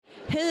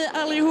Hej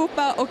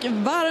allihopa och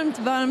varmt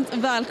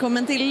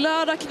välkommen till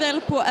lördag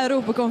kväll på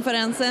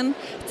Europakonferensen.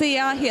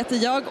 Thea heter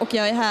jag och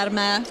jag är här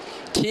med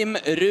Kim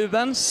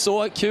Ruben.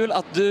 Så kul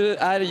att du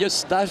är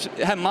just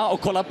där hemma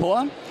och kollar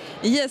på.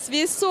 Yes,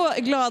 vi är så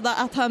glada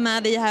att ha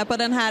med dig här på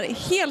den här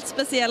helt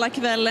speciella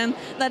kvällen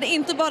där det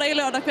inte bara är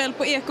lördag kväll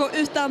på Eko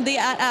utan det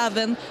är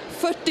även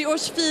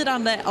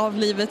 40-årsfirande av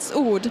Livets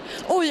Ord.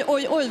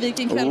 Oj,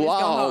 vilken kväll vi ska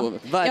ha.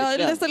 Verkligen. Jag har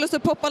nästan lust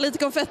att poppa lite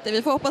konfetti,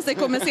 vi får hoppas det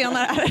kommer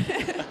senare här.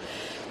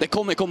 Det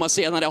kommer komma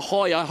senare,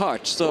 har jag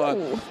hört.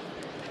 Så...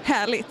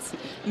 Härligt.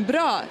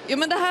 Bra. Jo,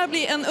 men det här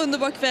blir en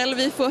underbar kväll.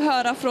 Vi får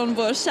höra från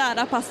vår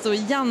kära pastor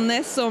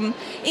Janne som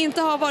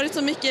inte har varit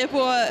så mycket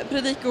på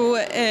prediko,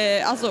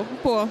 alltså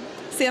på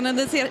scenen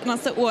det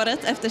senaste året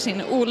efter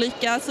sin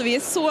olycka. Så vi är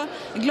så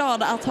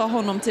glada att ha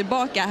honom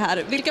tillbaka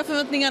här. Vilka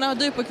förväntningar har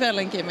du på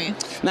kvällen, Kimi?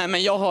 Nej,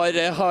 men jag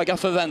har höga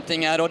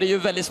förväntningar och det är ju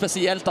väldigt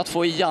speciellt att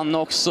få Janne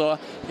också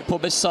på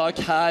besök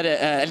här.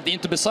 Eller det är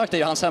inte besök, det är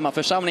ju hans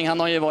hemmaförsamling. Han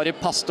har ju varit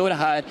pastor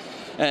här.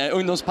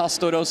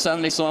 Ungdomspastor och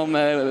sen liksom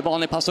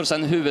vanlig pastor och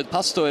sen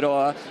huvudpastor,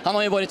 och han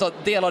har ju varit en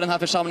del av den här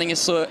församlingen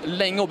så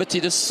länge och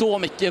betyder så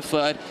mycket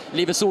för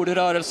Livets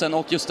Ord-rörelsen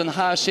och just den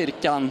här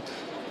kyrkan.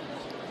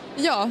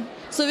 Ja,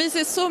 så vi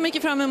ser så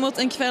mycket fram emot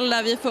en kväll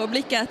där vi får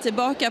blicka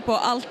tillbaka på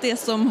allt det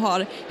som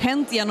har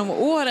hänt genom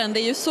åren. Det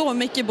är ju så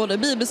mycket både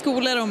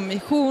bibelskolor och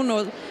mission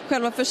och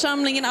själva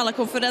församlingen, alla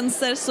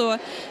konferenser. Så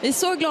vi är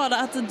så glada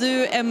att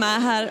du är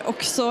med här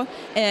också.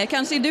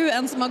 Kanske är du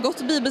en som har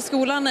gått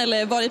bibelskolan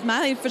eller varit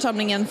med i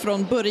församlingen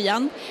från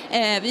början.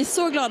 Vi är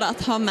så glada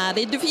att ha med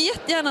dig. Du får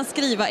jättegärna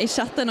skriva i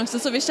chatten också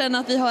så vi känner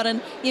att vi har en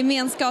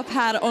gemenskap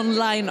här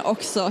online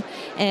också.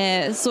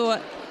 Så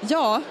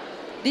ja...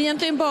 Det är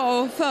egentligen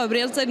bara att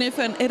förbereda sig nu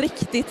för en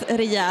riktigt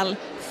rejäl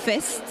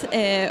fest.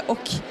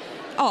 Och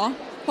ja,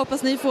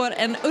 hoppas ni får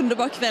en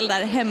underbar kväll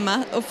där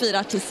hemma och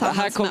firar tillsammans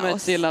med oss. Det här kommer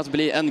till att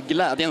bli en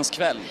glädjens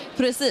kväll.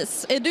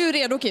 Precis. Är du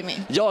redo,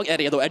 Kimi? Jag är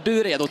redo. Är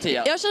du redo,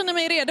 Thea? Jag känner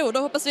mig redo. Då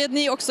hoppas vi att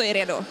ni också är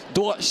redo.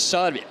 Då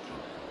kör vi.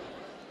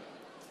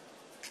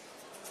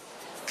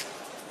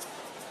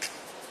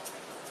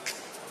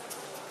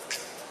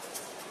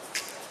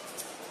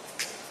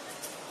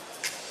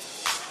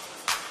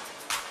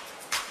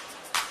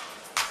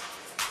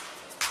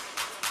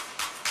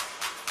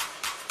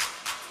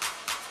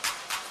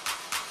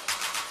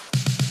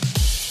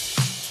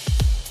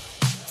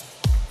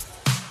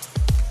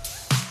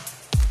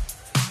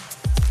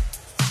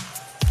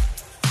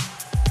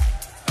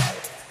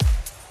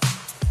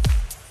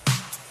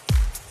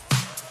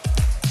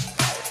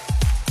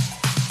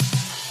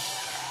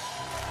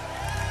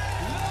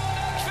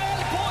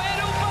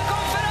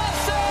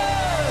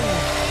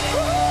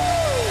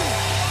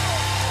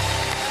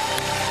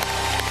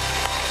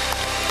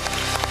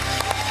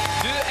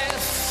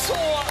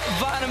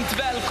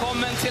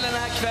 Välkommen till den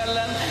här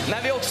kvällen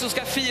när vi också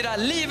ska fira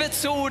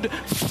Livets Ord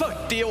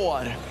 40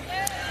 år.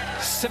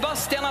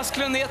 Sebastian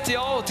Asklund heter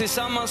jag och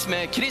tillsammans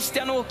med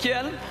Christian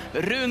Åkjell,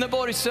 Rune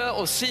Borgsö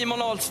och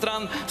Simon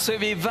Ahlstrand så är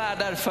vi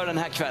värdar för den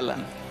här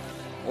kvällen.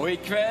 Och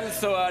ikväll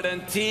så är det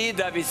en tid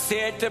där vi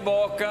ser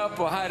tillbaka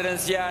på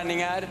Herrens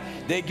gärningar.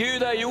 Det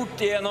Gud har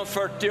gjort genom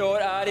 40 år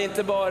är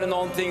inte bara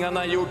någonting han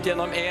har gjort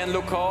genom en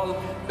lokal,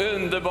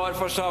 underbar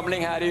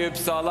församling här i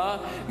Uppsala.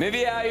 Men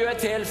vi är ju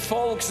ett helt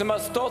folk som har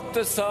stått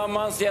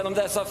tillsammans genom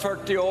dessa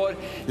 40 år,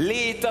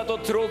 litat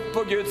och trott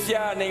på Guds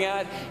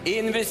gärningar,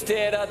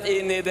 investerat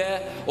in i det.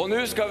 Och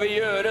nu ska vi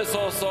göra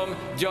så som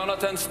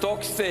Jonathan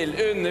Stockstill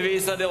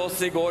undervisade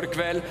oss igår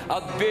kväll,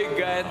 att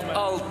bygga ett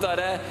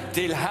altare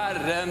till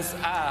Herrens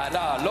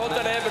ära.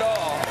 Låter det bra?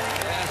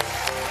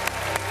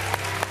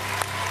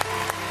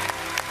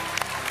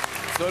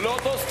 Så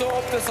låt oss stå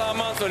upp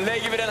tillsammans och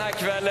lägger vi den här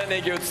kvällen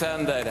i Guds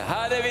händer.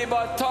 Herre, vi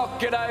bara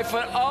tackar dig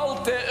för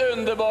allt det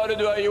underbara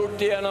du har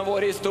gjort genom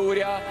vår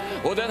historia.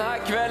 Och den här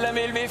kvällen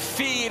vill vi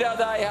fira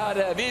dig,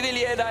 Herre. Vi vill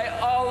ge dig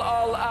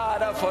all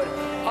ära för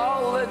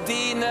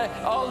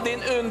all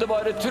din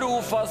underbara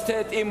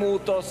trofasthet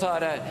emot oss,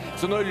 Herre.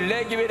 Så nu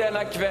lägger vi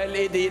denna kväll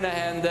i dina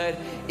händer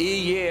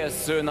i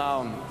Jesu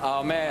namn.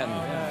 Amen.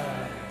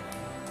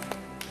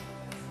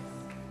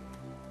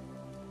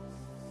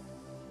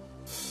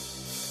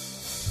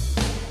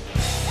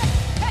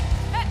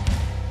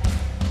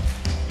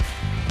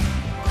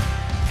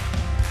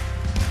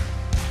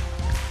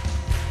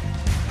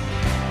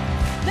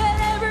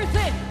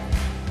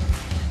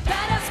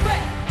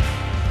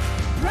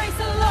 Praise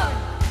the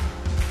Lord.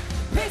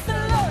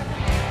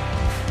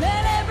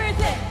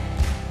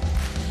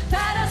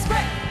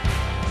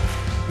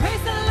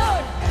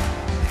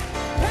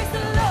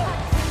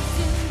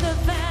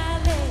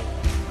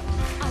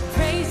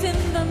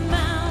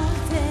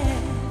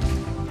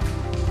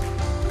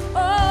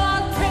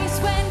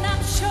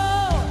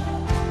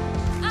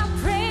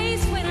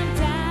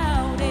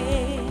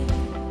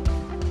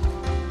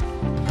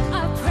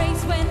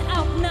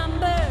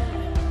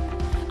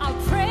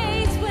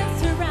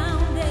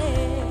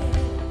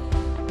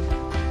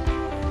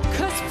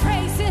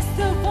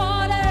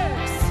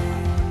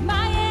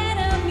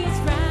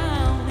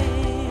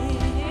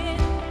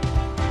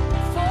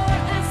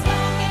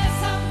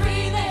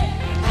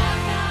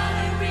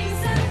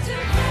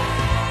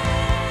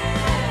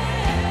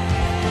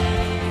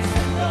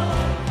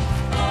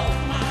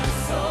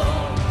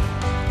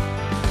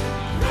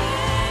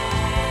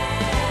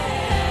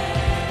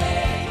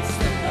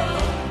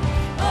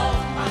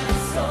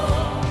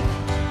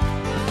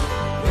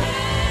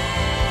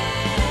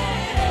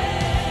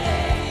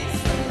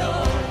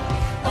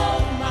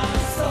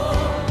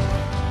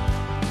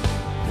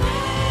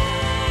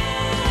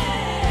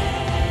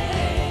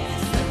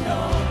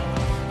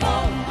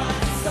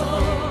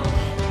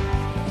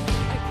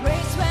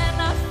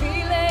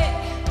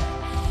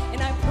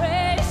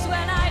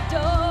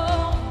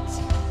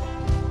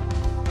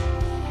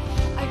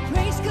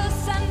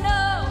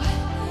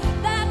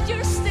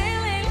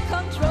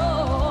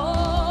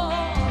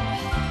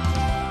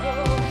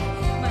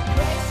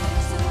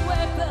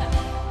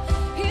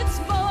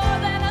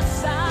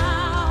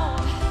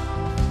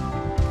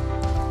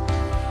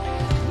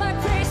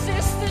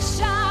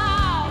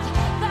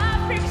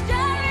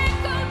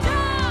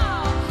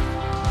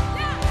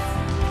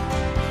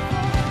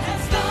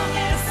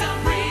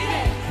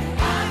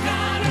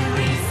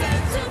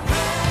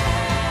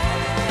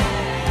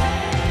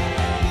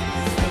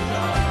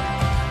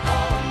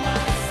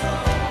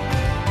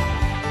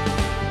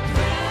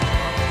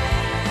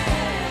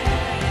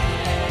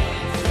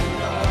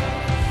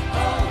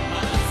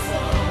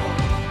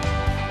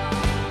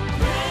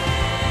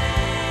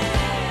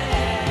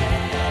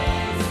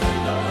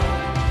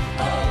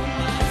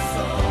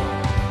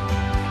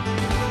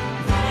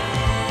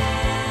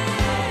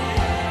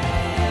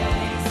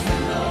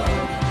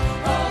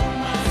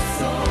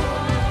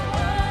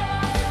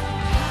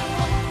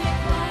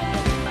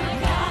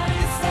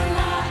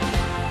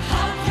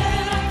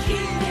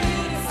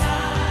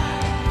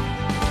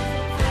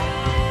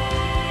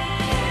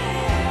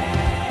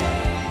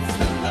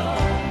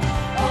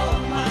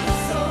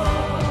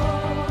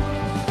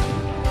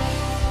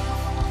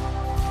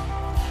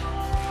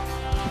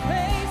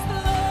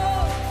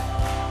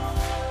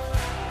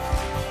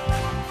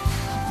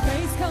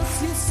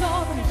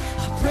 throne.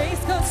 I praise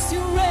 'cause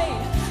you reign.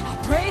 I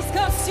praise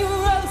 'cause you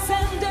rose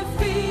and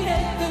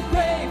defeated the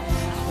grave.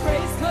 I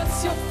praise 'cause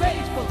you're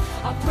faithful.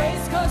 I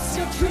praise 'cause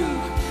you're true.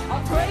 I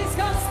praise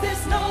 'cause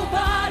there's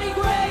nobody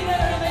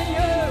greater than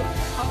you.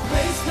 I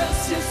praise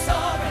 'cause you're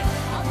sovereign.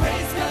 I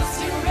praise 'cause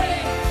you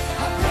reign.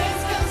 I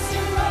praise 'cause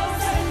you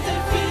rose and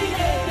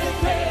defeated the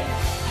grave.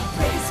 I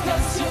praise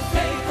 'cause you're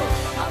faithful.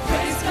 I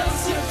praise 'cause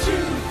you're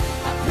true.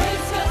 I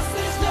praise 'cause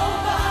there's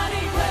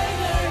nobody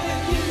greater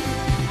than you.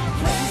 I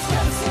praise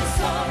 'cause you're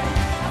sovereign.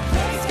 I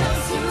praise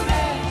 'cause you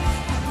reign.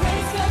 I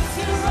praise 'cause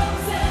you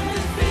rose and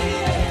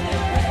defeated the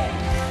grave.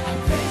 I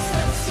praise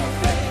 'cause you're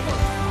faithful.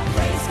 I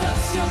praise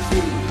 'cause you're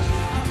true.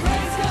 I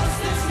praise 'cause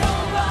there's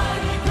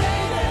nobody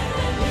greater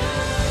than you.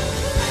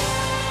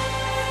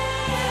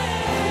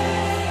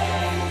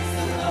 Praise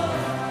the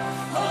Lord,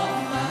 oh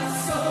my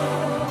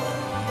soul.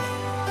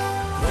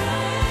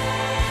 Praise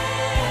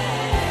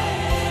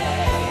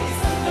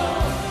the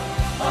Lord,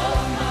 oh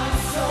my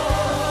soul.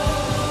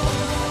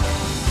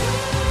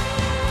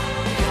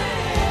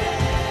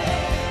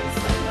 Praise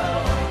the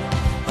Lord,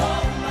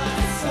 oh my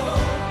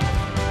soul.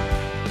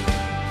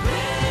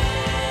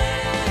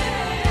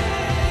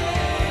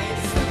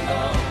 Praise the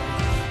Lord,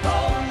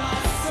 oh my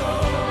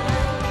soul.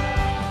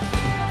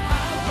 I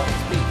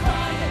won't be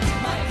quiet,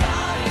 my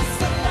God is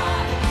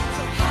alive.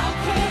 So how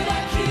can I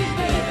keep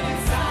it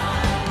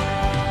inside?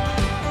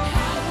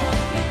 I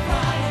won't be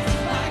quiet,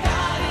 my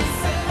God is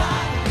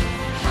alive.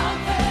 How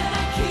can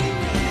I keep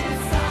it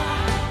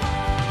inside?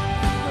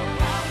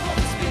 I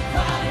won't be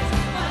quiet,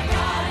 my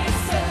God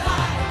is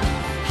alive.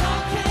 How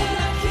can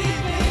I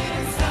keep it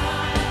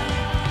inside?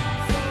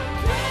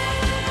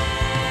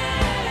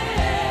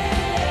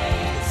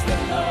 Praise the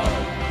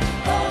Lord,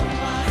 oh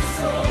my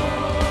soul.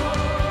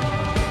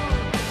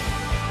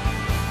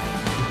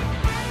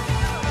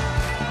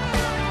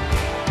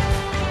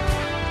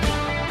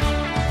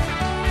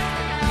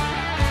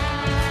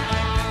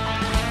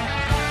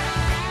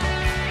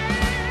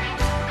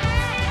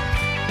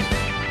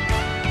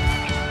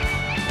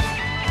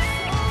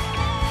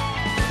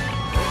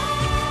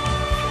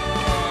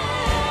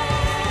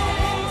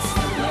 Praise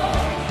the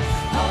Lord,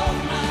 oh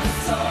my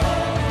soul.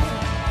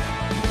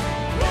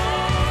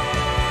 Praise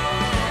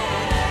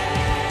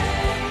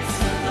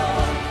the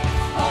Lord,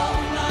 oh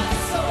my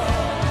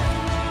soul.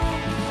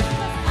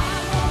 I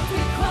won't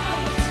be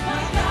quiet,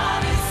 my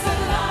God is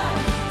alive.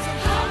 So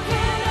how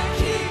can I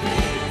keep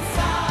it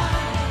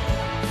inside?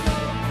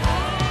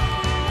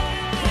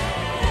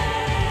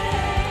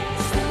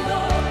 Praise the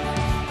Lord,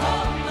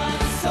 oh my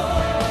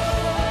soul.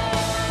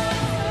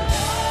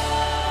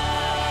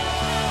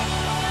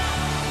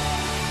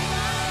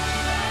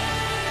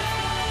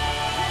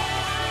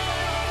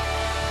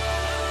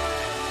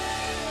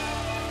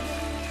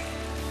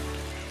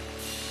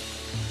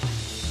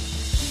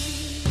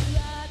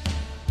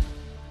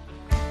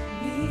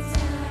 Mitt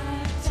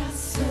hjärta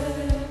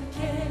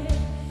söker,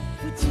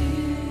 för du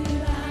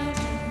är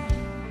den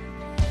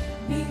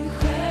min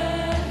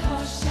själ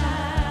har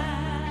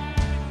kär.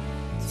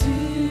 Du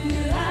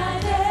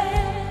är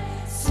den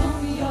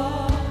som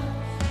jag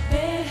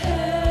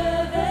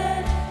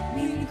behöver,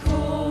 min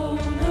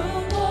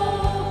konung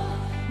och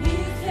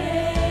min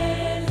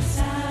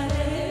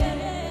frälsare.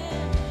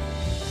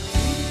 Du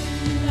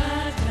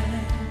är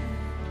den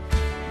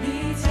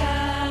mitt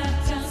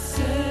hjärta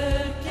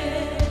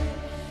söker.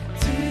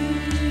 Du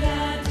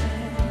är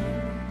den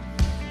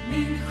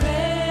min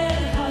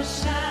själ har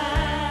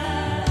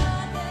kär.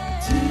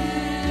 Du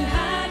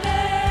är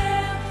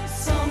den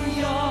som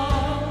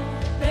jag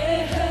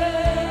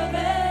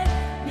behöver,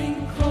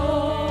 min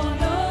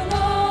konung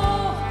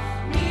och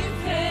min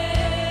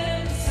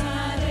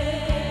frälsare.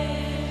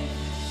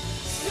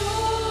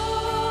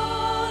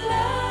 Strålande,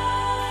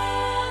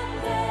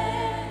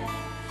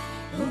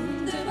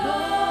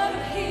 underbar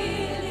och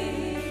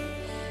helig,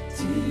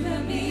 du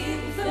är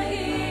min för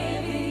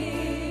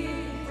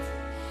evigt.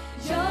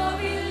 Jag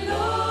vill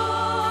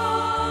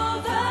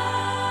lova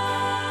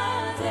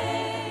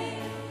dig,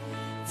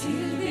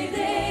 tillbe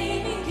dig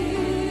min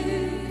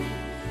Gud,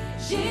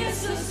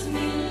 Jesus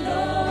min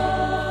lovsång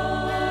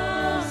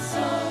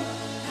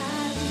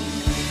är din.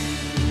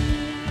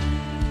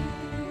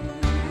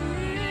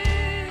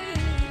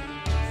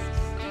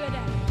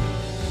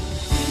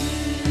 Du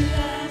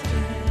är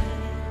den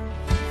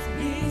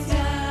mitt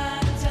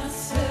hjärta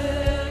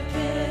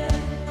söker.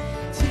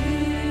 Du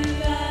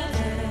är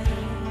den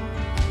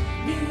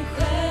min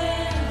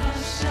själ har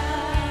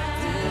kär.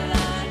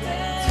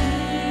 Du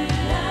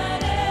är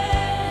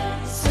den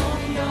som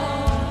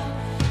jag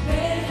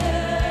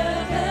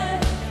behöver,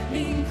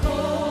 min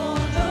konung.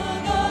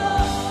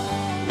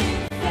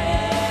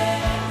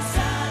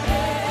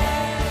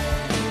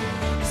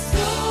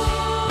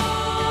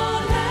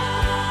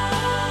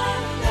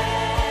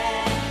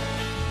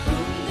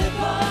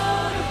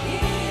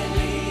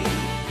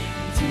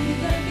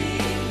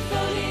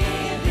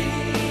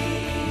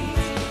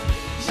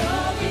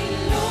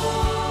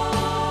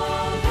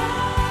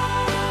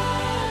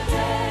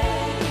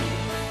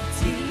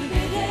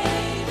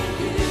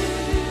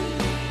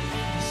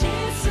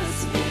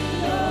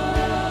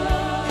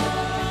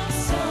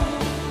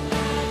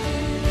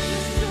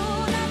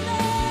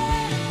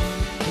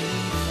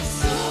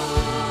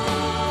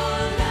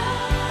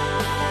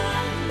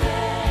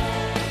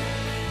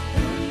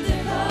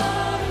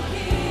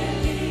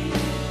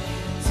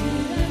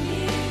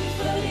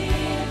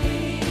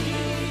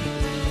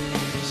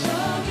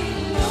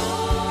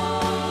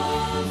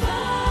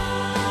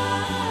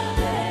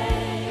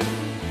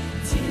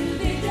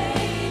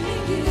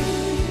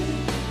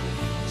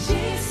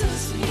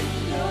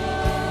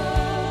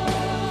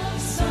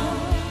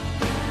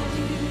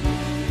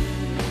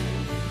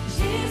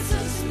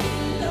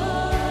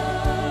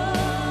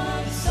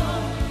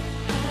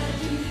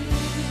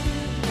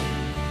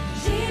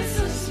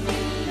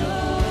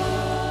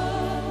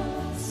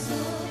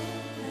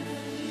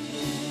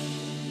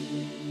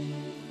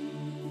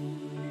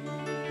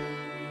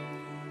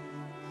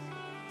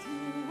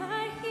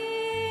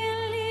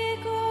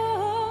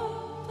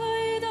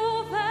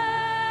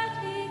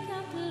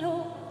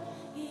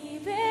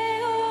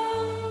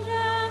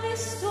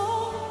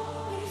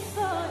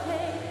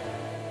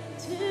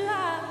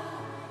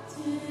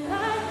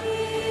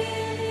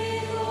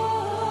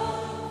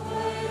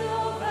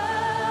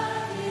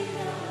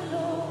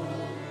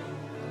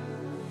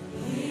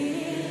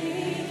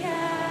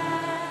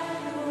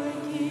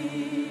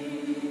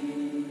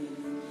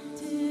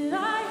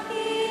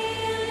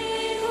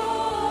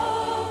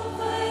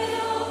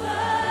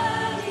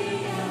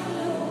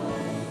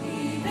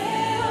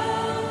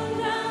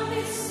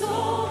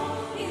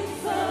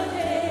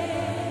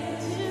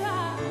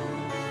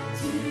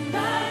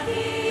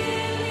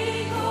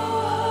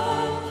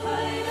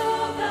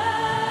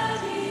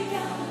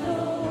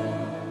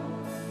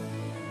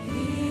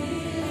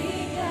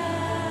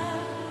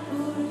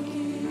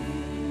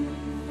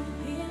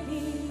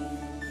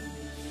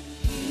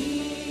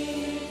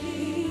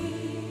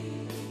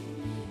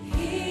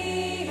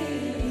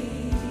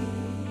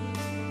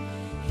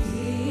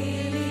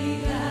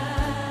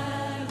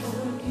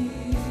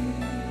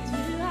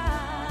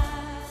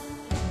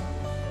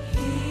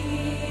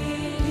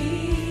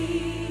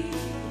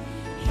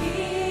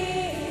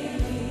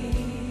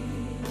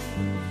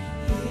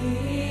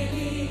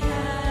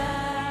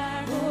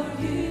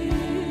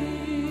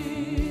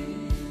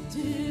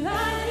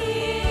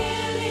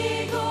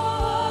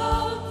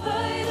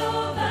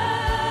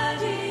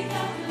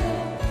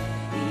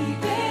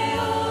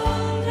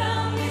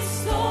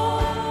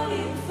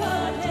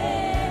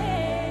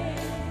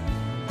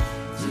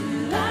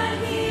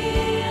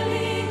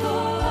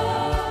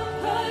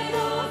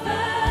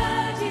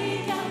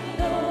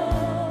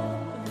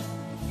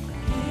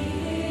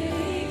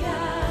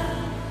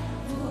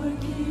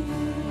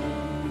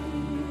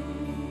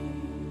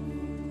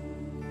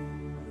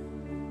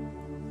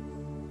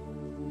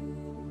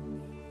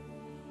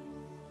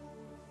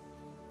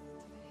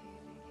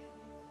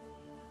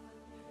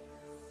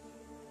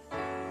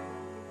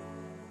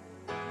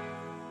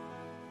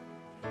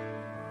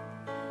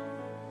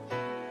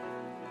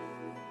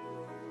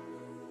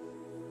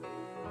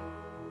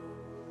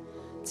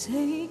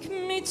 Take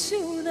me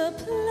to the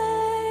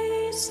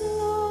place,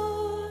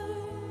 Lord,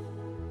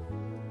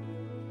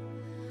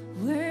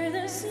 where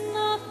there's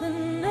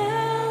nothing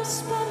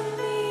else but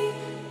me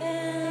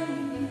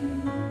and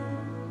you,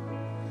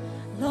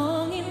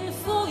 longing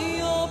for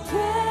your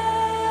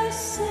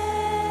presence.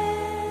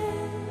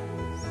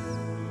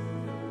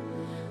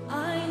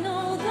 I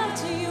know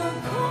that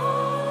you're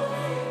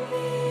calling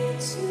me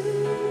to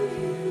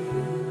you.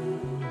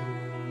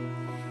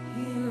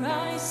 Here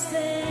I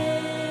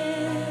stand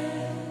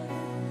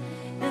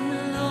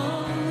and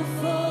long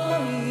for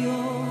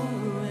your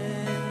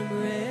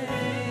embrace.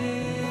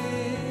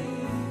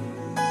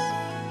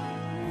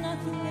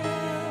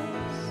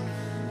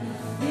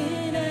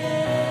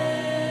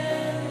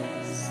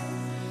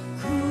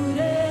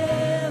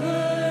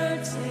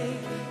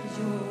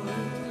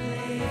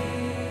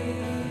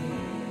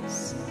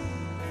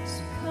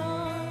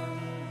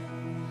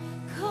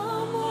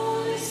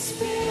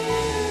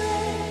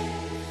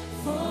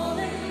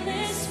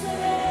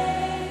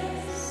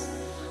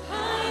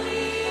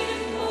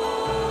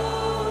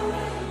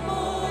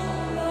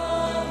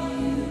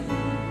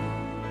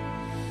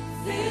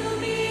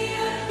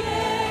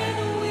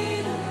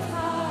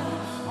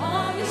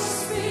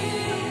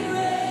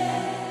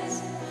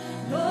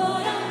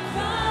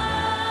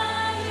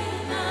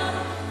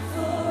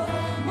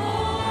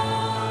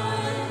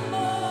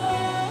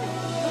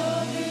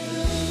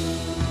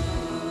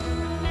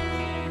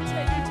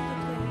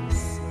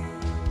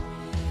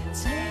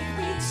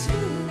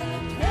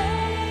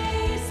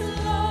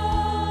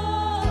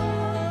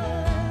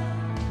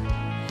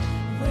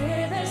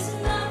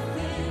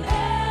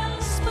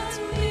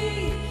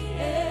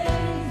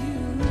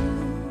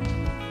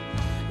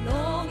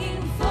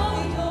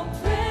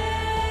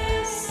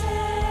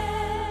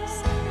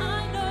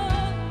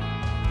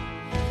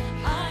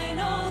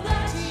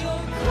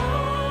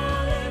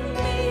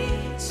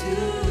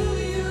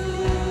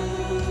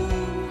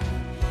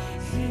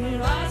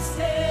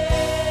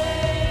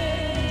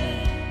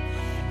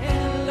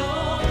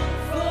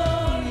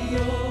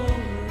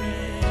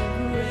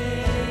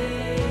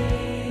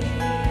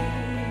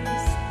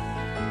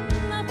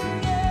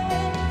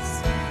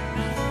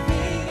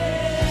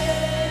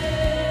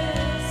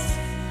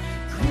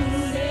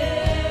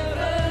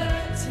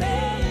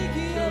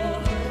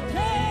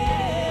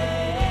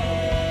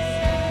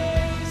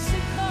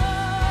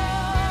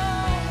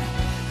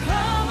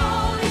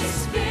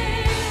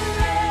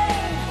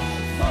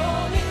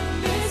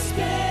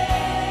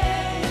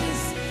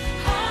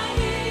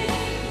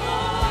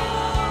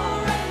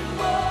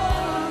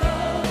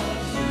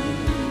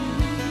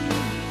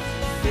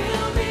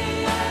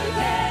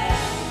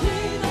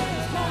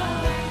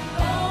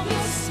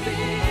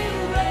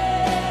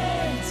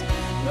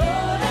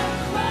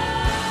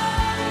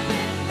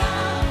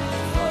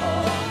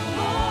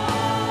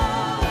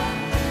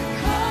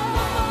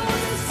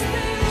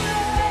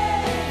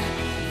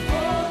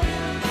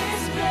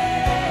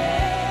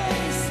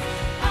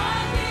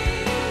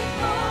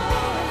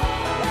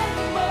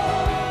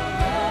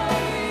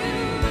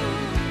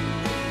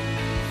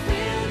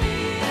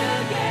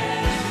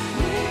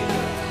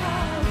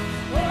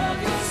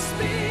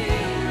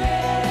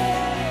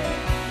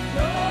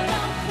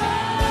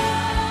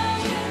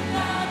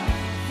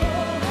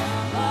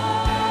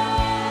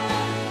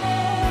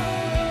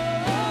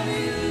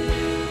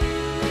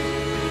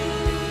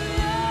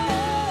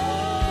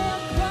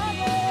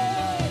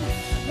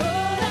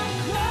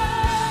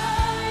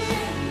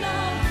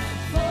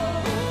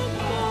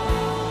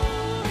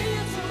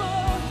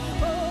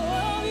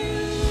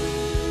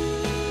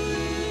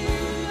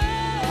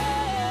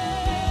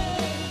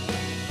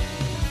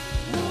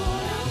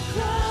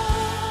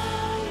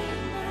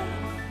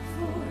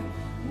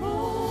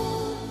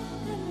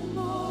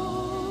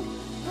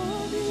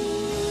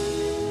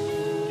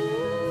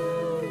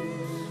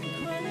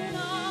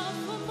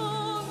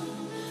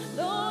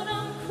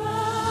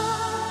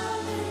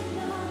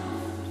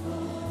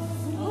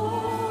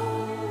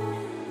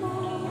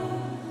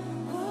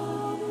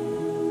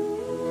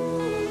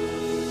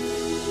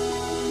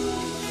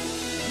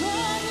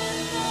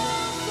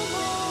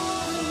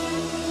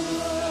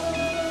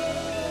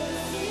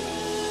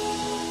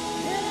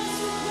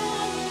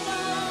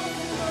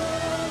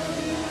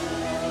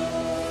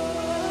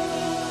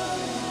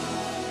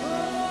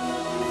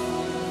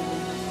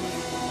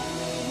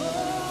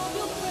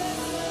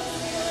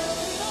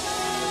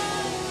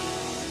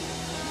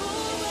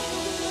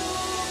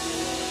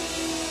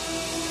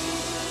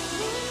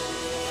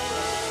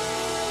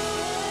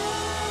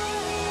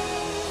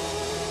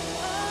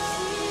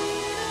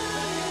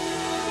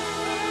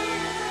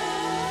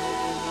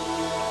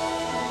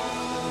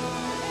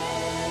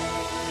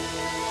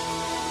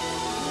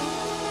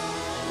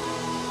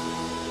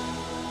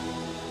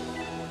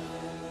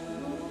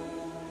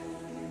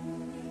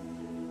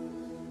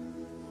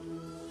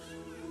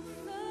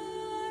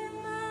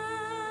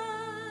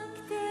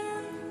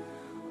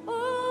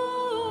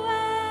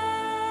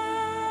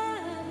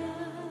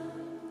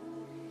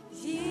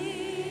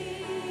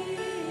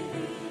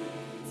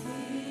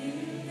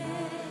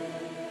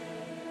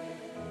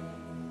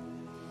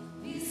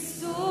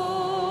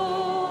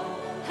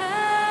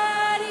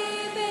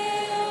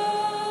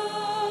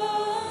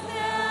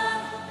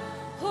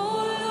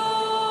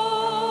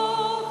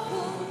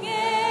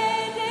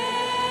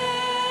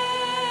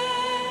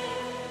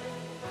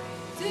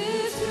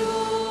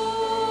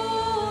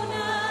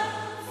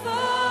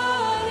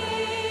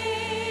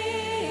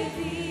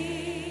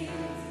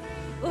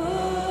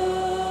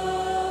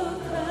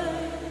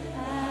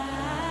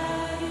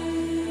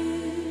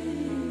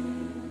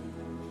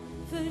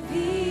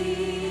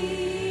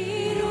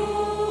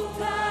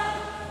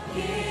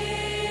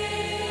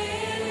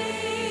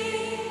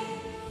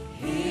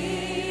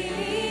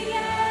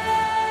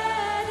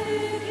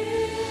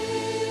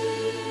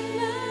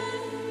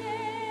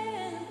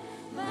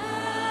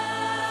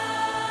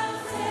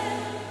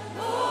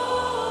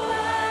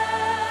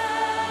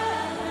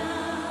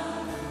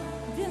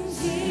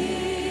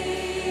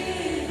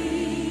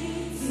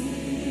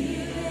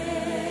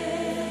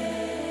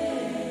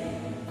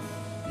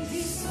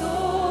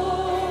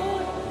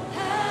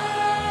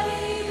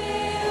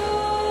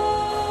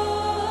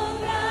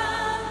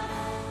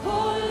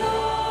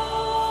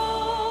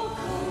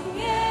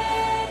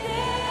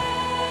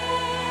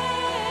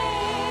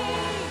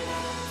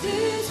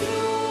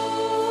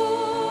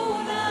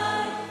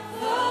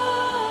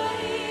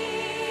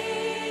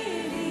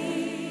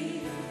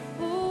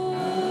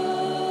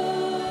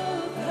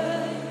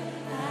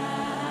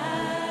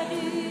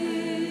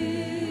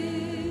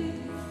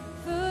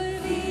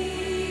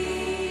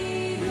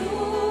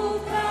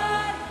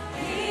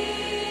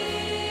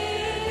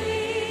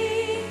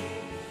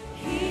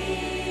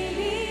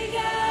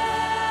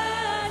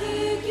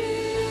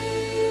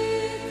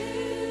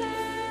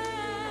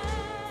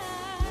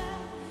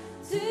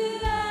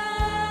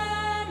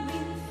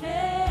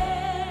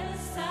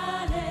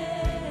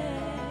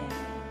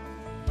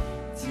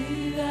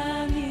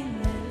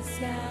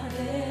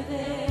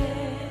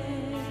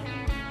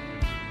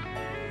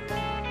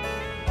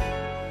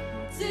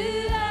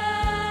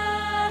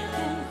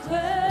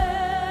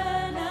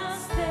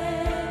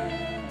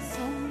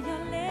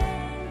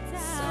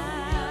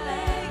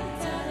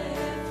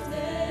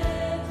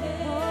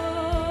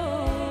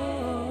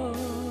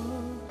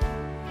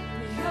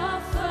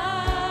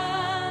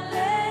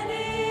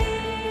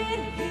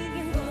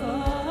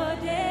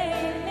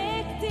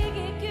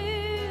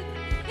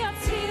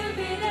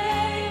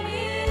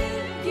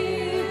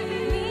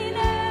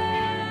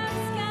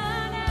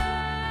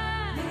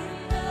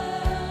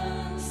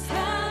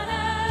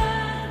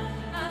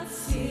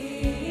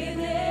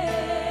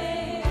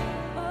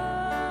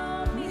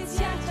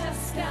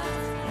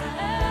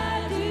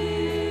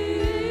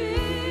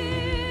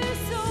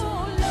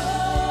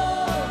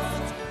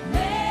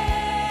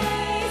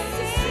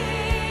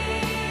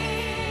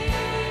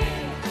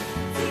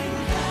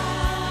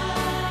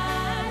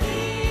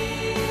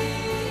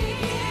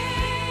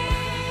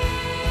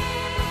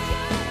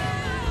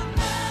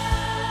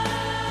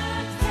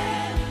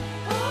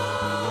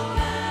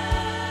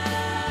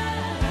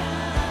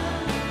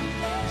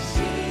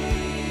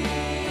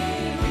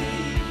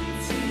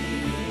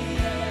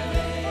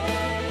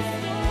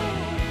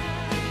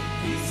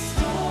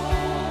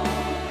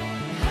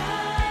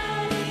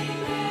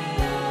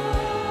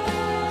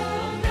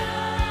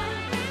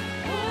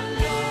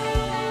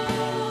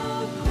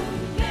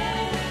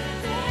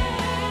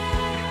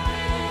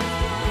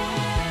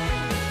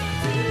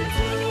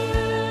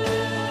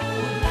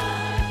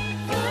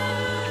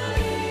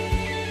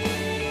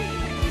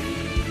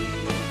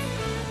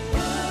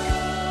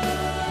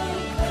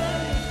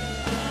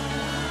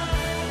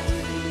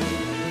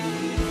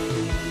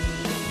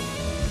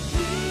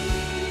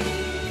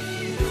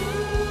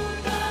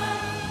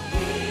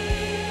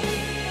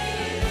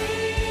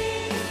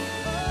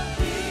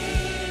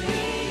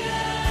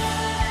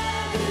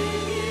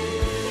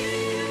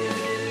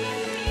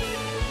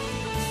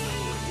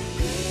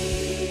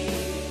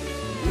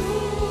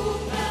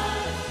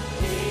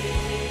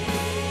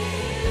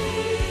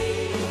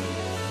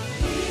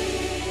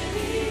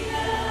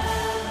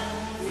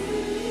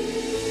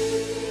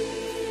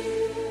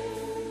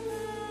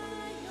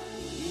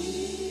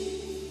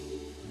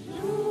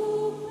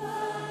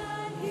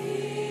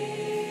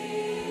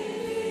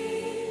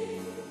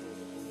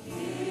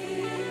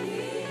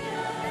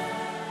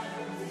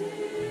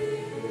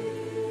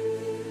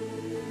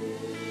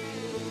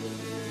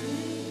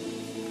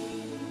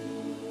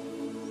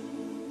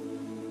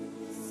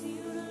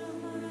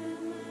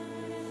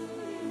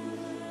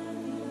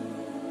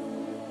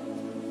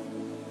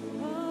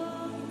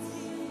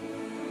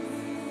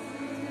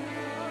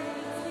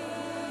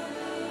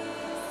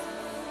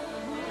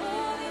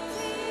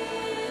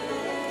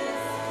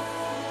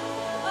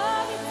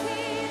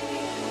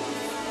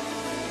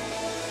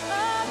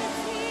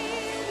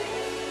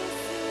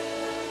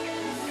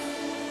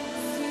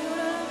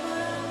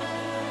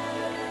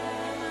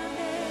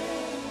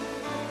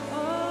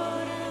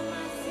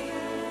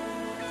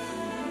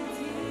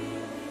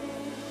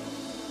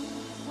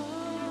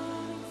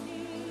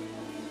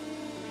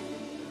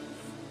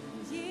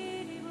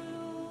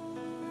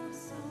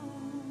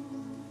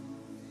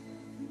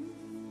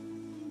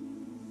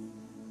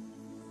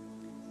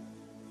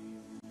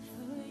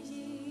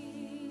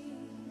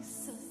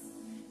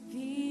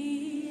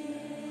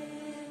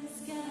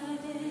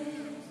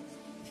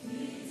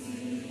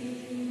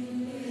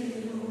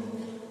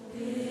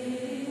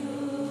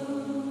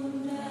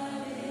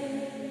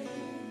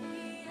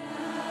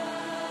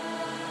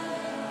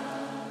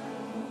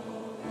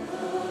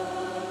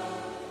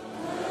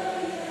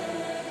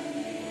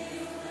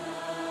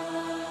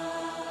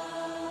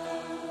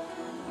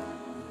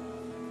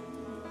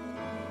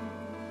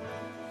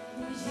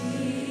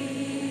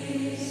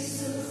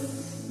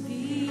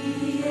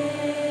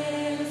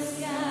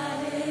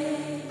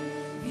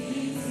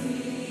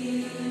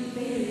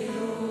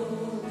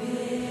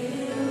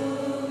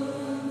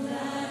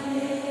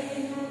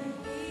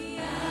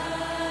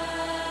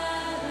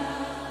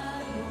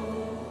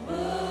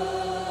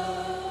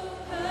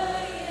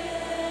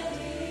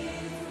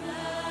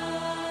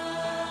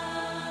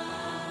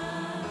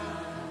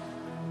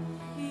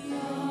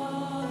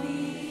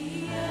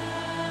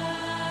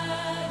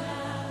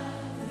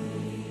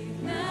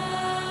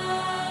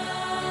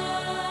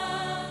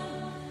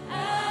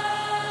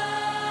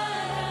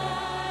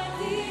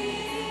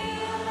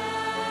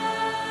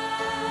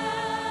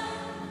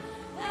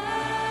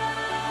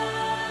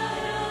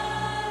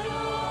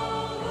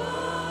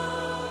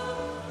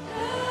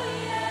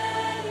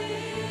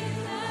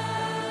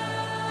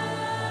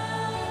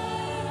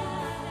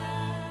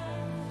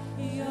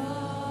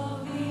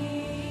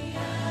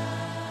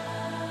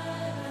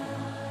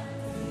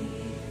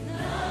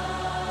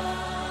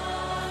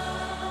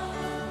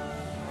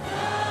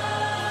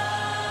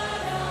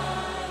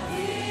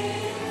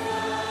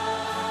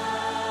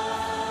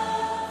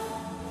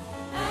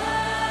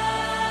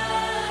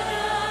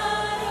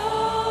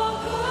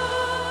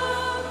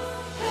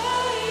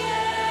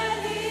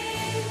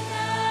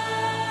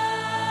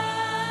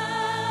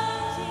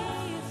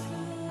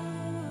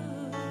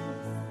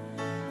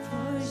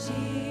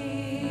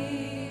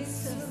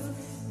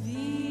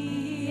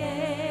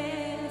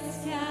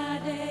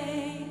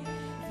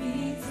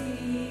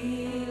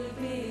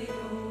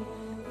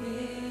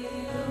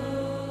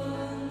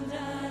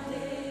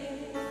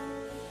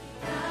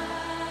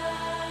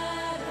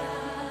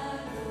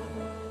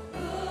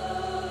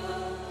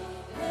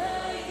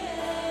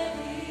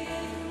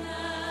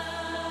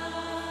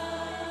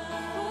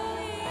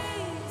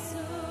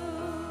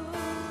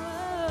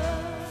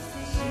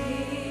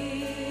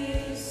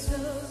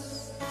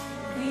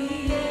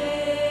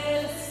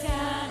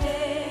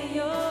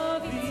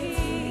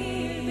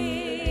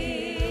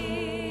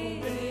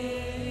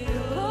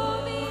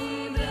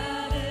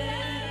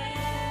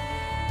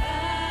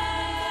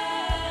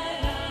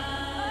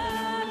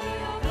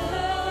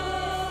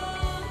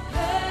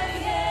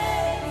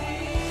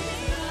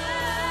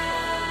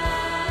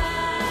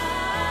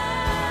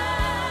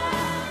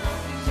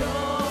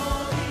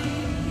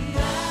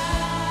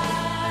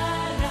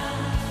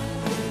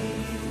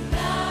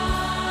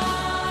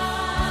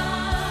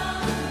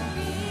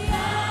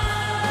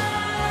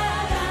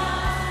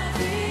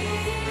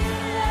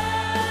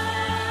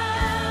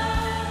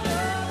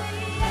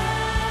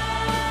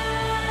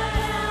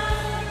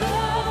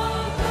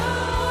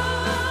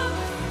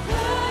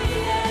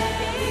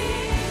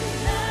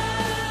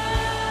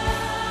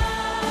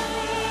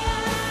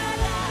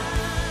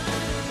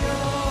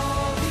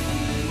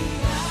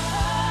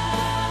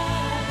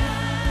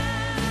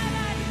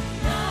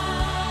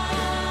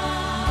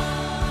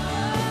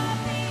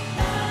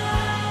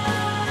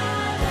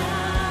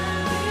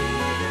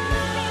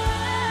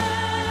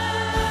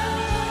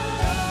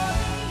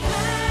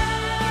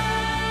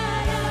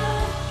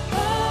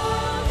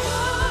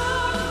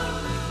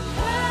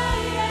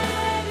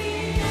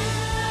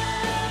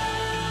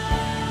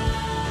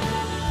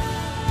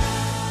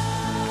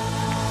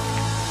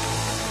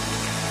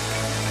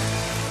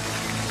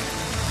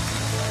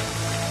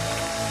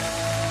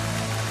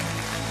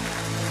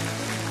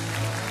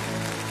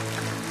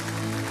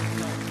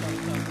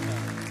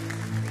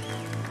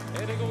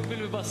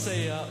 bara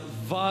säga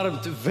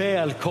varmt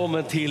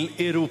välkommen till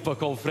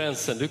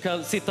Europakonferensen. Du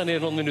kan sitta ner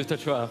någon minut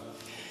tror jag.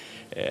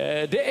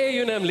 Det är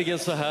ju nämligen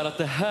så här att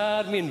det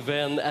här, min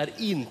vän, är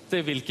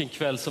inte vilken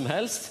kväll som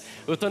helst.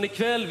 Utan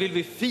ikväll vill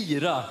vi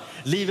fira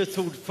Livets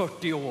Ord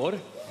 40 år.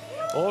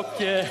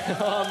 Och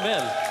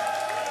amen.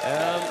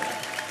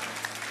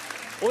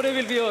 Och det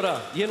vill vi göra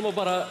genom att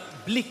bara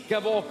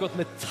blicka bakåt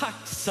med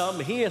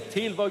tacksamhet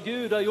till vad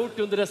Gud har gjort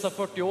under dessa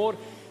 40 år.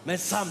 Men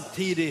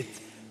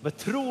samtidigt med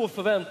tro och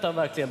förväntan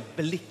verkligen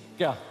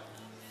blicka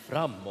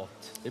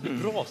framåt. Det blir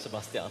bra,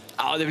 Sebastian.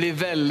 Ja, det blir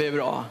väldigt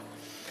bra.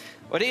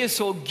 Och det är ju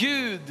så,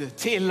 Gud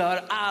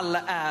tillhör all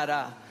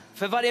ära.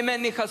 För varje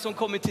människa som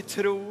kommit till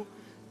tro,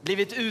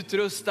 blivit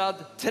utrustad,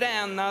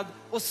 tränad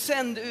och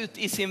sänd ut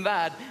i sin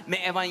värld med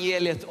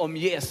evangeliet om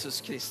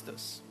Jesus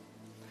Kristus.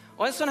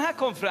 Och en sån här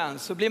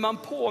konferens så blir man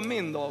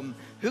påmind om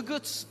hur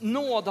Guds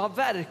nåd har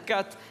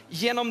verkat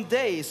genom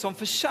dig som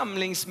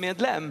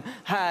församlingsmedlem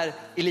här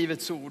i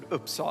Livets Ord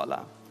Uppsala.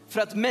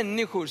 För att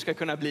människor ska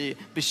kunna bli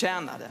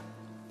betjänade.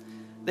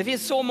 Det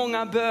finns så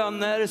många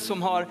böner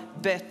som har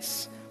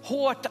betts,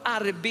 hårt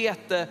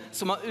arbete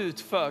som har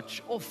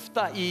utförts,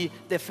 ofta i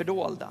det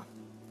fördolda.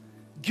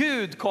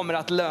 Gud kommer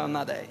att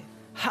löna dig.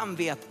 Han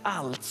vet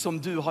allt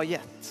som du har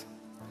gett.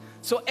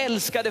 Så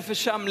älskade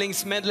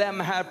församlingsmedlem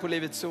här på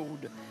Livets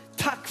Ord,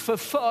 tack för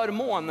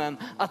förmånen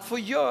att få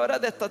göra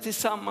detta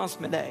tillsammans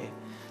med dig.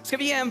 Ska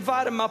vi ge en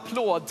varm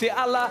applåd till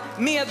alla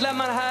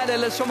medlemmar här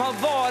eller som har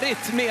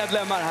varit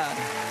medlemmar här.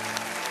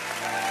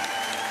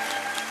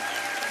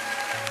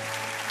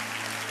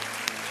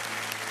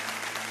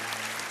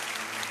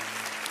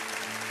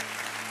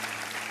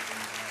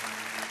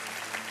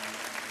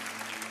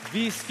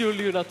 Vi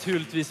skulle ju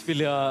naturligtvis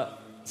vilja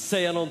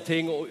säga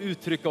någonting och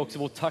uttrycka också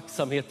vår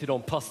tacksamhet till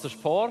de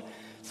pastorspar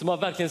som har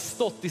verkligen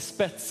stått i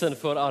spetsen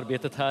för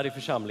arbetet här i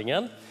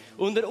församlingen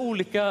under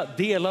olika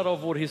delar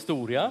av vår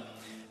historia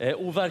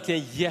och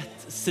verkligen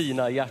gett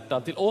sina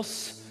hjärtan till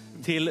oss,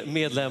 till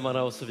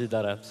medlemmarna och så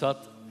vidare. Så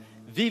att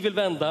vi vill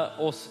vända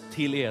oss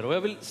till er och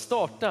jag vill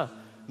starta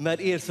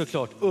med er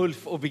såklart,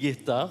 Ulf och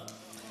Birgitta.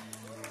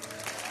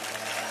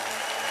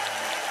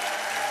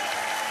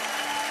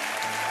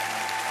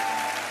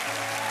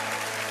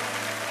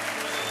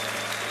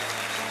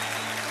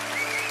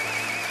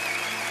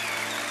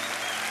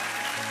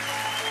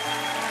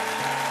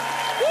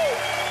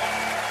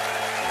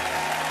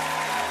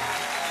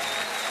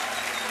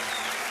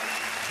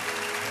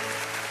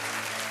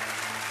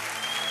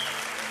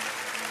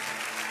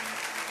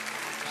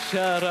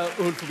 Kära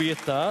Ulf och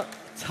Birgitta,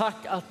 tack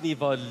att ni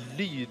var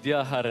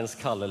lydiga Herrens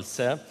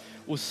kallelse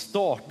och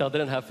startade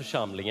den här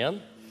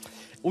församlingen.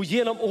 Och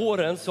genom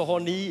åren så har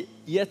ni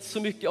gett så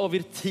mycket av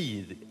er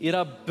tid,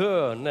 era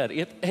böner,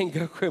 ert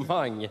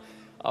engagemang.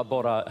 Ja,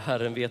 bara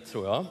Herren vet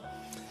tror jag.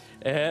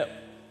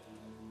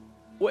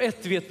 Och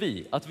ett vet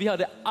vi, att vi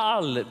hade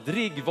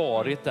aldrig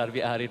varit där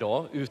vi är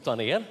idag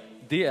utan er.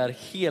 Det är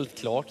helt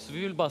klart, så vi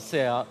vill bara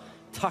säga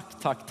tack,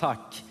 tack,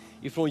 tack.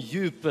 Ifrån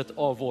djupet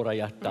av våra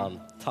hjärtan,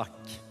 tack.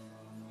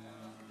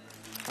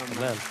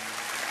 Amen.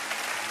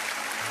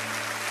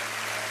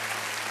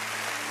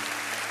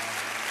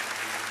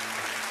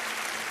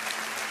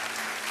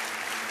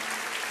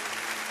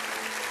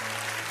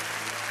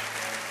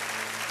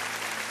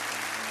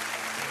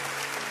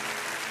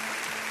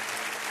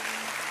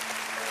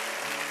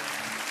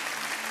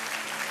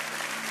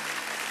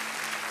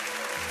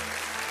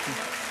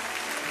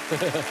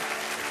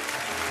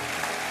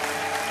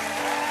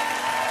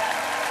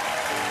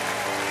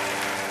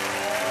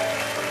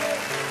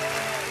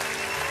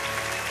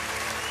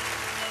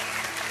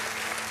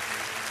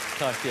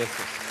 Tack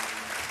Jesus.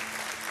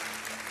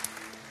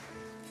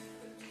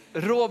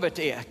 Robert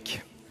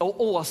Ek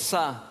och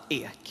Åsa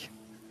Ek.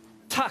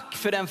 Tack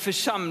för den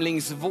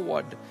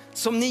församlingsvård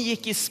som ni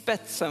gick i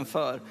spetsen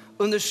för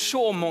under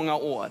så många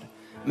år.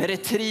 Med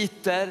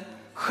retriter,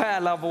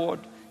 själavård,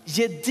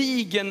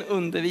 gedigen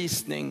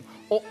undervisning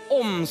och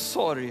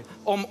omsorg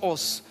om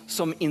oss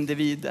som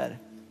individer.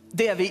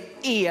 Det är vi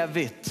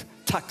evigt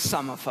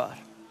tacksamma för.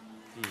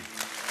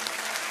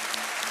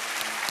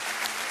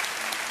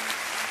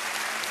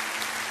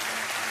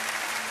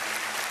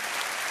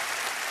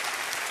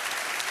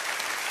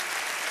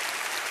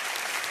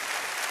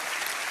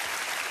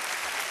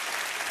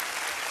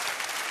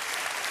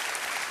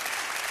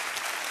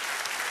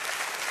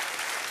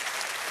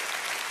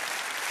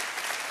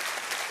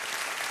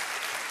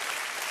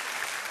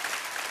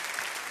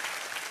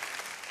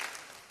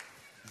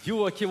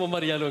 Joakim och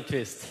Maria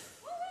Lundqvist,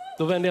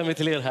 då vänder jag mig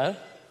till er här.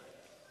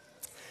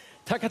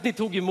 Tack att ni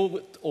tog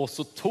emot oss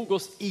och tog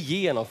oss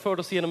igenom,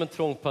 förde oss igenom en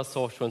trång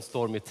passage och en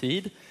stormig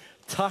tid.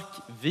 Tack,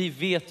 vi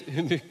vet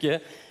hur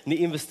mycket ni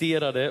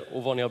investerade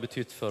och vad ni har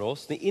betytt för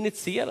oss. Ni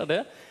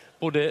initierade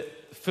både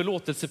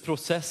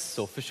förlåtelseprocess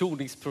och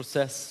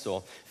försoningsprocess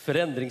och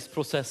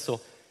förändringsprocess.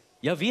 Och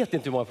jag vet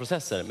inte hur många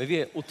processer, men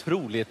vi är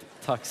otroligt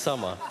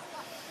tacksamma.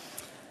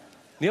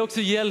 Ni har också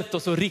hjälpt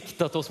oss och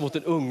riktat oss mot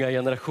den unga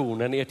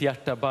generationen. Ert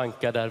hjärta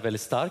bankar där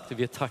väldigt starkt och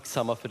vi är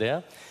tacksamma för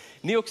det.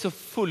 Ni är också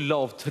fulla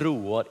av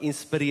tro och har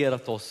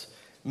inspirerat oss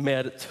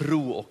med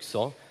tro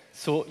också.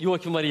 Så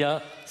Joakim och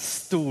Maria,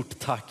 stort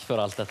tack för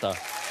allt detta.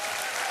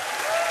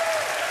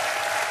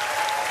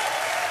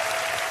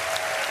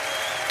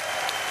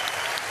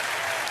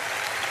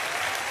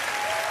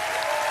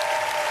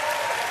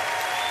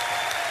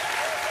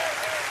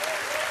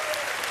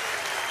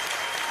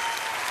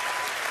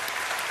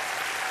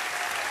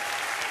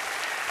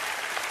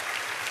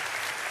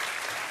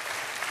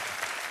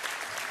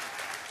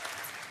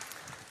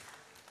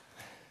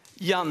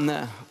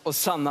 Janne och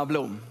Sanna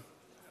Blom.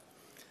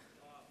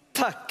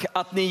 Tack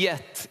att ni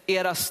gett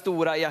era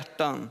stora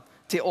hjärtan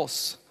till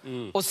oss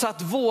och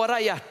satt våra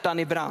hjärtan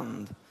i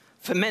brand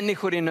för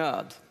människor i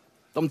nöd.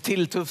 De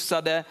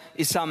tilltufsade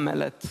i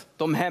samhället,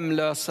 de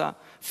hemlösa,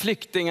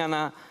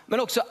 flyktingarna, men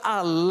också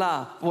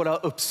alla våra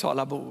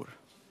Uppsalabor.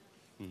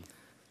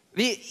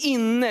 Vi är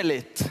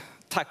innerligt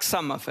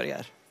tacksamma för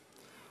er.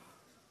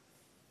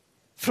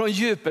 Från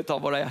djupet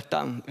av våra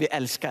hjärtan, vi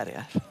älskar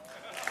er.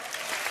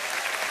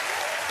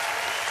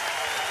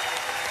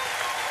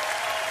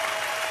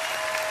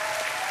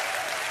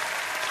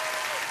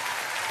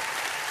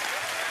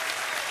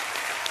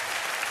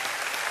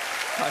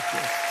 Tack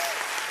Jesus.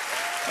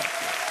 Tack.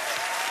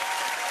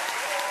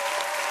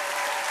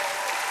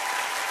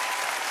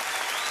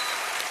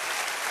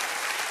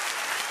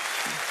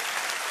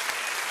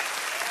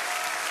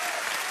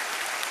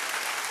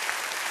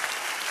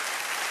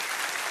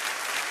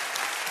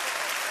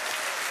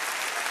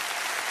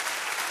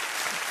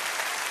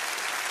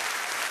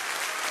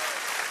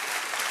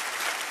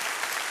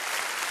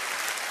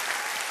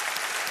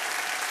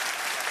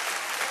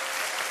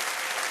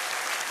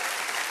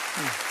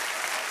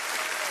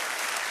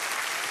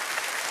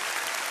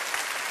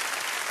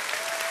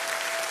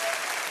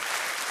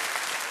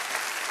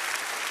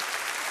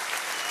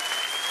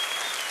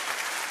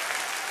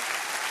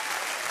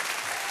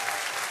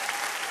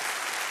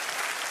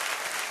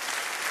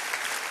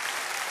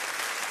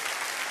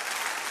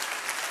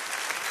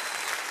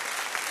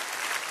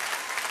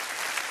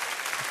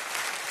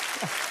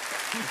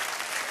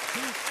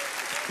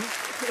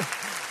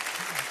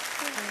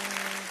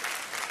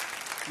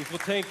 Vi får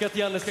tänka att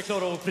Janne ska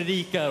klara av att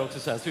predika här också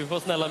sen, så vi får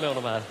snälla med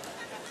honom här.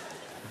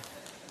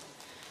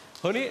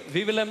 Hörrni,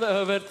 vi vill lämna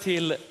över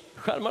till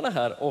skärmarna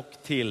här och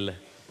till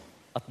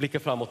att blicka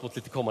framåt mot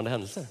lite kommande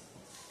händelser.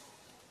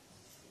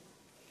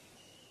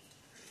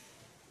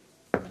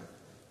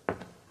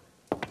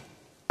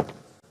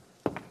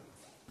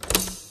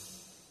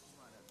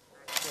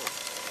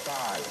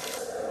 Five,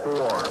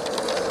 4,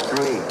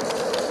 3,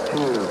 2,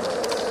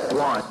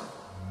 1.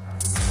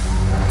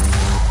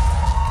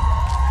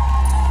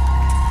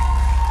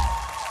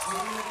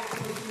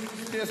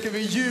 Det ska vi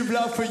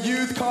jubla för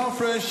Youth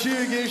Conference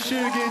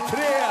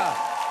 2023.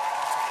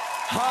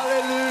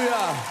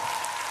 Halleluja!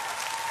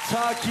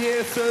 Tack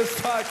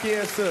Jesus, tack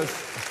Jesus.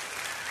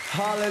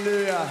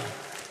 Halleluja.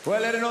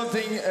 Well, är det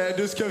någonting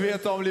du ska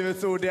veta om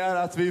Livets Ord, det är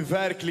att vi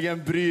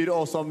verkligen bryr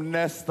oss om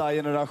nästa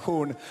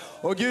generation.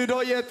 Och Gud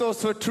har gett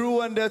oss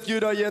förtroendet,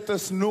 Gud har gett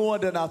oss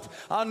nåden att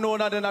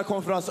anordna denna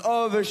konferens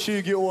över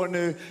 20 år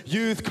nu,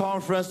 Youth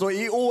Conference. Och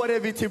i år är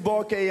vi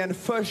tillbaka igen 1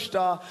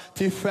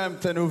 till 5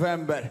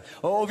 november.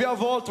 Och vi har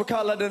valt att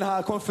kalla den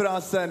här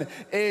konferensen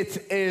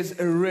It is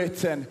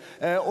written.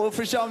 Och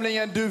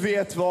församlingen, du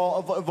vet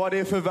vad det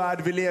är för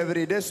värld vi lever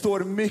i. Det står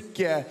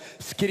mycket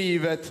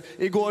skrivet.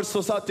 Igår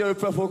så satt jag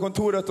uppe på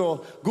kontoret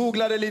och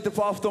googlade lite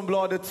på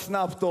Aftonbladet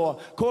snabbt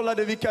och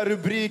kollade vilka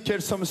rubriker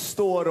som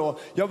står. Och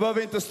jag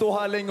behöver inte stå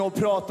här länge och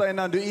prata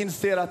innan du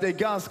inser att det är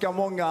ganska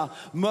många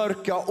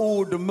mörka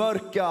ord,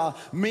 mörka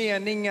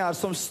meningar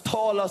som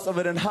talas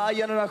över den här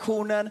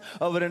generationen,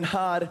 över den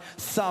här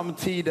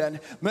samtiden.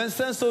 Men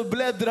sen så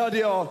bläddrade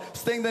jag,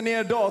 stängde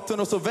ner datorn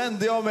och så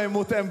vände jag mig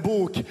mot en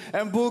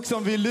bok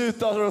som vi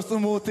lutar oss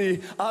mot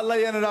i alla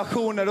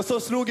generationer. Och så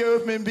slog jag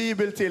upp min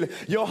bibel till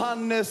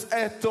Johannes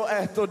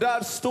 1:1 och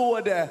där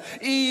står det: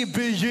 i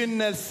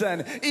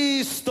begynnelsen,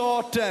 i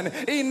starten,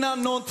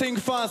 innan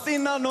någonting fanns,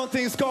 innan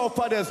någonting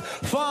skapades,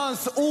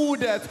 fanns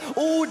ordet.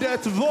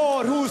 Ordet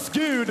var hos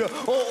Gud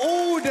och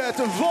ordet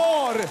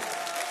var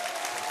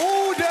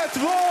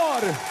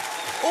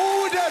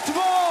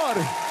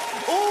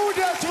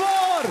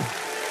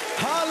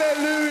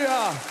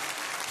halleluja.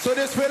 Så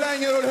det spelar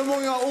ingen roll hur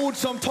många ord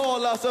som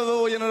talas över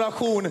vår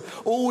generation.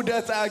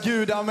 Ordet är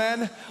Gud,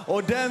 amen.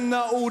 Och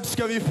denna ord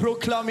ska vi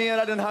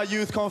proklamera den här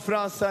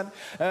youth-konferensen.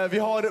 Vi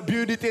har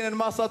bjudit in en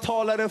massa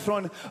talare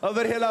från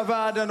över hela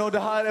världen. Och det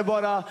här är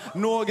bara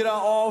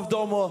några av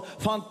dem. Och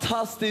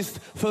fantastiskt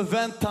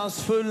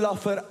förväntansfulla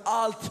för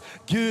allt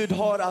Gud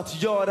har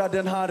att göra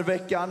den här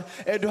veckan.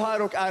 Är du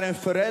här och är en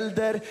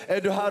förälder?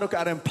 Är du här och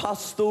är en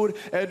pastor?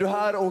 Är du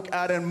här och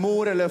är en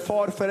mor eller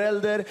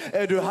farförälder?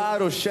 Är du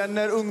här och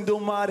känner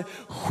ungdomar?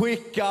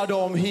 Skicka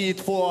dem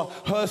hit på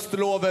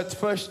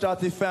höstlovet 1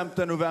 till 5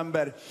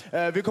 november.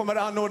 Vi kommer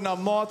anordna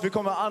mat, vi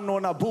kommer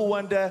anordna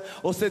boende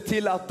och se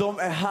till att de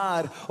är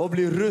här och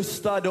blir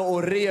rustade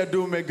och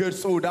redo med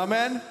Guds ord.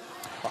 Amen.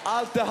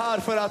 Allt det här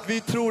för att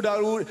vi tror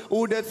där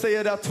ordet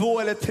säger att 2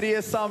 eller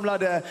 3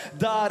 samlade,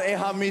 där är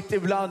han mitt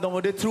ibland dem.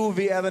 Och det tror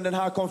vi även den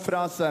här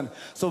konferensen.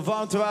 Så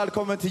varmt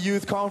välkommen till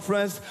Youth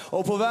Conference.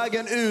 Och på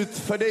vägen ut,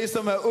 för dig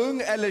som är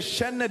ung eller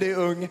känner dig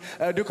ung,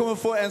 du kommer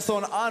få en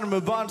sån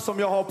armband som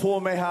jag har på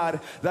mig här,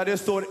 där det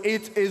står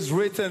It is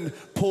written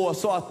på,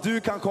 så att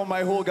du kan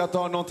komma ihåg att du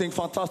har någonting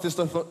fantastiskt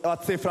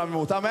att se fram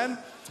emot. Amen.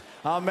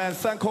 Amen.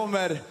 Sen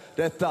kommer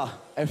detta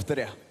efter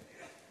det.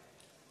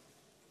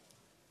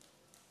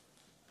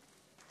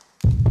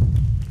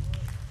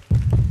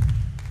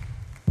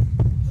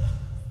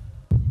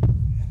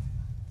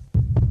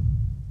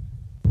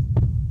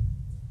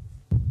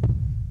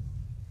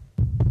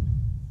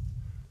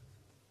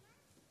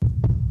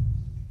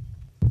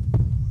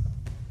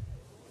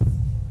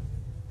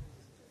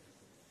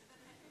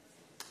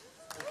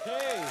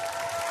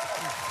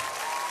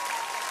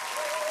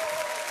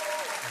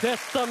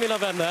 Detta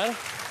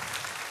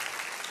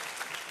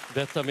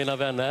mina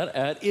vänner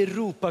är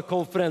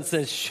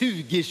Europakonferensen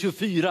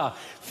 2024.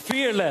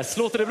 Fearless,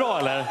 låter det bra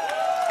eller?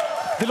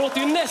 Det låter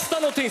ju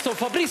nästan någonting som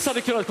Fabrice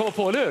hade kunnat komma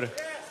på, eller hur?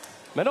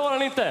 Men det har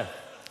han inte.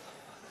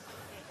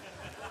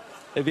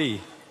 Det är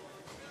vi.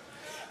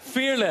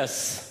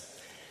 Fearless.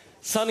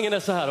 Sanningen är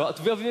så här, att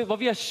vad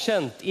vi har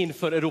känt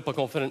inför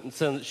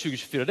Europakonferensen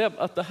 2024, det är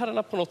att det här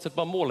är på något sätt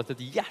bara målet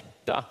ett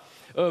hjärta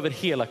över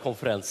hela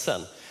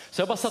konferensen.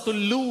 Så jag bara satt och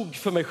log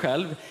för mig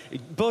själv. I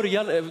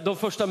början, de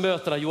första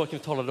mötena, Joakim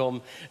talade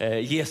om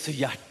Jesu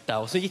hjärta.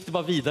 Och så gick det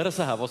bara vidare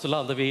så här. Och så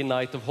landade vi i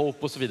Night of Hope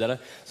och så vidare.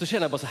 Så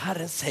känner jag bara så här,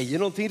 Herren säger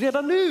någonting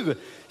redan nu.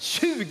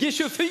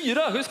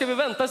 2024, hur ska vi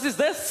vänta tills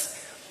dess?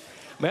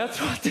 Men jag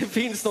tror att det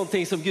finns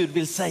någonting som Gud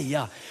vill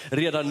säga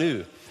redan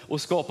nu.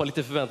 Och skapa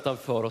lite förväntan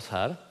för oss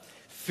här.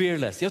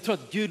 Fearless. Jag tror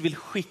att Gud vill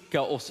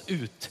skicka oss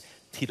ut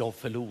till de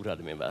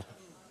förlorade, min vän.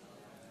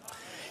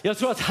 Jag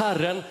tror att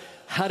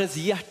Herrens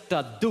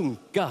hjärta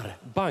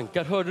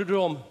bankar. Hörde du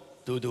om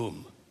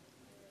dudum?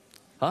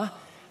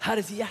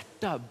 Herrens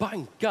hjärta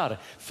bankar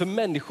för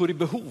människor i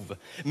behov.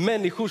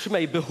 Människor som är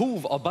i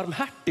behov av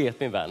barmhärtighet,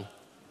 min vän.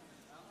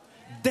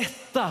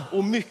 Detta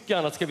och mycket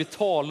annat ska vi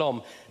tala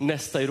om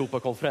nästa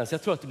Europakonferens.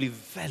 Jag tror att det blir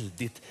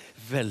väldigt,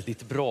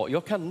 väldigt bra.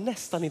 Jag kan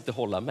nästan inte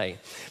hålla mig.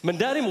 Men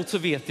däremot så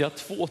vet jag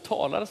 2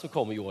 talare som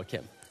kommer,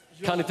 Joakim.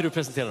 Kan inte du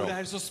presentera dem? Det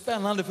här är så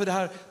spännande för det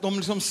här, de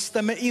liksom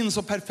stämmer in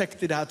så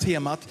perfekt i det här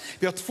temat.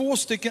 Vi har 2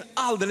 stycken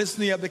alldeles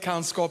nya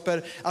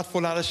bekantskaper att få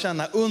lära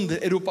känna under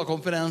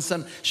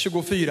Europakonferensen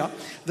 24.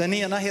 Den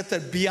ena heter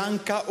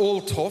Bianca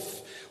Olthoff.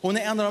 Hon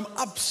är en av de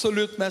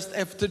absolut mest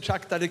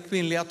eftertraktade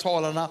kvinnliga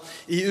talarna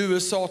i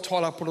USA,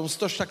 talar på de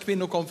största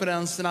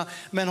kvinnokonferenserna,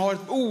 men har ett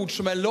ord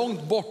som är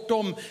långt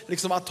bortom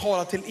liksom att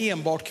tala till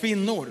enbart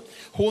kvinnor.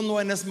 Hon och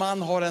hennes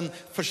man har en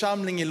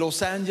församling i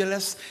Los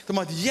Angeles. De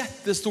har ett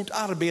jättestort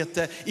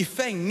arbete i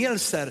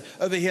fängelser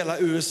över hela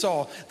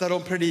USA där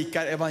de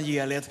predikar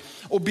evangeliet.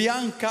 Och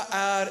Bianca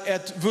är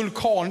ett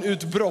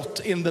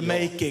vulkanutbrott in the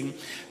making.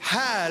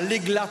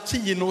 Härlig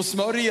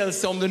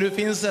latinosmörjelse, om det nu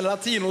finns en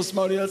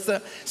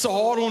latinosmörjelse så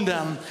har hon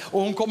den.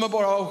 Och hon kommer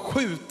bara att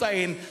skjuta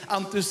in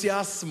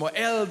entusiasm och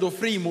eld och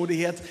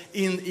frimodighet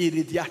in i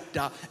ditt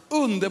hjärta.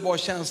 Underbar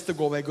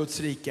tjänstegåva i Guds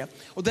rike.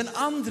 Och den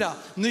andra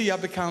nya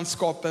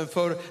bekantskapen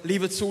för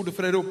Livets Ord och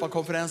för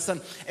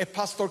Europakonferensen är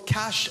pastor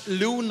Cash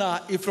Luna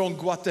ifrån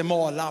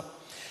Guatemala.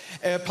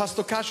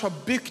 Pastor Cash har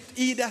byggt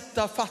i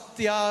detta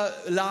fattiga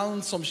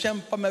land som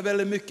kämpar med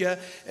väldigt mycket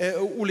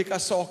olika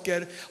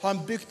saker. Har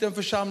han byggt en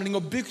församling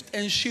och byggt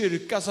en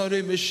kyrka som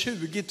rymmer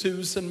 20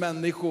 000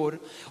 människor.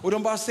 Och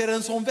de bara ser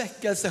en sån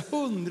väckelse,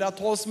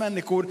 hundratals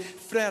människor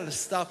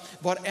frälsta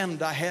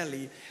varenda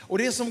helg. Och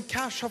det som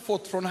Cash har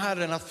fått från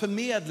Herren att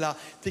förmedla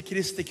till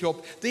Kristi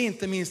kropp, det är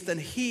inte minst den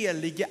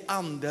helige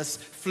andes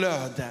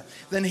flöde.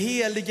 Den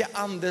helige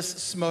andes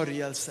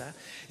smörjelse.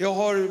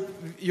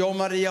 Jag och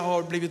Maria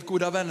har blivit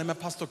goda vänner med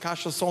pastor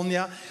Cash och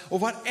Sonja. Och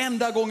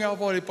varenda gång jag har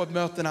varit på ett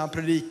möte när han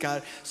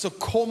predikar så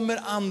kommer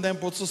anden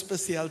på ett så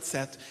speciellt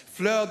sätt.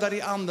 Flödar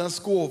i andens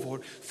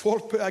gåvor.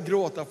 Folk börjar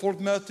gråta, folk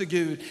möter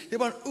Gud. Det är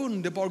bara en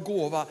underbar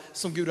gåva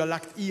som Gud har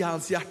lagt i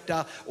hans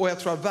hjärta. Och jag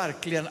tror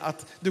verkligen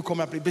att du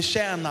kommer att bli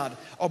betjänad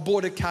av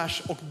både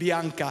Cash och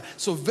Bianca.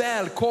 Så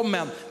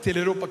välkommen till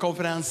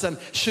Europakonferensen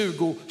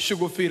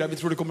 2024. Vi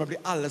tror det kommer att bli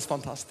alldeles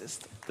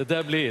fantastiskt. Det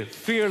där blir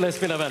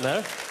fearless, mina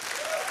vänner.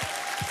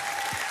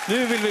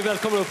 Nu vill vi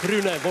välkomna upp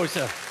Rune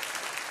Borgse.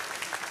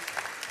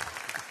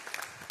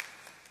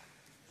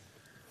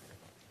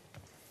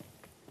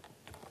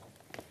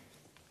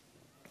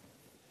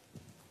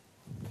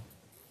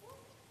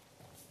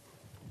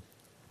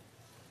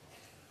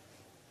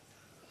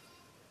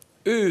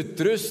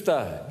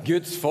 Utrusta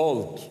Guds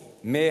folk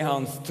med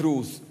hans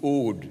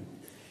trosord.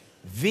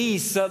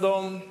 Visa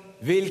dem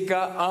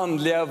vilka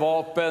andliga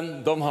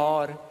vapen de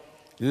har.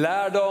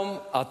 Lär dem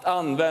att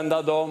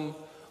använda dem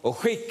och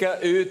skicka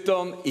ut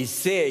dem i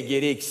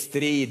segerrik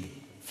strid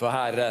för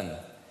Herren.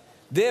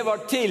 Det var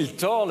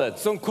tilltalet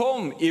som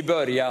kom i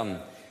början.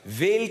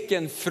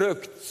 Vilken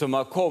frukt som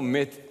har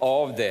kommit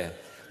av det,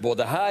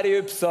 både här i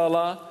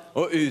Uppsala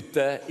och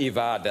ute i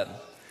världen.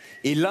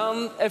 I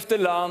land efter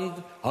land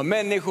har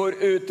människor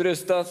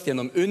utrustats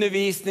genom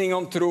undervisning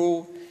om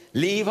tro.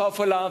 Liv har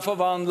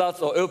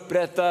förvandlats och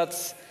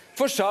upprättats.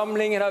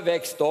 Församlingar har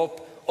växt upp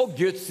och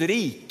Guds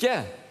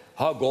rike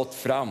har gått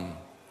fram.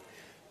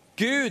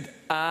 Gud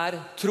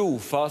är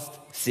trofast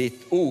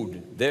sitt ord.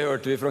 Det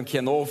hörde vi från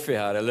Kenofi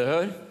här, eller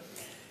hur?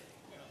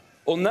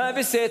 Och när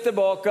vi ser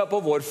tillbaka på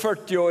vår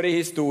 40-åriga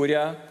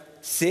historia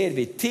ser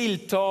vi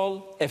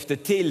tilltal efter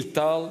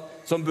tilltal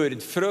som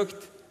burit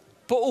frukt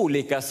på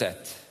olika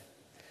sätt.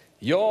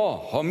 Jag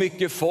har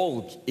mycket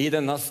folk i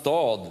denna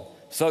stad,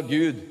 sa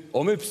Gud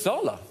om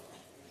Uppsala.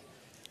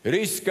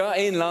 Ryska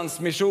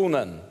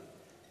inlandsmissionen,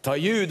 ta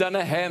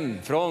judarna hem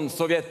från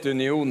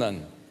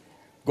Sovjetunionen.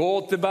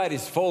 Gå till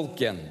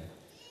bergsfolken.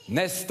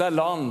 Nästa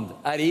land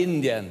är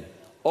Indien.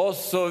 Och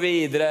så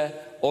vidare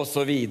och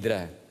så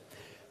vidare.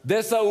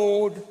 Dessa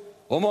ord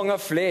och många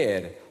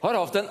fler har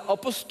haft en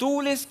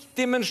apostolisk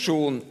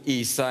dimension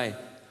i sig.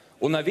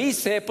 Och när vi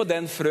ser på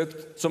den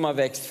frukt som har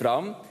växt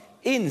fram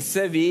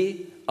inser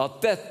vi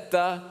att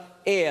detta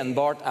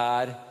enbart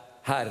är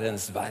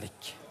Herrens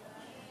verk.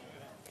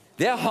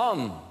 Det är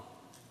han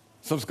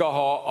som ska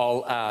ha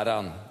all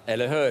äran,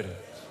 eller hur?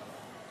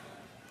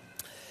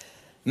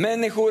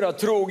 Människor har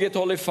troget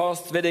hållit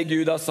fast vid det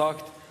Gud har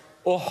sagt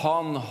och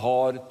han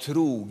har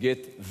troget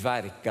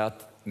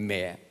verkat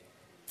med.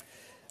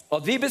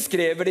 Att vi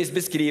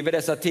beskriver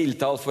dessa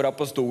tilltal för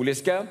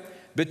apostoliska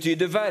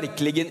betyder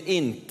verkligen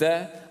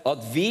inte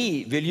att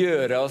vi vill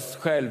göra oss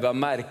själva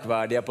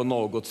märkvärdiga på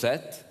något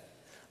sätt.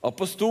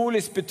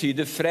 Apostoliskt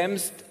betyder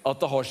främst att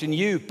det har sin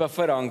djupa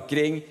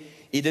förankring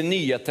i det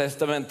nya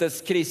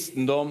testamentets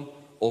kristendom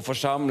och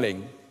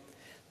församling.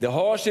 Det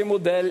har sin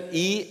modell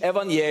i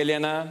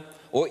evangelierna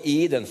och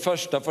i den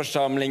första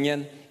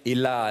församlingen i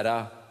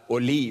lära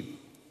och liv.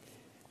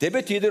 Det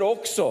betyder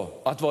också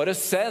att vara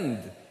sänd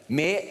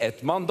med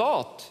ett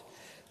mandat.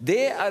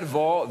 Det är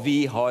vad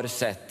vi har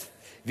sett.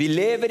 Vi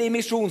lever i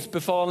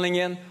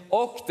missionsbefallningen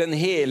och den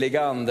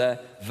heliga ande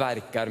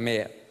verkar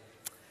med.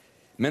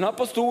 Men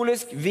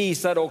apostolisk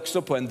visar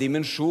också på en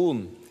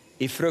dimension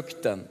i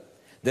frukten.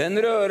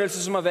 Den rörelse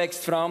som har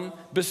växt fram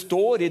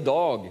består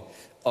idag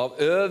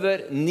av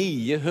över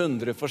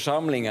 900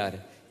 församlingar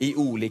i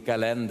olika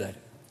länder.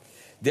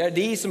 Det är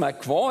de som är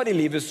kvar i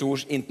Livets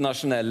Ords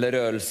internationella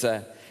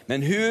rörelse.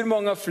 Men hur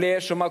många fler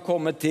som har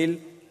kommit till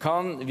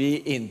kan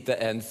vi inte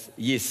ens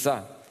gissa.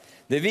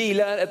 Det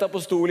vilar ett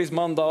apostoliskt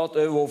mandat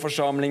över vår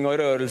församling och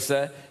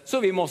rörelse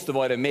som vi måste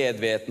vara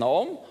medvetna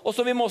om och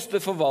som vi måste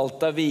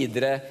förvalta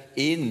vidare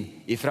in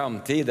i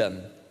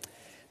framtiden.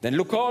 Den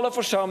lokala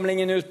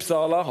församlingen i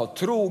Uppsala har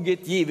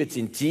troget givit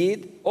sin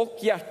tid och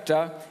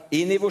hjärta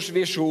in i vår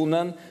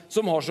visionen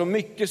som har så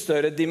mycket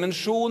större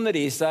dimensioner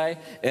i sig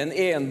än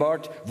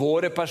enbart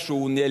våra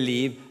personliga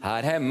liv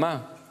här hemma.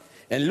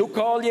 En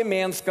lokal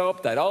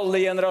gemenskap där alla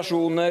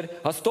generationer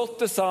har stått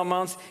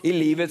tillsammans i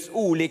livets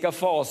olika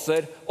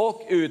faser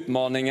och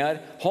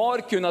utmaningar har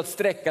kunnat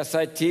sträcka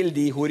sig till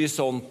de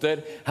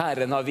horisonter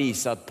Herren har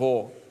visat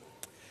på.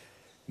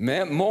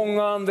 Med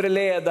många andra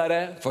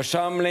ledare,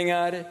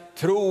 församlingar,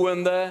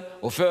 troende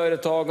och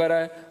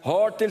företagare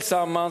har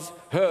tillsammans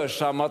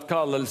hörsammat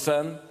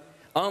kallelsen,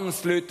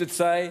 anslutit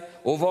sig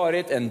och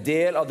varit en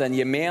del av den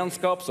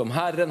gemenskap som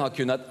Herren har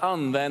kunnat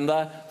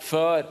använda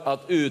för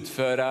att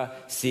utföra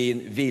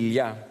sin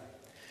vilja.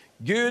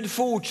 Gud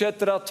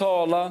fortsätter att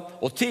tala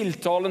och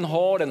tilltalen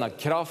har denna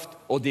kraft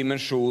och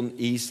dimension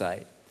i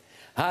sig.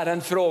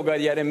 Herren frågar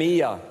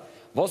Jeremia,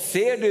 vad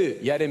ser du,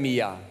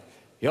 Jeremia?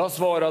 Jag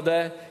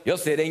svarade, jag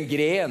ser en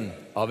gren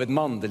av ett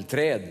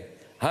mandelträd.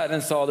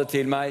 Herren sade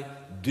till mig,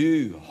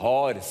 du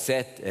har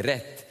sett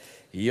rätt.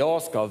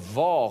 Jag ska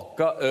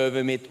vaka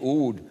över mitt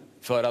ord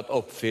för att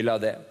uppfylla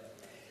det.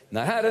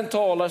 När Herren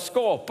talar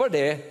skapar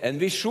det en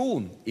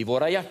vision i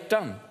våra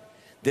hjärtan.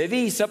 Det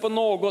visar på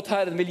något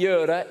Herren vill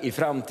göra i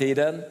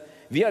framtiden.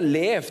 Vi har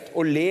levt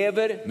och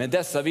lever med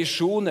dessa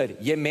visioner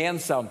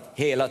gemensamt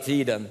hela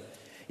tiden.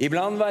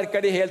 Ibland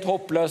verkar det helt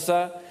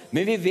hopplösa,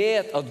 men vi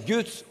vet att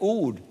Guds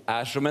ord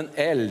är som en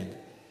eld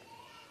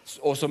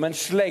och som en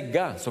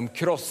slägga som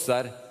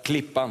krossar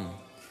klippan.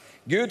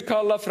 Gud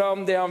kallar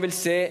fram det han vill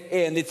se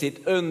enligt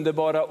sitt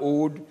underbara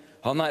ord.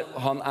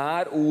 Han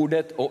är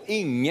ordet och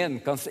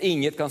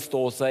inget kan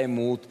stå sig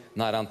emot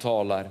när han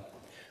talar.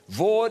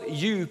 Vår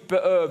djupa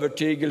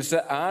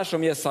övertygelse är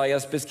som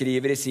Jesajas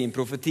beskriver i sin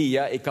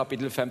profetia i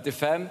kapitel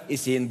 55 i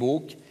sin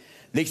bok.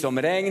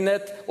 Liksom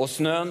regnet och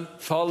snön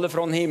faller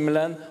från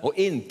himlen och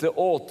inte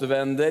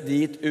återvänder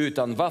dit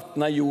utan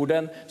vattnar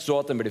jorden så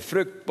att den blir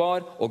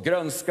fruktbar och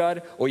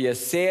grönskar och ger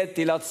säd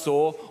till att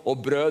så och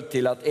bröd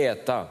till att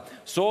äta.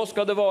 Så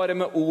ska det vara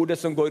med ordet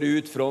som går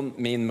ut från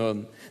min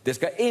mun. Det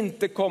ska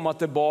inte komma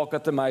tillbaka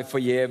till mig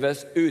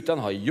förgäves utan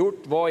ha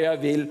gjort vad jag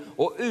vill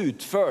och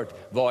utfört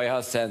vad jag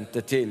har sänt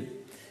det till.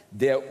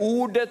 Det är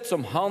ordet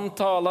som han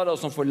talar och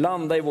som får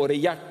landa i våra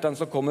hjärtan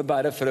som kommer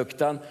bära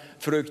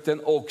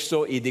frukten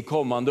också i de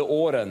kommande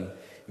åren.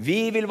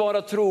 Vi vill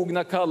vara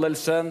trogna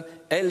kallelsen,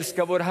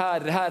 älska vår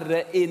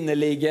Herre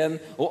innerligen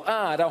och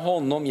ära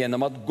honom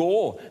genom att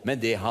gå med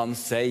det han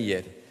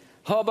säger.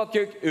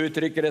 Habakuk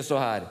uttrycker det så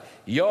här: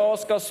 jag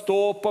ska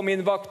stå på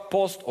min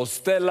vaktpost och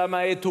ställa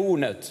mig i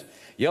tornet.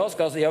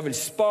 Jag vill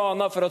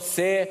spana för att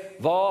se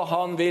vad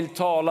han vill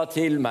tala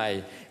till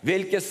mig.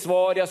 Vilket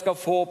svar jag ska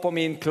få på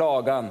min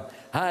klagan.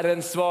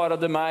 Herren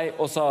svarade mig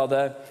och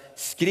sade: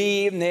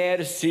 skriv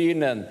ner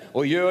synen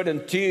och gör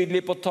den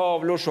tydlig på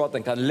tavlor så att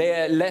den kan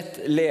lätt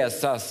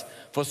läsas.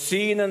 För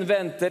synen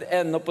väntar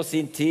ännu på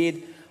sin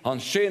tid. Han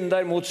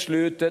skyndar mot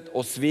slutet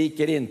och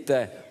sviker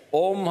inte.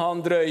 Om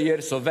han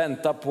dröjer så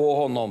vänta på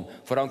honom,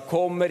 för han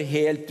kommer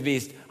helt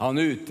visst, han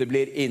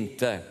uteblir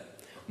inte.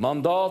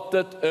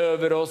 Mandatet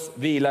över oss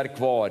vilar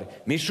kvar.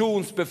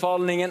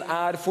 Missionsbefallningen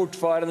är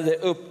fortfarande det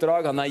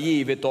uppdrag han har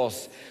givit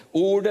oss.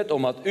 Ordet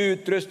om att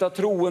utrusta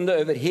troende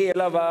över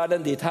hela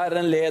världen dit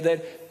Herren leder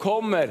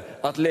kommer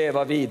att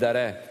leva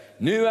vidare.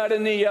 Nu är det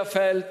nya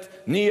fält,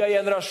 nya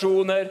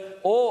generationer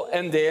och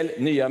en del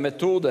nya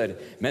metoder.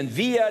 Men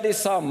vi är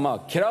detsamma,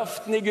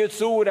 kraften i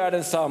Guds ord är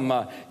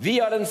densamma. Vi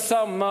har den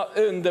samma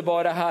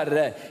underbara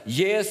Herre,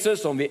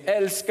 Jesus som vi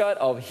älskar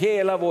av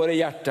hela våra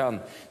hjärtan.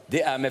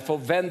 Det är med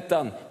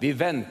förväntan vi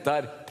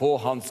väntar på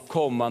hans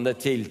kommande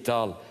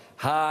tilltal.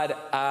 Här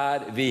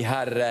är vi,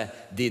 Herre,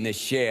 dina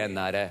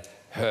tjänare,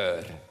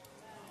 hör.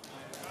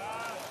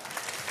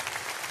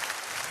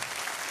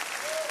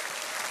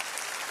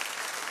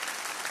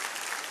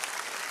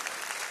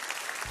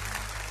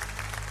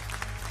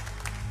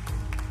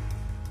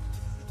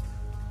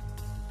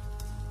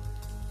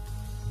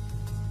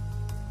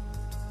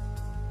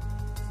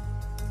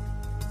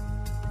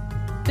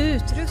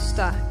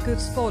 Utrusta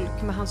Guds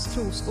folk med hans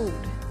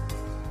trosord.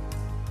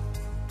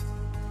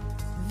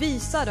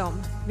 Visa dem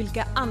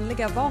vilka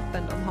andliga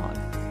vapen de har.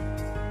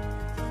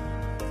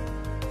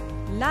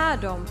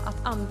 Lär dem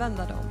att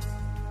använda dem.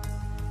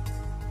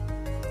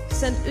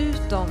 Sänd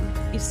ut dem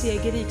i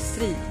segerrik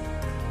strid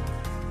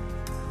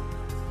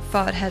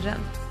för Herren.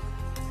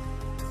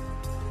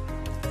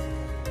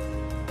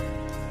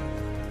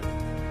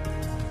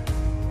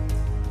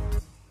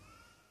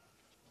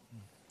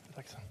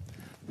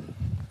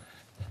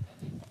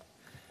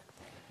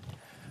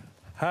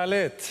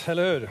 Härligt,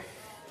 eller hur?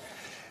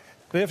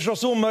 Det är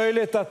förstås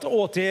omöjligt att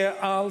återge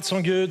allt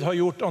som Gud har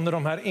gjort under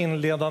de här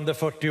inledande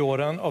 40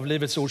 åren av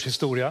Livets Ords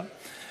historia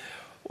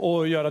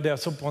och göra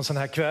det på en sån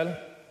här kväll.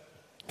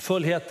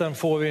 Fullheten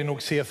får vi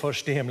nog se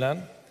först i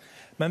himlen.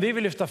 Men vi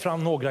vill lyfta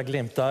fram några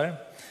glimtar.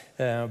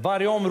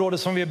 Varje område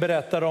som vi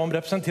berättar om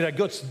representerar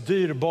Guds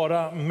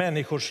dyrbara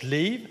människors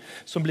liv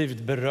som blivit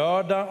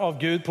berörda av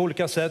Gud på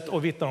olika sätt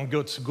och vittnar om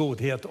Guds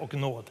godhet och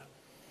nåd.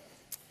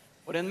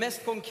 Och den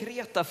mest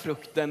konkreta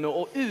frukten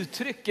och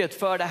uttrycket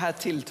för det här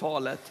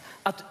tilltalet,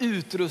 att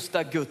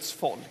utrusta Guds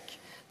folk,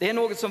 det är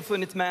något som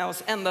funnits med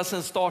oss ända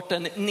sedan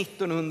starten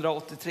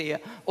 1983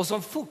 och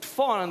som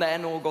fortfarande är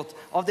något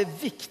av det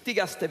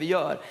viktigaste vi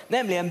gör,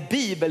 nämligen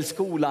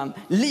bibelskolan,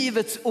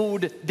 Livets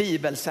Ord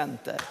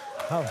Bibelcenter.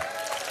 Ja.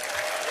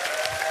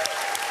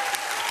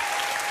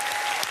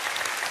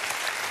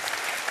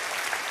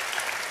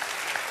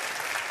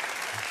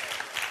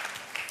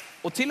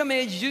 Och till och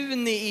med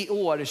juni i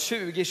år,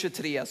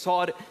 2023, så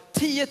har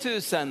 10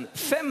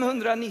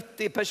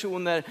 590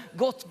 personer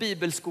gått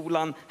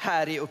bibelskolan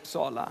här i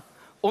Uppsala.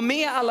 Och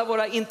med alla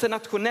våra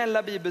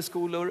internationella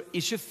bibelskolor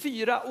i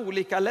 24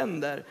 olika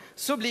länder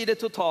så blir det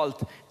totalt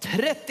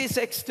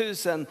 36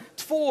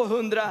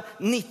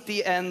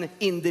 291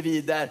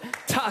 individer.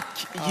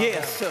 Tack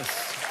Jesus!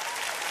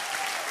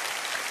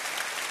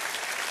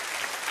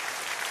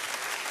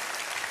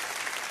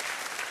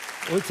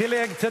 Och i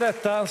tillägg till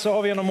detta så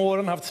har vi genom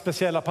åren haft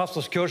speciella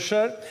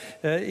pastorskurser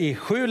i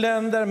 7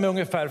 länder med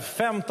ungefär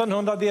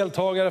 1500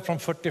 deltagare från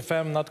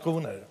 45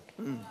 nationer.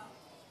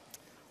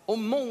 Och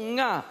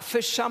många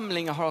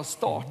församlingar har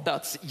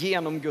startats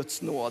genom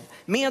Guds nåd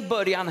med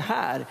början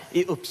här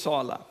i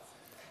Uppsala.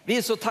 Vi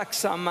är så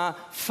tacksamma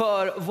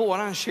för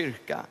våran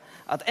kyrka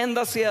att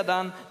ända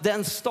sedan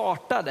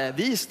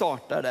vi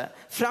startade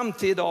fram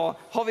till idag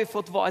har vi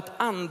fått vara ett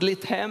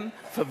andligt hem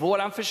för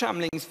våran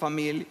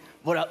församlingsfamilj,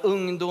 våra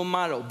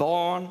ungdomar och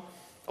barn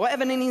och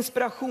även en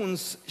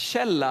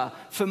inspirationskälla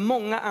för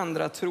många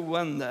andra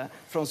troende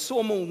från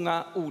så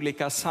många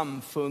olika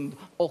samfund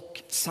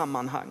och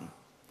sammanhang.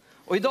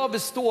 Och idag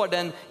består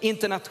den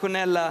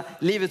internationella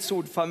Livets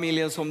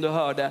Ord-familjen, som du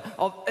hörde,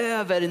 av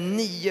över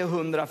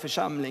 900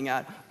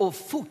 församlingar och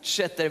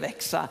fortsätter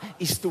växa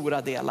i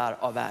stora delar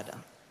av världen.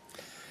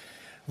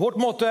 Vårt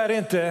motto är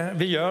inte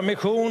vi gör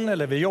mission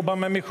eller vi jobbar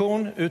med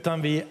mission,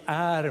 utan vi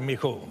är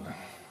mission.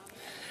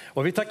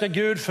 Och vi tackar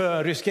Gud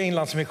för Ryska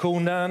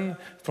inlandsmissionen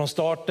från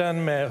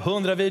starten med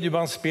 100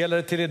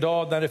 videobandspelare till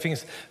idag där det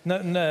finns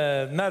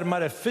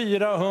närmare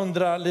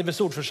 400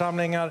 Livets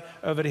Ord-församlingar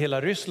över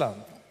hela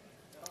Ryssland.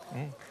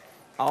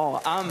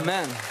 Ja,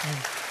 amen.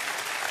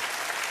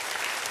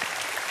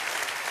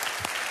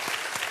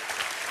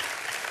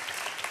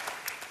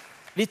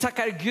 Vi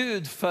tackar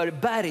Gud för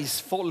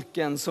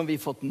bergsfolken som vi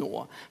fått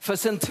nå, för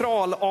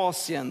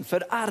Centralasien,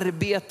 för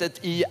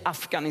arbetet i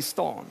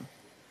Afghanistan.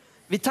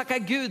 Vi tackar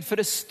Gud för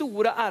det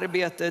stora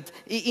arbetet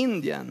i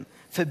Indien,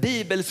 för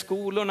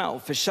bibelskolorna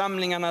och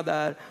församlingarna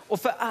där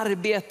och för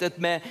arbetet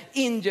med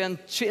Indian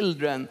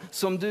Children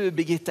som du,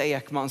 Birgitta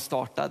Ekman,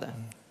 startade.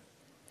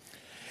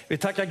 Vi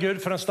tackar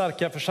Gud för den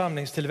starka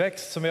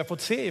församlingstillväxt som vi har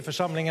fått se i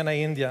församlingarna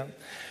i Indien.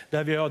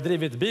 Där vi har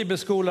drivit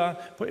bibelskola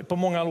på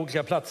många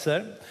olika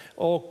platser.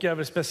 Och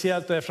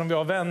speciellt eftersom vi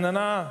har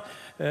vännerna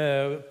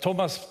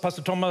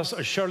pastor Thomas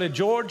och Shirley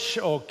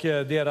George och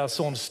deras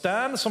son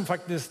Stan som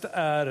faktiskt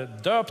är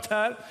döpt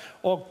här.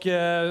 Och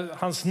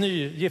hans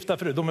nygifta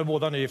fru, de är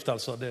båda nygifta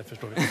alltså, det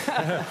förstår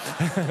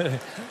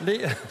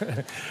vi.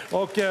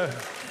 Och...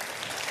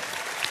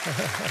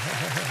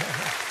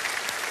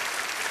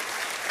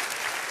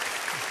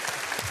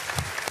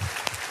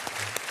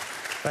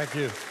 Thank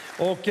you.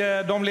 Och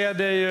de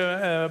leder ju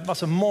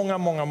alltså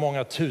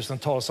många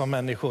tusentals av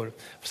människor. Vi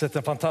har sett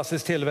en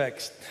fantastisk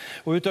tillväxt.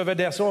 Och utöver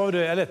det så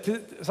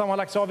har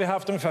sammanlagt så har vi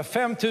haft ungefär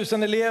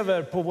 5000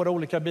 elever på våra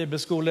olika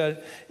bibelskolor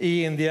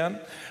i Indien.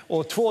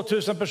 Och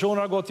 2000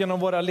 personer har gått genom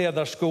våra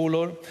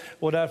ledarskolor.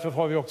 Och därför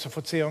har vi också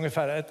fått se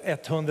ungefär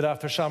 100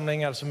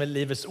 församlingar som är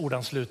Livets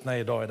Ordanslutna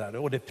idag där.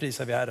 Och det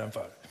prisar vi Herren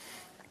för.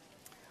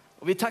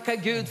 Och vi tackar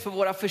Gud för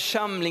våra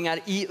församlingar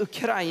i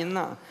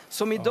Ukraina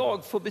som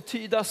idag får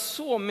betyda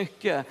så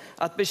mycket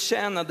att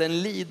betjäna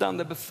den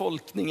lidande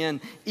befolkningen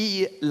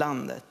i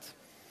landet.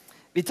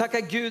 Vi tackar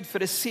Gud för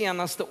de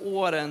senaste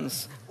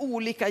årens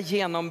olika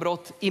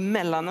genombrott i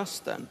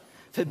Mellanöstern,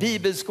 för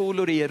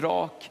bibelskolor i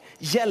Irak,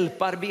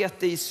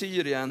 hjälparbete i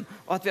Syrien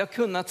och att vi har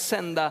kunnat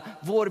sända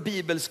vår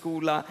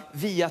bibelskola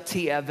via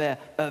tv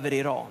över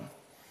Iran.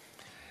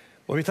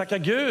 Och vi tackar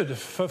Gud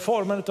för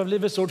formen av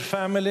Livets Ord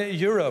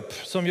Family Europe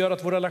som gör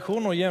att vår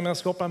relation och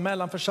gemenskapen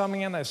mellan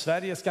församlingarna i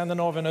Sverige,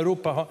 Skandinavien och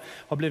Europa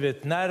har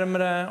blivit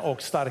närmare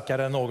och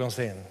starkare än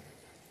någonsin.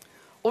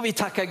 Och vi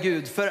tackar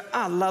Gud för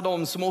alla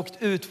de som åkt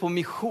ut på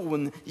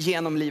mission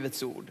genom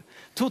Livets Ord.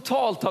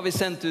 Totalt har vi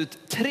sänt ut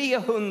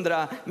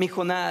 300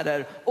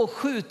 missionärer och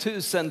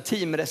 7000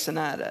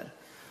 teamresenärer.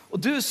 Och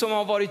du som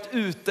har varit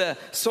ute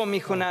som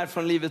missionär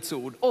från Livets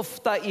Ord,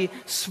 ofta i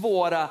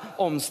svåra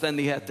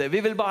omständigheter.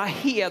 Vi vill bara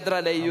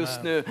hedra dig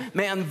just nu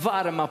med en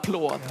varm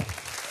applåd.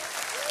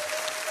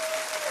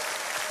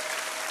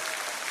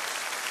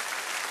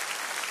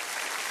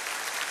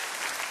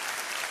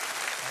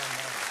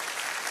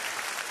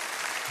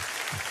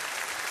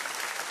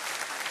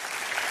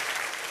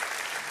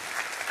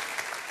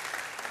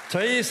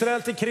 Ta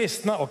Israel till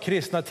kristna och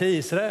kristna till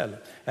Israel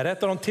är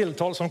ett av de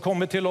tilltal som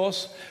kommer till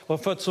oss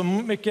och fått så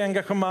mycket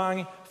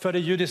engagemang för det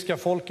judiska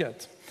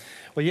folket.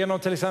 Och genom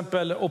till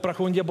exempel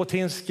operation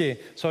Jabotinsky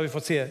så har vi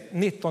fått se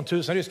 19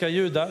 000 ryska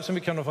judar som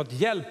vi kan ha fått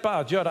hjälpa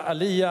att göra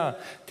Aliyah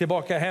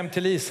tillbaka hem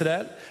till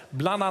Israel.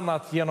 Bland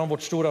annat genom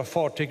vårt stora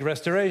fartyg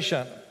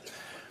Restoration.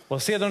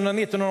 Och sedan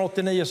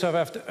 1989 så har vi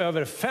haft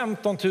över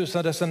 15 000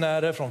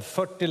 resenärer från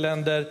 40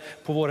 länder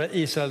på våra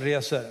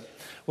Israelresor.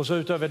 Och så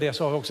utöver det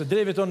så har vi också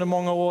drivit under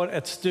många år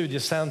ett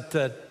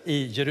studiecenter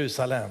i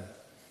Jerusalem.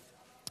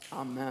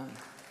 Amen.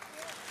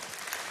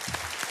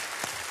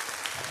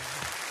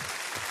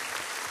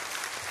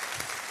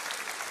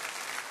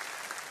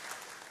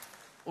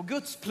 Och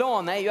Guds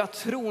plan är ju att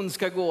tron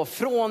ska gå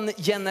från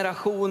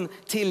generation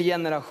till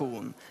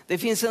generation. Det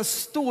finns en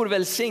stor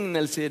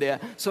välsignelse i det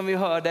som vi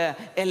hörde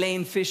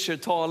Elaine Fisher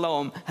tala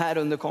om här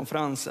under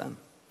konferensen.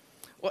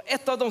 Och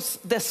ett av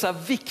dessa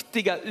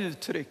viktiga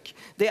uttryck,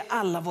 det är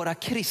alla våra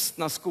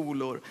kristna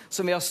skolor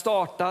som vi har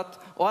startat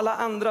och alla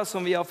andra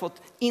som vi har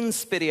fått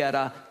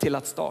inspirera till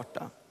att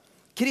starta.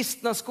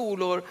 Kristna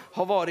skolor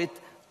har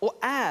varit och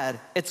är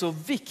ett så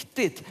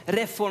viktigt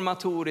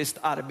reformatoriskt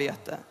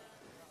arbete.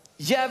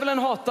 Djävulen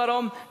hatar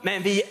dem,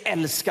 men vi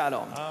älskar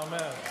dem.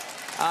 Amen.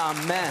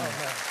 Amen.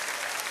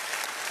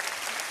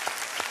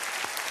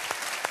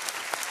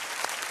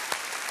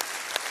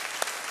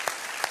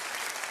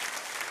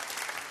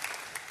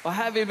 Och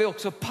här vill vi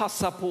också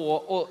passa på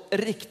att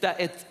rikta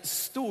ett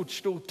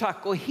stort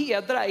tack och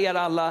hedra er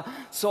alla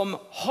som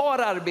har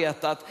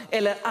arbetat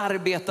eller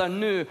arbetar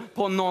nu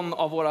på någon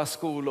av våra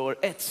skolor.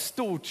 Ett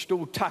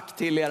stort tack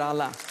till er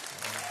alla.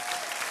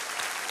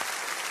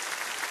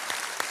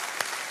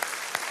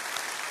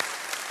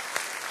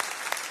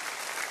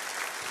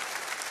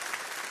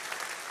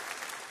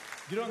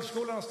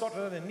 Grundskolan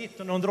startade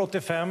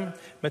 1985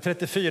 med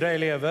 34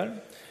 elever.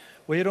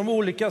 Och i de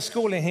olika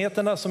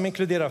skolenheterna som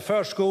inkluderar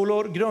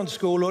förskolor,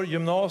 grundskolor,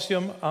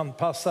 gymnasium,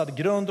 anpassad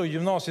grund- och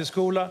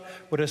gymnasieskola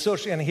och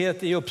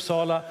resursenhet i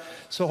Uppsala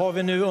så har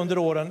vi nu under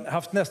åren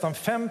haft nästan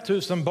 5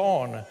 000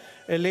 barn,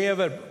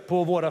 elever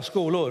på våra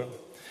skolor.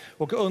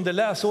 Och under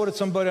läsåret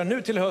som börjar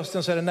nu till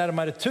hösten så är det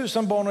närmare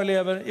 1000 barn och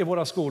elever i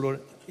våra skolor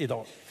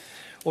idag.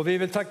 Och vi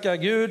vill tacka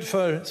Gud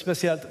för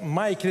speciellt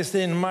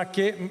Maj-Kristin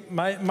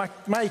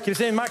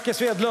Macke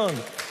Svedlund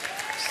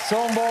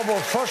som var vår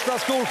första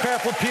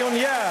skolchef och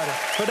pionjär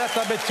för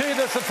detta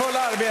betydelsefulla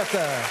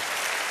arbete.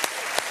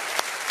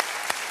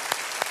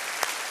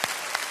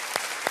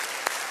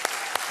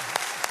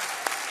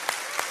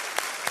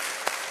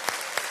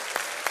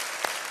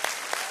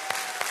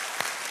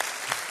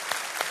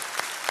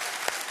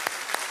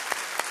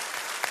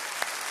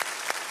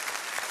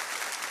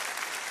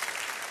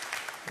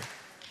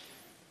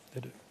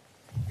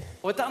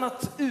 Och ett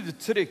annat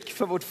uttryck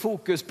för vårt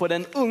fokus på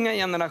den unga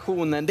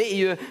generationen, det är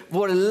ju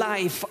vår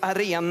life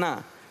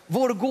arena.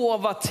 Vår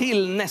gåva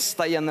till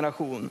nästa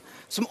generation.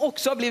 Som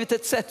också har blivit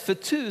ett sätt för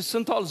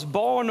tusentals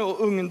barn och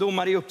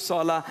ungdomar i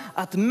Uppsala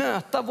att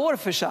möta vår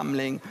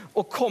församling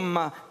och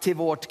komma till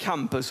vårt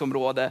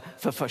campusområde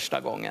för första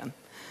gången.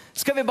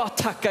 Ska vi bara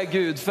tacka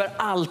Gud för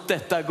allt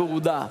detta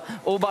goda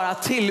och bara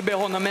tillbe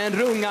honom med en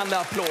rungande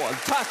applåd.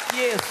 Tack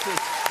Jesus,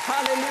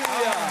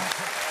 halleluja!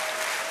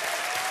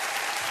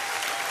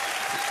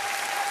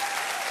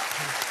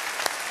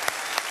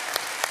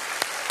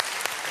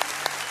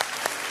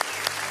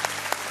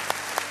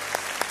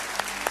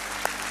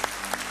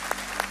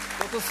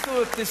 Låt oss stå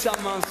upp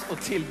tillsammans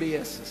och tillbe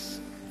Jesus.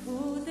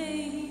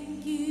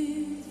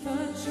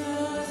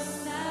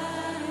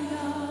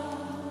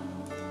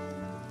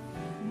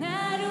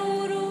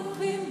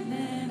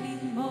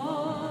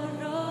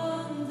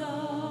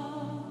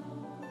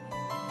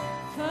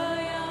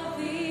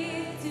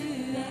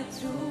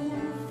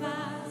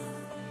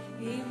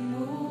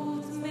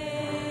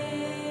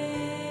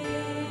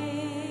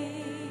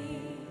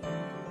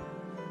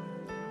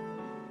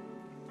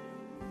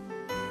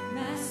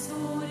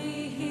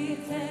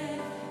 Svårigheter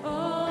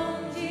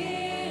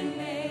omger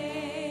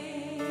mig.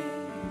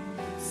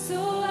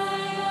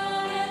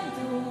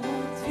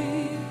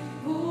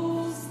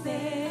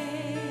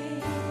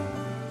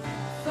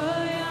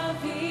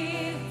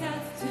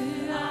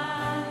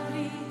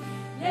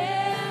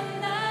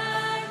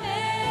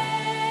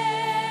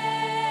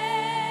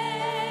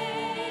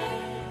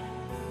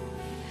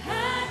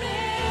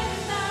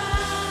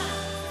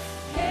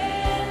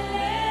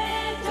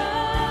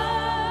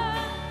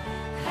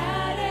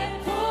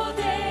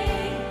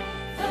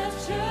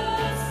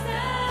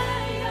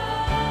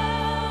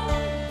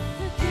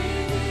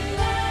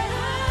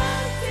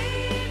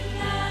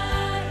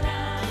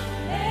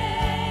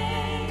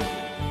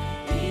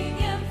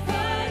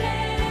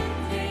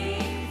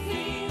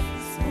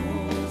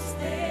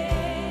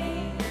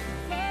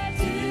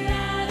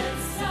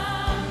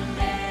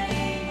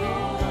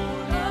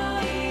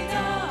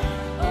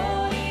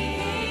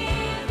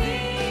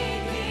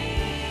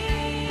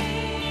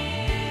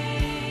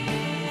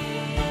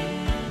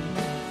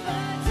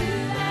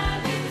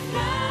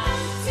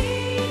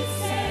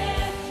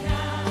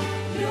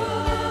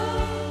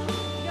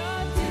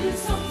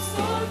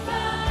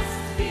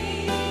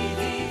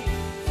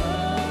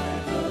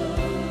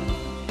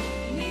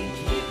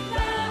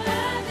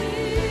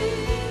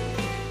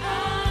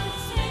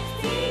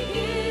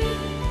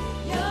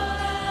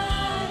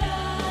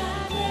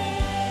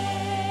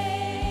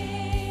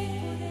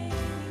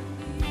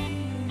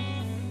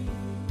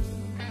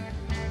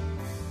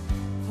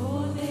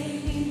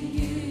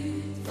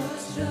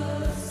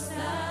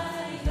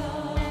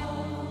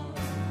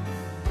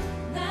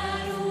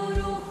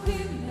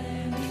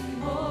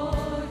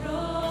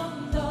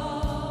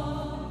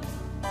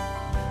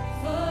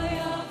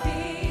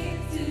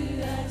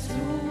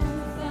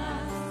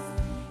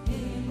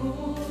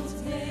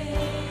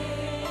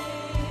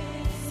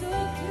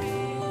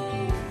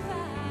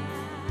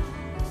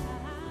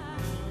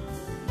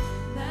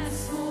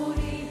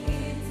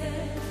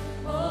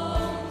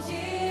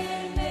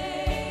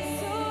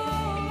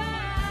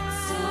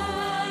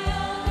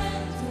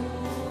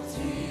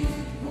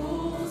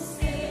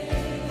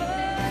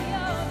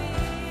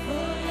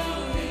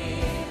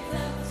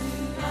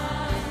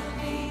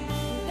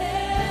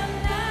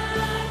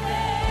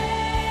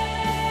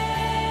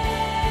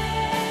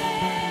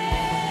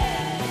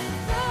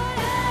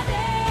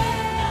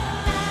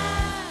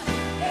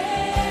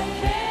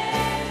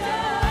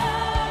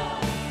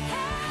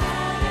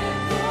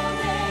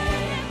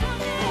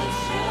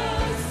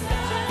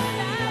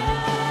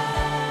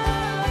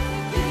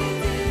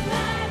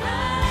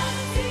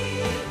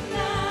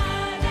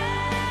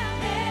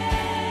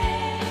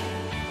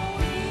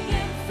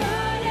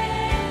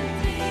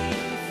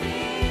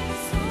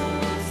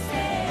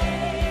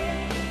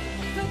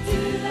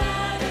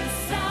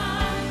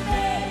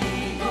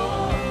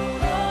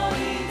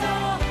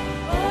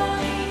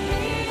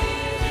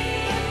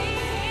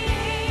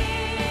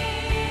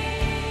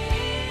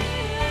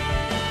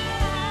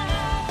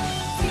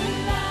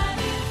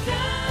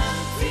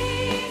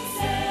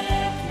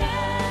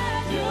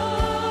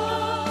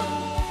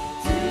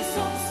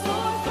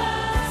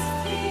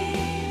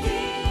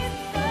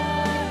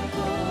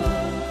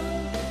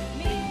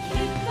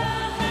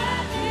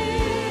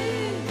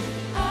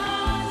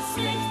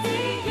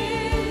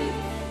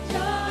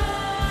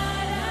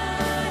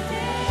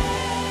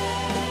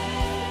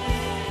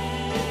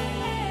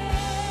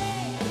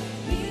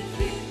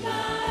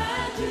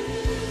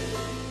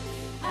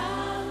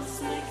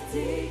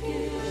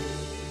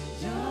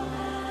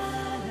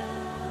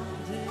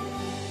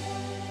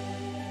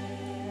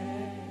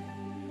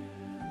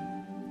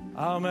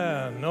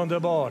 Amen,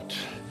 underbart.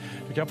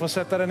 Du kan få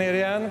sätta dig ner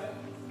igen.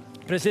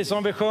 Precis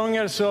som vi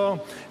sjunger så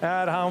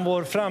är han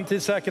vår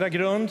framtidssäkra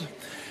grund.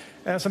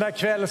 En sån här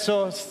kväll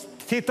så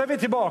tittar vi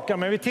tillbaka,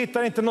 men vi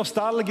tittar inte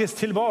nostalgiskt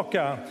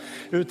tillbaka,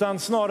 utan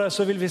snarare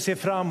så vill vi se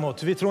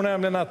framåt. Vi tror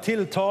nämligen att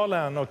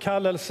tilltalen och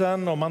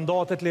kallelsen och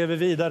mandatet lever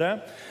vidare.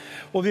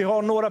 Och vi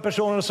har några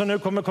personer som nu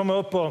kommer komma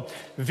upp och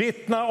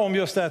vittna om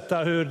just detta,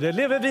 hur det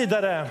lever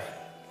vidare.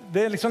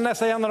 Det är liksom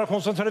nästa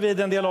generation som tar vid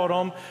en del av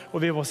dem,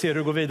 och vi får se hur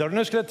det går vidare. Och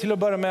nu ska jag till att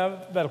börja med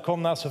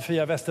välkomna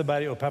Sofia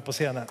Westerberg upp här på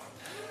scenen.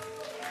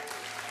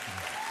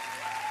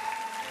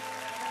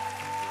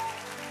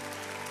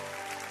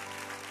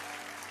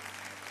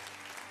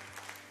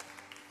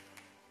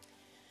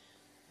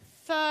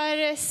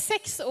 För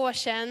 6 år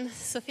sedan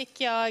så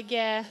fick jag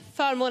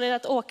förmånen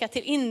att åka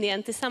till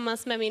Indien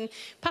tillsammans med min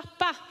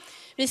pappa.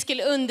 Vi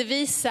skulle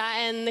undervisa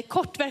en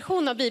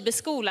kortversion av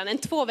bibelskolan, en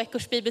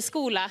 2-veckors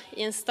bibelskola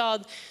i en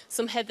stad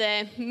som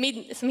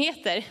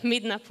heter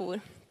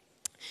Midnapur.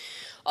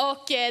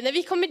 Och när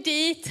vi kommer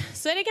dit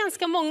så är det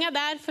ganska många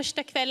där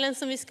första kvällen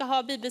som vi ska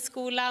ha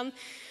bibelskolan.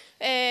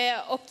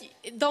 Och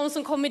de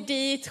som kommer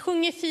dit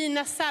sjunger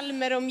fina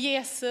psalmer om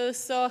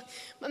Jesus, och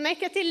man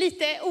märker att det är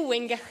lite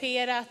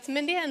oengagerat,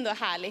 men det är ändå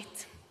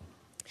härligt.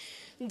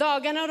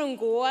 Dagarna de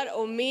går,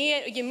 och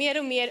ju mer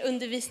och mer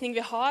undervisning vi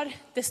har,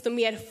 desto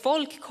mer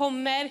folk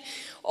kommer,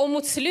 och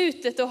mot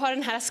slutet då har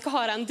den här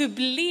skaran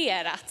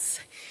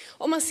dubblerats.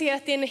 Och man ser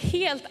att det är en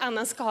helt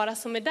annan skara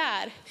som är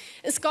där.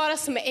 En skara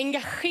som är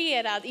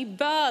engagerad i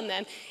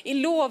bönen, i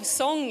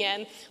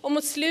lovsången. Och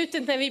mot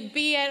slutet när vi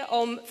ber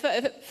om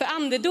för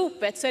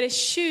andedopet så är det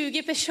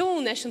 20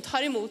 personer som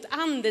tar emot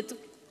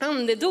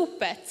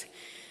andedopet.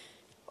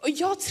 Och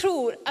jag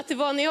tror att det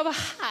var när jag var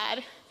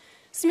här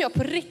som jag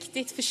på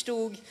riktigt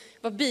förstod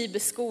vad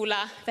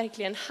bibelskola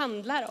verkligen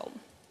handlar om.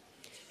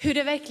 Hur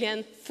det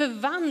verkligen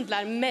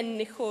förvandlar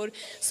människor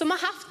som har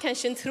haft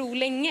kanske en tro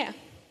länge.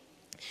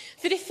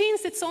 För det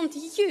finns ett sånt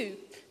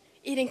djup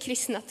i den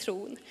kristna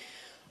tron.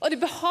 Och det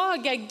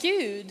behagar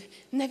Gud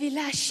när vi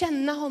lär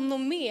känna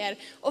honom mer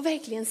och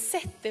verkligen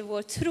sätter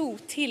vår tro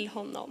till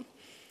honom.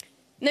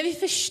 När vi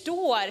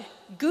förstår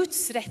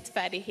Guds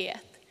rättfärdighet,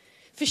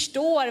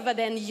 förstår vad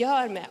den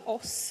gör med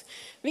oss.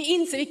 Vi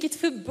inser vilket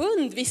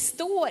förbund vi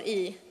står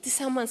i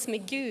tillsammans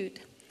med Gud.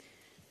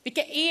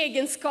 Vilka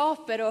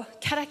egenskaper och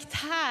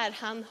karaktär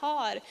han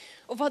har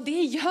och vad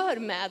det gör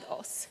med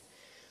oss.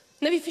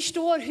 När vi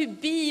förstår hur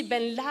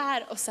Bibeln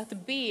lär oss att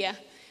be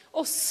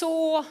och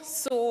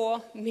så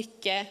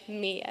mycket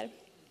mer.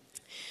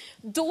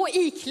 Då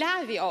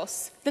iklär vi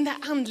oss den där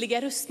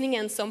andliga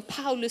rustningen som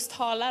Paulus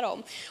talar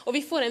om. Och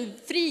vi får en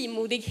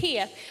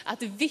frimodighet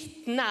att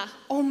vittna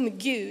om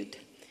Gud.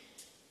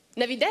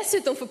 När vi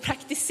dessutom får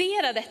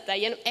praktisera detta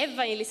genom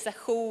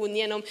evangelisation,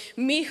 genom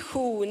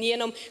mission,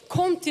 genom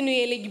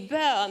kontinuerlig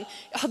bön,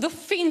 ja, då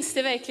finns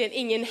det verkligen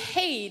ingen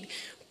hejd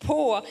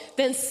på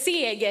den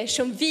seger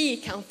som vi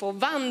kan få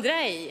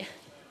vandra i.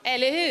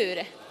 Eller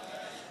hur?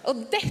 Och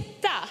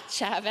detta,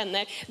 kära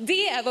vänner,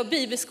 det är vad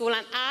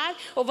bibelskolan är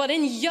och vad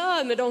den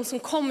gör med de som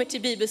kommer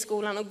till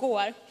bibelskolan och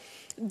går.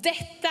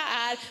 Detta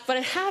är vad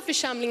den här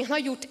församlingen har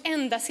gjort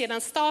ända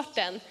sedan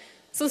starten.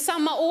 Som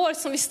samma år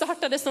som vi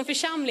startade som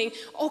församling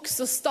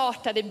också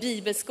startade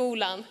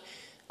bibelskolan.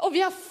 Och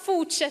vi har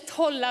fortsatt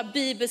hålla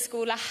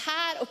bibelskola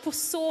här och på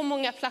så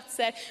många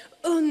platser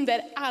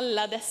under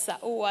alla dessa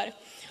år.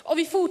 Och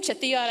vi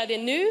fortsätter göra det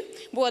nu,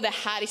 både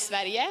här i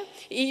Sverige,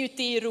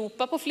 ute i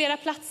Europa på flera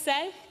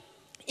platser,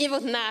 i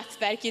vårt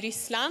nätverk i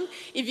Ryssland,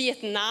 i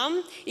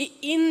Vietnam, i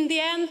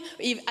Indien,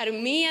 i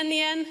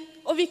Armenien.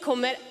 Och vi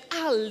kommer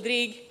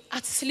aldrig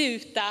att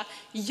sluta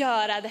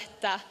göra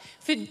detta.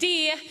 För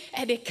det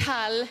är det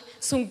kall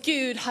som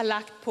Gud har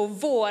lagt på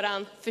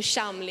våran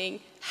församling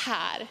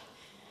här.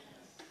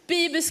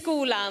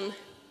 Bibelskolan,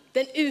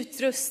 den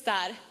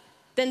utrustar,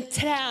 den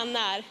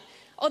tränar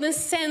och den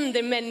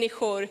sänder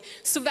människor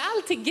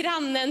såväl till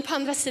grannen på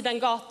andra sidan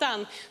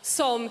gatan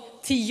som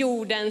till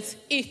jordens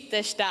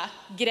yttersta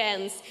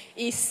gräns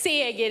i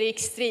segerrik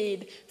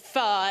strid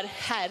för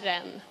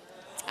Herren.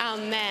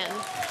 Amen.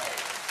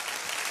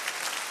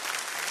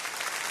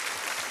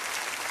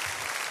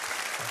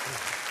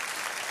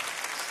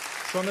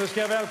 Så nu ska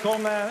jag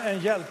välkomna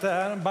en hjälte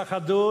här,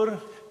 Bahadur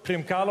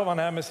Primkalov. Han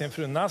är här med sin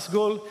fru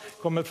Nazgul,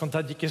 kommer från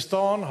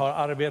Tadzjikistan, har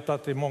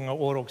arbetat i många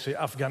år också i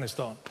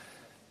Afghanistan.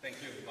 Thank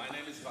you. My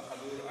name is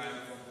Bahadur. I am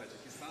from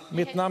Tajikistan.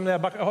 Mitt namn är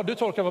Bahadur. Du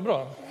tolkar vad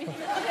bra.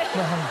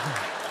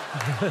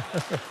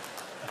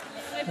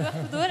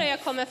 Bahadur,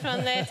 jag kommer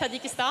från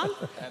Tadzjikistan.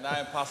 And I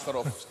am pastor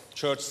of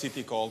church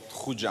city called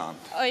Khujand.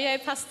 Och jag är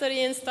pastor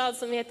i en stad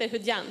som heter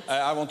Khujand.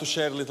 I want to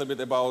share a little bit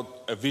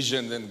about a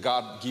vision that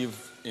God gave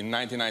in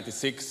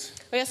 1996.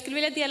 Och jag skulle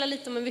vilja dela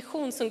lite om en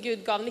vision som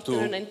Gud gav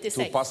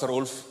 1996. To Pastor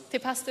Ulf. Till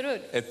pastor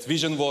Ulf. That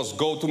vision was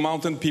go to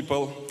mountain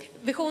people.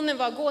 Visionen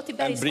var gå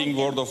till and bring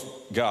word of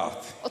God.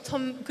 Och ta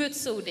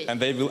Guds ord dit.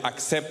 And they will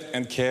accept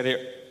and carry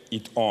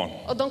it on.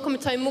 Och de kommer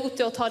ta emot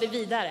det och ta det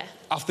vidare.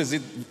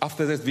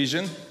 After that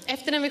vision,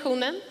 efter den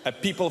visionen,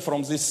 people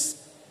from this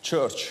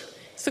church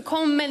så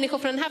kom människor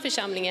från den här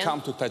församlingen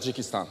come to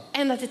Tajikistan,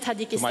 ända till to my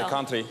Tadzjikistan,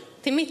 country,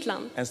 till mitt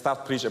land. and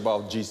start preach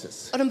about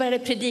Jesus. Och de började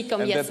predika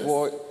om And Jesus. that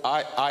boy,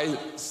 I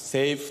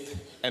saved,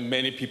 and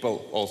many people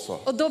also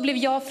Och då blev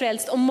jag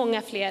frälst och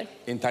många fler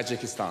in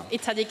Tajikistan. i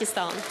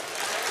Tadzjikistan.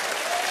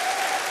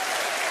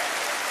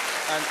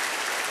 And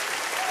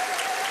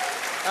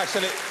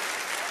actually,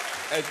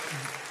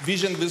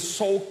 vision was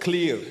so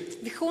clear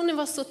Visionen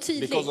var så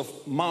tydlig because of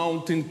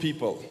mountain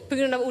people. på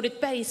grund av ordet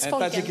And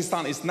bergsfolken.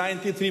 Tajikistan is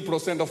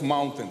 93% of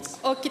mountains.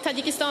 Och i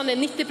Tadzjikistan är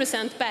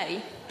 90%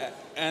 berg.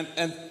 And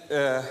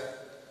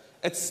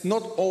it's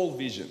not all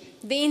vision.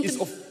 Det är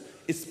inte,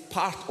 It's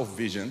part of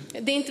vision.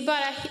 det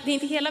är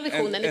inte hela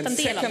visionen, utan And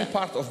del av den. second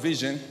part of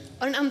vision,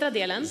 Och den andra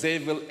delen they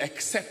will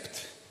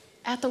accept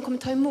är att de kommer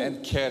ta emot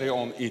and carry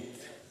on it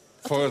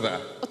further.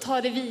 och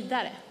ta det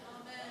vidare.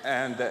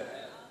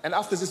 And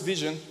after this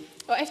vision,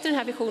 Och efter den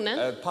här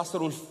visionen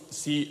Pastor Ulf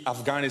see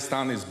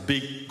Afghanistan is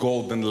big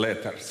golden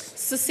letters.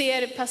 så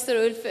ser pastor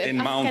Ulf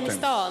In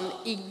Afghanistan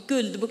i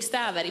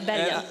guldbokstäver i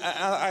bergen.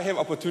 And I have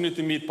opportunity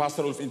to meet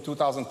Pastor Ulf in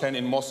 2010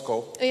 in Moscow.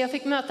 Och jag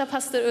fick möta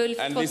pastor Ulf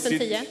And we 2010.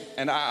 sit,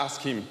 and I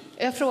asked him.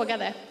 Jag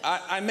frågade.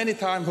 I many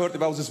times heard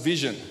about this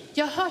vision,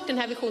 Jag har hört den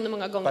här visionen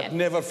många but gånger,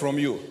 never from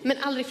you. men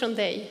aldrig från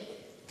dig.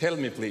 Tell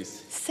me please.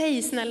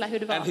 Säg snälla hur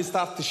det And he var.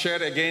 started to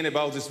share again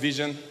about this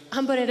vision.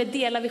 Han började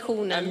dela And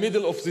visionen.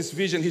 middle of this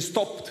vision, he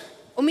stopped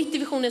Och mitt i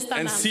visionen stannade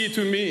and han see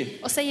to me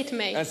och säger till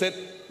mig: and said,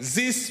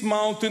 "This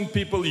mountain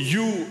people,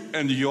 you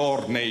and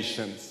your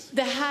nations,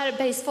 det här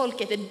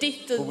bergsfolket är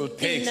ditt who will och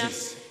take dina.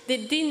 this. Det är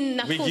din We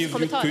nation som give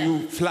kommer you ta to det. you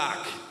flag.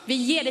 Vi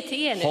ger det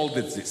till er nu. Hold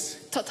it this."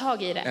 Ta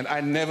tag i det. And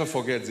I never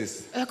forget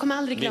this Och jag kommer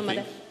aldrig glömma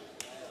meeting.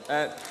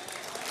 det.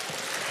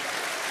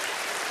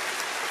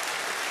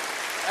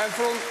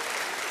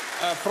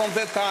 And from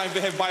that time,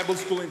 we have Bible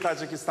school in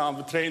Tajikistan.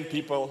 We train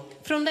people.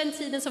 Från den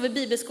tiden så har vi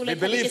bibelskola We i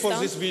believe for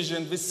Tadzjikistan. this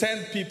vision. We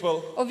send people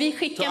Och vi to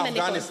skickar människor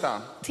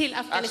Afghanistan. till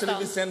Actually, we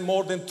Afghanistan. send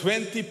more than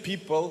 20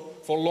 people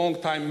for long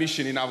time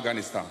mission in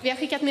Afghanistan. Vi har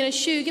skickat mer än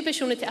 20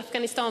 personer till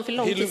Afghanistan för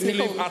He lived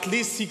långtidsmission. at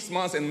least 6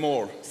 months and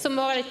more. Som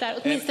har varit där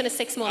åtminstone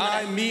 6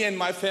 månader. Me and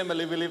my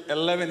family, we lived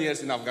 11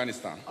 years in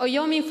Afghanistan. Och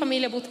jag och min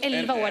familj har bott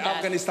 11 år där.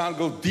 Afghanistan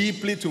goes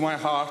deeply to my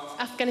heart.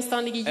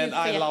 Afghanistan ligger djupt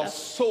And i I love hjärtat.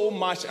 so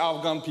much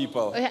Afghan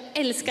people. Och jag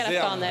älskar They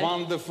are afghaner.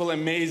 wonderful,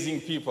 amazing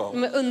people.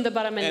 De är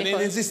underbara And in människor.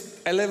 these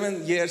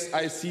 11 years,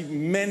 I see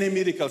many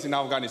miracles in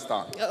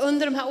Afghanistan.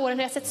 Under de här åren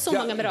har jag sett så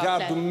många God do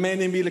mirakler.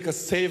 many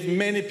miracles, save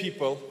many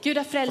people Gud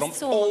har from frälst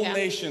så all många.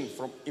 nations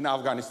in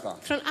Afghanistan.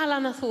 Från alla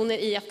nationer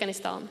i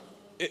Afghanistan.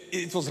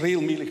 It was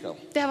real miracle.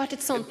 Det har varit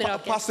ett sånt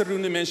mirakel. Pastor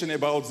Rune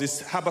mentioned about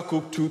this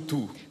Habakkuk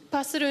 2:2.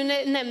 Pastor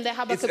Rune nämnde It's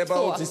Habakuk 2.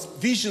 about this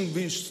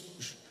vision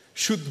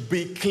should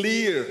be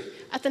clear.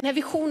 Att den här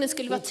visionen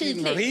skulle vara Who can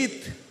tydlig. read,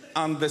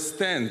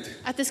 understand,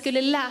 Att det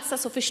skulle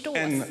läsas och förstås.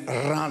 and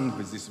run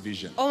with this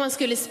vision. Och man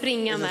skulle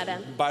springa med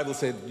den. Bible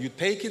said, you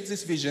take it,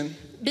 this vision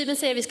Bibeln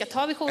säger att vi ska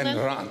ta visionen and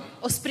run.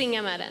 och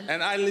springa med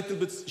den. And I little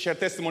bit share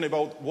testimony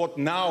about what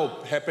now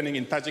happening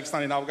in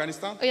Tajikistan and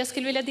Afghanistan. Och jag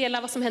skulle vilja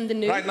dela vad som händer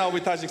nu. Right now, we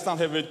Tajikistan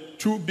have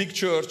 2 big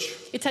church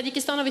I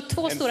Tadzjikistan har vi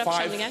 2 and stora 5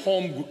 församlingar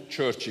home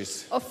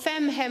churches. och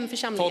 5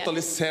 hemförsamlingar.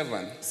 Totally 7.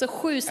 Så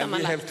 7 And we have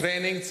sammanlagt.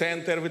 training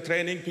center. We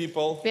training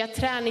people. Vi har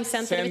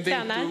träningscenter där vi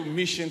Sending tränar. to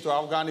mission to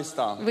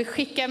Afghanistan. Vi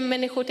skickar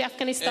människor till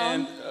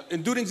Afghanistan.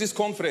 And during this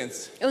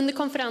conference, Under I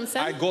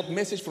konferensen got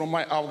message from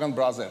my Afghan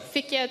brother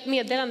fick jag ett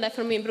meddelande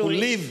från min who bror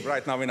live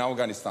right now in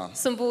Afghanistan.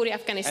 som bor i And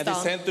he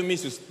Afghanistan. sent to me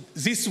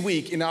this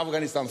week in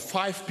Afghanistan,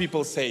 5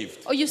 people saved.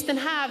 Och just den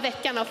här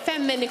veckan har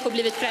 5 människor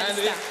blivit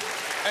frälsta.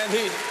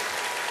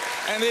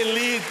 And he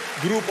lead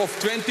group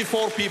of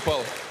 24 people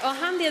Och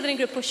han leder en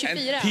grupp på and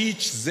 24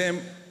 teach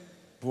them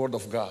word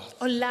of God.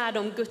 och lär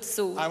dem Guds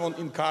ord. I want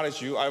to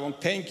encourage you. I want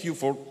to thank you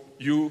for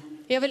you,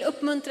 Jag vill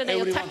uppmuntra dig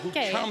och everyone who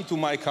tacka come er to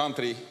my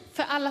country,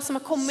 för alla som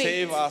har kommit,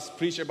 save us,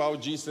 preach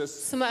about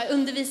Jesus, som har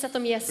undervisat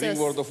om bring Jesus,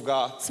 word of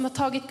God. som har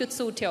tagit Guds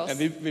ord till oss. And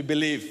we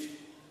believe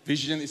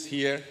vision is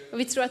here Och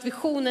vi tror att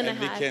visionen är and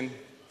we här can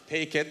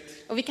take it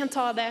och vi kan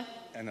ta det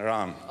and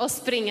run. och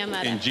springa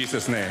med In det.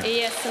 Jesus' name. I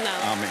Jesu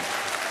namn. Amen.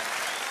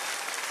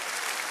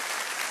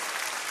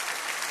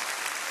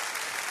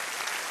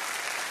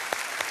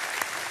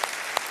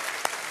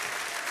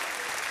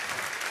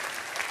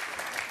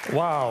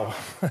 Wow!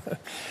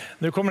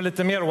 Nu kommer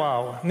lite mer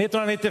wow.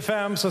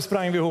 1995 så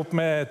sprang vi ihop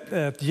med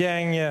ett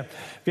gäng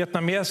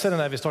vietnameser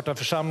när vi startade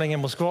församlingen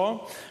i Moskva.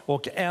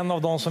 Och en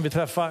av dem som vi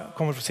träffar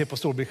kommer att se på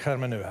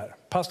storbildsskärmen nu här.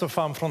 Pastor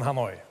Pham från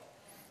Hanoi.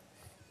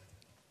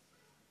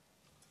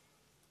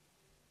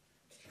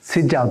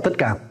 Xin chào tất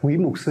cả quý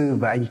mục sư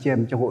và anh chị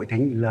em trong Hội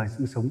Thánh Lời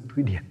Sự Sống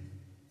Thụy Điển.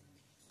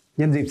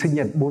 Nhân dịp sinh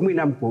nhật 40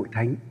 năm của Hội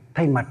Thánh,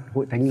 thay mặt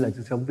Hội Thánh Lời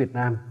Sự Sống Việt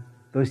Nam,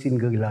 tôi xin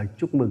gửi lời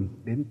chúc mừng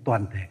đến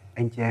toàn thể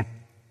anh chị em.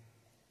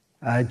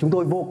 Chúng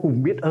tôi vô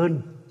cùng biết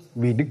ơn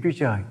vì Đức Chúa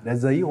Trời đã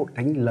giấy Hội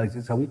Thánh Lời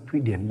Sự Sống Thụy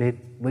Điển lên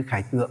với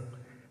khải tượng,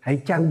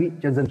 hãy trang bị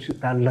cho dân sự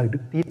ta lời đức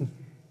tin,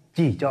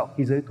 chỉ cho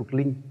khí giới thuộc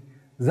linh,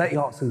 dạy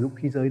họ sử dụng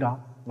khí giới đó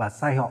và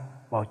sai họ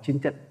vào chiến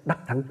trận đắc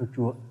thắng cho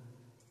Chúa.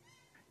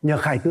 Nhờ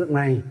khải tượng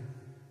này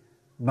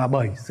và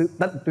bởi sự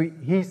tận tụy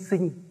hy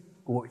sinh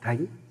của Hội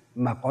Thánh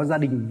mà có gia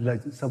đình Lời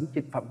Sự Sống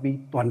trên phạm vi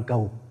toàn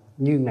cầu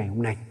như ngày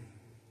hôm nay.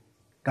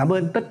 Cảm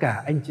ơn tất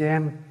cả anh chị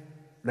em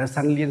đã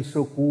sang Liên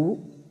Xô cũ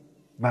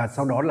và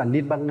sau đó là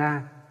Liên bang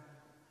Nga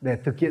để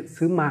thực hiện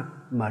sứ mạng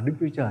mà Đức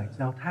Chúa Trời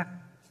giao thác.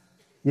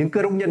 Những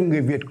cơ đốc nhân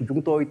người Việt của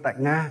chúng tôi tại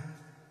Nga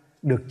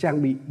được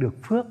trang bị, được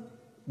phước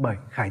bởi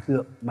khải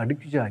tượng mà Đức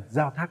Chúa Trời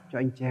giao thác cho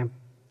anh chị em.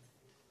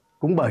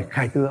 Cũng bởi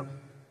khải tượng,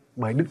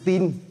 bởi đức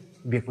tin,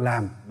 việc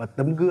làm và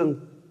tấm gương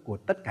của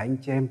tất cả anh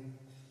chị em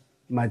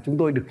mà chúng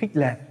tôi được khích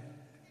lệ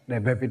để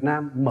về Việt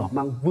Nam mở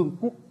mang vương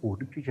quốc của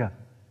Đức Chúa Trời.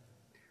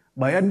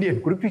 Bởi ân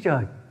điển của Đức Chúa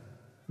Trời,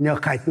 nhờ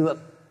khải tượng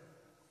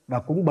và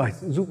cũng bởi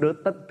sự giúp đỡ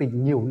tận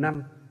tình nhiều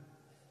năm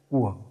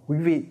của quý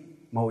vị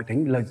mà Hội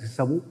Thánh Lời Sự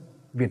Sống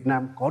Việt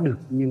Nam có được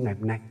như ngày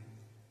hôm nay.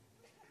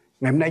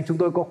 Ngày hôm nay chúng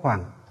tôi có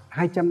khoảng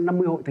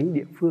 250 hội thánh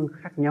địa phương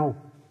khác nhau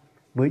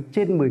với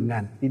trên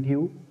 10.000 tín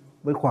hữu,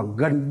 với khoảng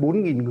gần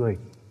 4.000 người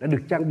đã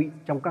được trang bị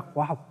trong các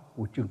khóa học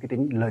của trường Kinh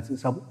Thánh Lời Sự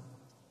Sống.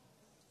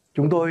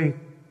 Chúng tôi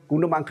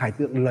cũng đã mang khải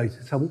tượng Lời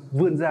Sự Sống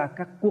vươn ra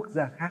các quốc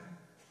gia khác.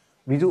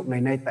 Ví dụ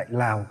ngày nay tại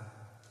Lào,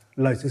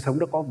 Lời Sự Sống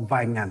đã có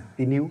vài ngàn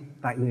tín hữu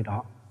tại nơi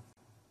đó.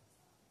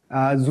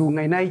 Dù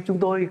ngày nay chúng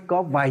tôi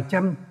có vài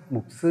trăm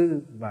mục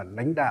sư và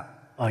lãnh đạo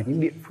ở những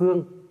địa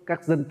phương,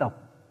 các dân tộc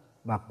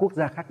và quốc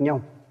gia khác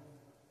nhau,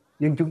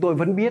 nhưng chúng tôi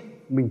vẫn biết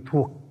mình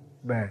thuộc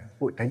về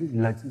Hội Thánh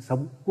Lời Sự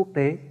Sống quốc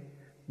tế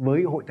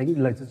với Hội Thánh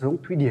Lời Sự Sống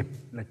Thụy Điển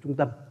là trung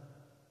tâm.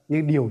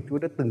 Như điều Chúa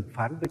đã từng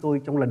phán với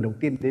tôi trong lần đầu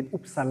tiên đến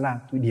Uppsala,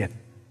 Thụy Điển.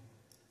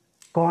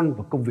 Con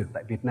và công việc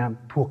tại Việt Nam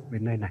thuộc về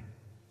nơi này.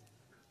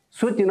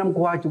 Suốt những năm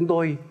qua chúng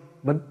tôi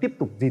vẫn tiếp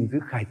tục gìn giữ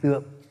khải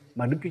tượng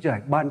mà Đức Chúa Trời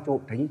ban cho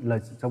Hội Thánh Lời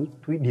Sự Sống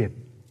Thụy Điển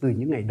từ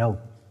những ngày đầu.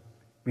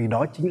 Vì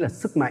đó chính là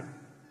sức mạnh,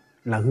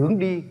 là hướng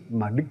đi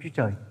mà Đức Chúa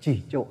Trời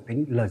chỉ cho Hội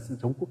Thánh Lời Sự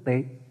Sống quốc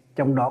tế,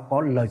 trong đó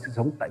có Lời Sự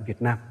Sống tại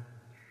Việt Nam.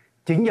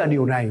 Chính nhờ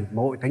điều này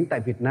mà Hội Thánh tại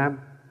Việt Nam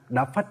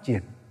đã phát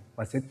triển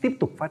và sẽ tiếp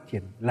tục phát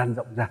triển lan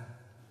rộng ra.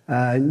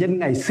 Nhân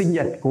ngày sinh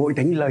nhật của Hội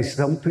Thánh Lời Sự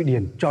Sống Thụy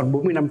Điển tròn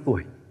 40 năm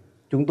tuổi,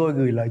 chúng tôi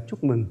gửi lời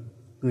chúc mừng,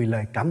 gửi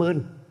lời cảm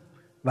ơn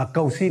và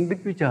cầu xin Đức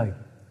Chúa Trời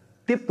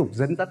tiếp tục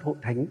dẫn dắt Hội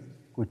Thánh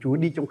của Chúa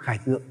đi trong khải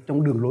tượng,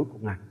 trong đường lối của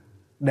Ngài,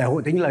 để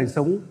Hội Thánh Lời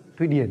Sống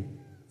Thụy Điển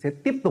sẽ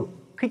tiếp tục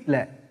khích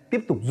lệ,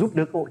 tiếp tục giúp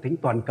đỡ Hội Thánh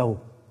toàn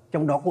cầu,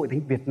 trong đó Hội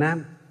Thánh Việt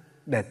Nam,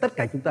 để tất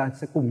cả chúng ta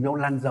sẽ cùng nhau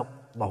lan rộng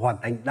và hoàn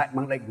thành đại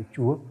mạng lệnh của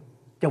Chúa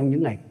trong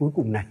những ngày cuối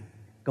cùng này.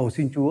 Cầu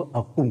xin Chúa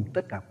ở cùng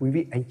tất cả quý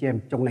vị anh chị em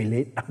trong ngày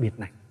lễ đặc biệt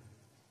này.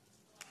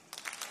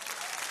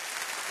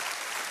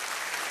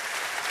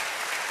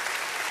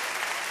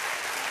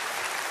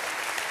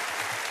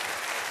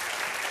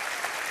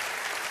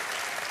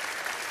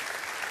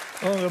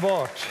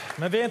 Underbart.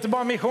 Men vi är inte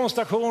bara en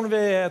missionsstation, vi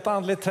är ett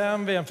andligt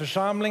hem, vi är en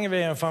församling,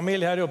 vi är en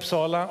familj här i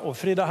Uppsala. Och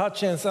Frida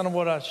Hutchins, en av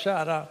våra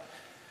kära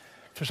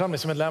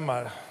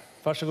församlingsmedlemmar.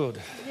 Varsågod.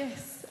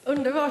 Yes.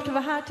 Underbart att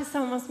vara här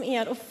tillsammans med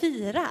er och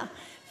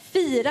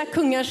fira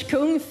kungars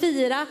kung,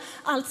 fira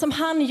allt som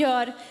han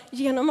gör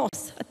genom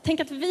oss. Tänk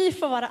att vi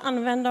får vara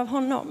använda av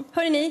honom.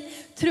 Hör ni,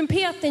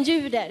 trumpeten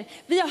ljuder.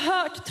 Vi har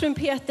hört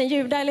trumpeten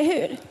ljuda, eller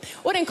hur?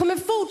 Och den kommer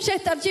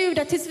fortsätta att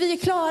ljuda tills vi är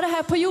klara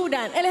här på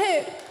jorden, eller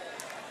hur?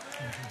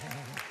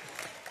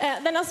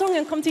 Den här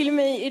sången kom till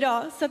mig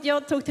idag, så att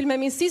jag tog till mig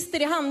min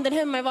syster i handen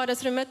hemma i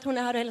vardagsrummet. Hon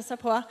är här och hälsar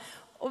på.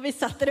 Och vi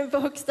satte den på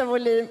högsta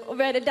volym och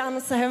började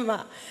dansa hemma.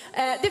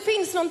 Det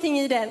finns någonting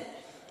i den.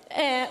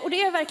 Och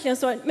det är verkligen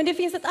så. Men det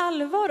finns ett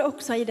allvar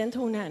också i den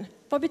tonen.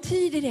 Vad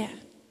betyder det?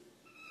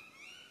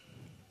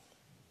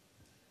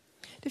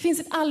 Det finns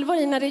ett allvar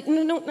i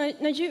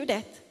när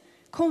ljudet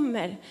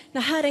kommer.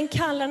 När Herren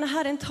kallar, när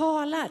Herren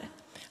talar.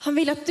 Han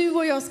vill att du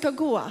och jag ska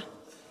gå.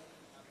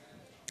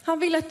 Han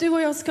vill att du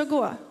och jag ska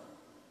gå.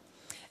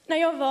 När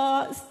jag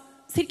var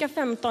cirka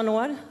 15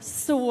 år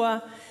så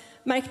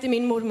märkte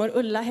min mormor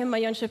Ulla hemma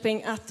i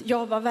Jönköping att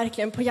jag var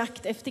verkligen på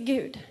jakt efter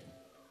Gud.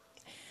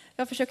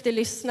 Jag försökte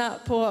lyssna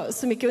på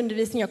så mycket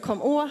undervisning jag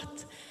kom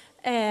åt.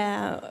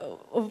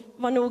 Och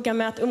var noga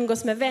med att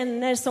umgås med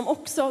vänner som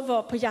också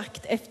var på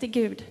jakt efter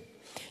Gud.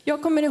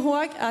 Jag kommer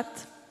ihåg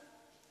att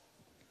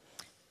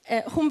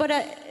hon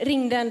bara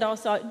ringde en dag och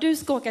sa: du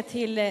ska åka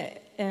till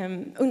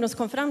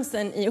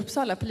ungdomskonferensen i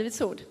Uppsala på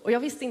Livets Ord. Och jag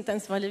visste inte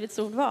ens vad Livets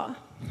Ord var.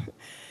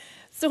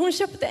 Så hon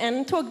köpte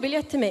en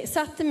tågbiljett till mig,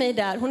 satte mig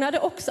där. Hon hade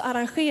också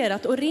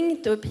arrangerat och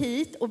ringt upp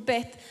hit och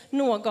bett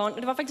någon.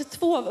 Det var faktiskt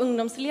 2 av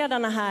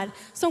ungdomsledarna här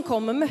som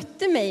kom och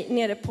mötte mig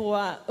nere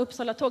på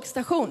Uppsala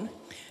tågstation.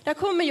 Där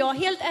kommer jag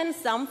helt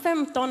ensam,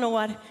 15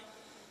 år,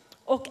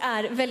 och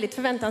är väldigt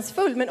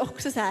förväntansfull. Men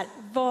också så här,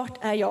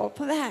 vart är jag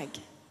på väg?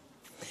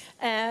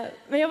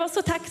 Men jag var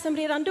så tacksam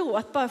redan då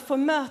att bara få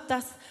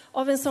mötas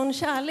av en sån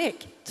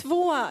kärlek.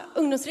 2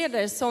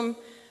 ungdomsledare som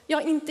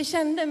jag inte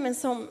kände, men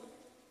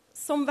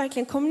som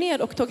verkligen kom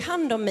ner och tog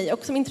hand om mig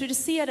och som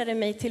introducerade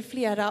mig till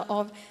flera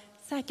av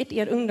säkert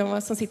er ungdomar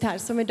som sitter här,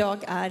 som idag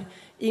är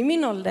i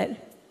min ålder.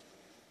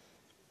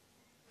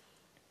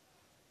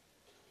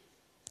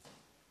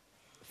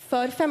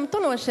 För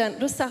 15 år sedan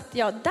då satt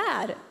jag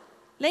där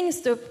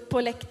längst upp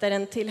på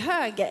läktaren till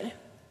höger.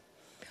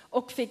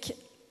 och fick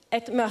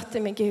ett möte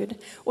med Gud.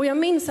 Och jag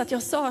minns att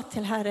jag sa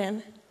till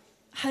Herren,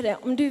 Herre,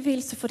 om du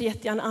vill så får du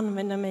jättegärna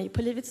använda mig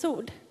på Livets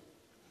Ord.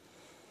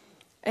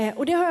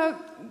 Och det har jag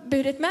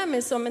burit med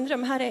mig som en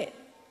dröm. Herre,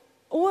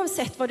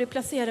 oavsett vad du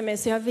placerar mig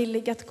så är jag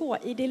villig att gå.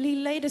 I det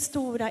lilla, i det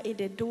stora, i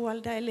det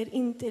dolda eller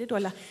inte i det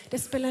dolda. Det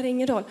spelar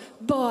ingen roll.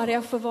 Bara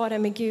jag får vara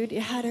med Gud i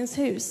Herrens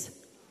hus.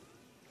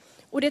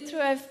 Och det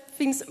tror jag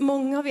finns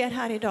många av er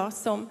här idag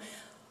som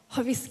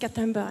har viskat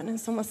den bönen,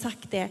 som har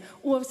sagt det.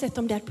 Oavsett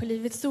om det är på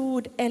Livets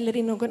Ord eller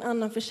i någon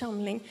annan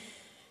församling.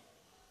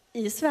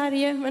 I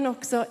Sverige men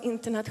också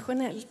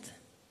internationellt.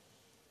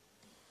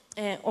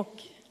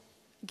 Och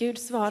Gud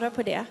svarar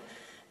på det.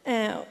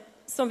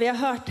 Som vi har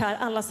hört här,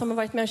 alla som har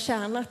varit med och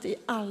tjänat i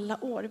alla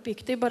år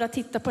byggt. Det är bara att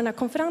titta på den här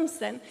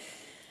konferensen.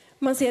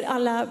 Man ser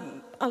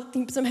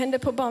allting som händer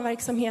på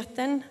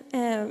barnverksamheten.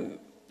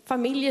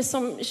 Familjer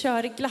som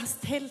kör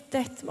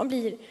glasstältet. Man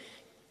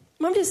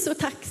blir så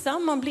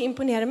tacksam, man blir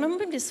imponerad. Men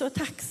man blir så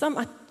tacksam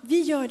att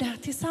vi gör det här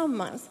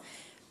tillsammans.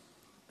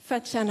 För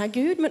att tjäna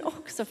Gud men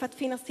också för att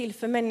finnas till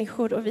för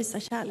människor och visa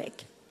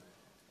kärlek.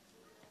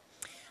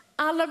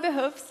 Alla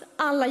behövs,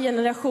 alla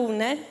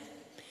generationer.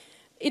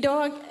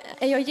 Idag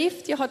är jag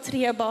gift, jag har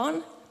 3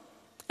 barn.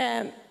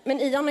 Men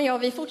Ian och jag,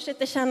 vi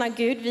fortsätter tjäna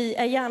Gud. Vi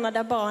är gärna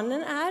där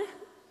barnen är.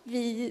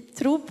 Vi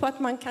tror på att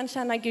man kan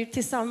tjäna Gud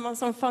tillsammans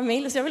som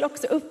familj. Så jag vill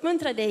också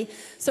uppmuntra dig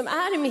som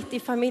är mitt i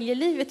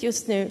familjelivet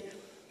just nu.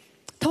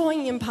 Ta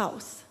ingen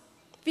paus.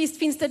 Visst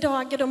finns det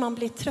dagar då man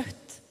blir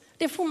trött.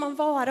 Det får man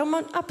vara och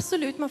man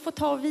får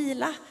ta och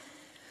vila.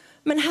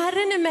 Men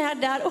Herren är med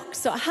där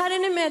också.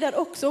 Herren är med där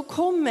också och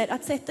kommer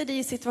att sätta dig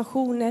i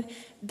situationer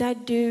där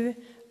du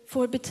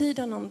får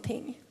betyda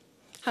någonting.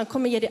 Han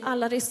kommer ge dig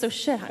alla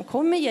resurser. Han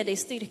kommer ge dig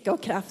styrka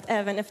och kraft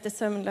även efter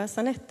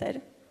sömnlösa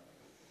nätter.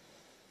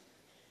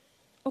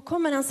 Och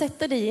kommer han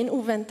sätta dig i en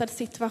oväntad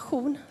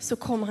situation så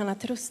kommer han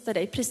att rusta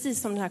dig.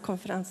 Precis som den här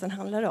konferensen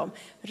handlar om.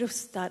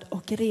 Rustad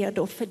och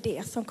redo för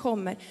det som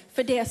kommer.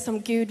 För det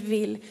som Gud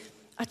vill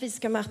att vi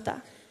ska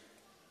möta.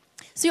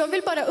 Så jag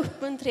vill bara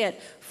uppmuntra er.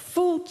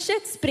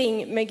 Fortsätt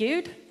spring med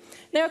Gud.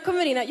 När jag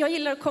kommer in, jag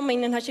gillar att komma in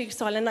i den här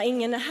kyrksalen när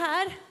ingen är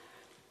här.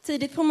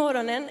 Tidigt på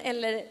morgonen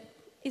eller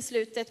i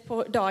slutet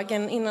på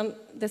dagen innan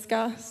det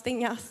ska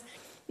stängas.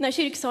 När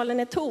kyrksalen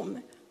är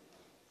tom.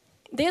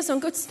 Det är som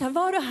Guds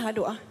närvaro här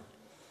då.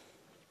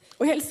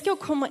 Och jag älskar att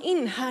komma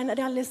in här när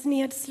det är alldeles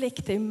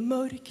nedsläckt. Det är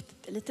mörkt,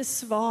 det är lite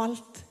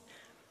svalt.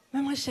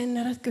 Men man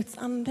känner att Guds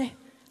ande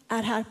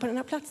är här på den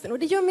här platsen. Och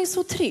det gör mig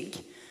så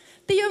trygg.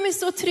 Det gör mig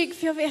så trygg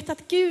för jag vet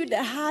att Gud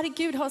är här.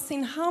 Gud har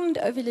sin hand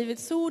över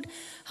Livets Ord.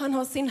 Han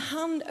har sin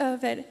hand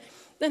över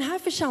den här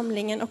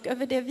församlingen och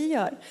över det vi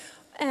gör.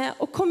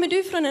 Och kommer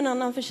du från en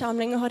annan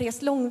församling och har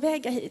rest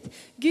långväga hit.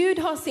 Gud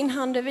har sin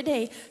hand över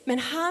dig. Men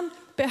han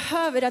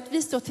behöver att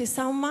vi står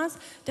tillsammans.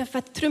 Därför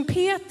att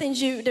trumpeten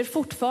ljuder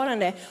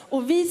fortfarande.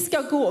 Och vi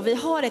ska gå. Vi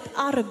har ett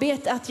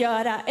arbete att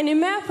göra. Är ni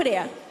med på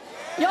det?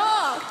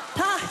 Ja,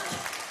 tack!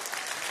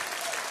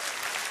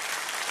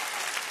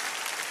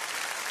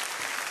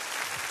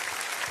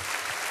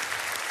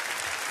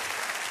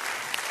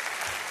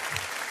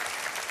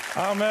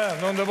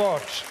 Amen,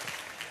 underbart.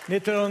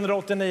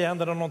 1989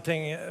 hände det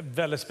någonting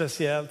väldigt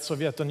speciellt.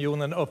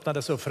 Sovjetunionen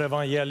öppnades upp för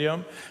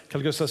evangelium.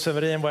 Carl Gustaf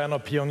Severin var en av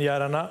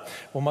pionjärerna.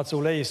 Och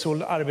Mats-Ola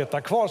Isol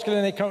arbetar kvar.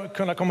 Skulle ni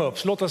kunna komma upp?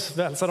 Så låt oss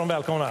hälsa dem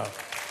välkomna.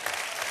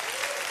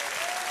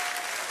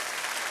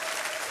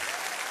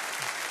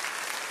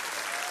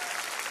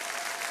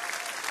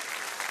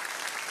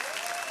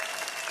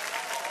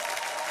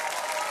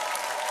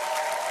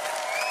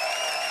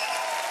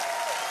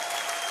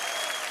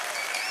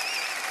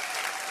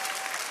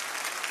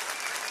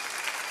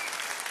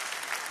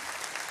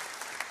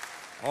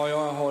 Ja,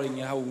 jag har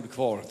inga ord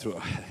kvar tror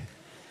jag.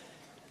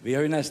 Vi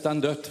har ju nästan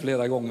dött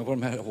flera gånger på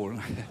de här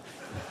åren.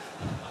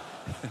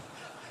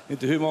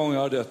 Inte hur många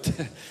har dött.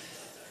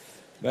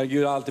 Men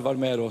Gud har alltid varit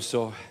med oss.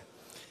 Och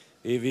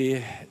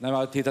när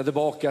man tittar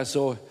tillbaka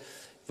så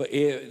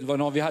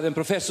vi hade en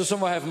professor som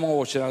var här för många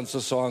år sedan,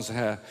 så sa han så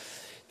här: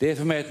 det är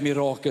för mig ett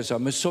mirakel, så,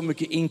 med så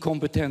mycket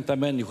inkompetenta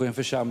människor i en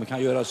församling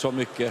kan göra så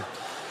mycket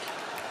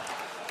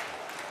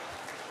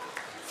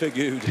för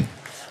Gud.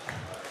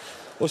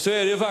 Och så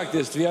är det ju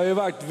faktiskt. Vi har ju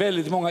varit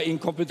väldigt många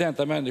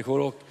inkompetenta människor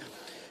och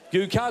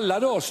Gud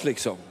kallade oss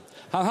liksom.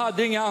 Han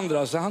hade inga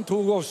andra så han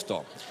tog oss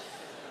då.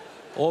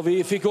 Och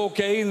vi fick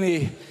åka in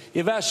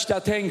i värsta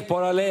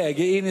tänkbara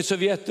läge, in i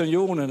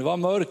Sovjetunionen. Det var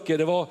mörker,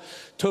 det var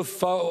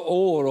tuffa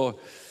år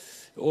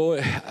och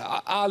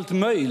allt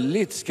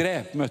möjligt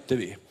skräp mötte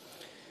vi.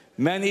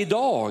 Men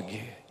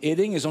idag är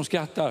det ingen som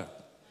skrattar.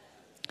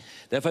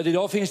 Därför att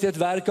idag finns det ett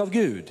verk av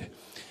Gud.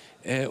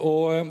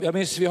 Och jag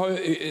minns, vi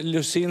har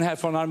Lusin här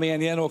från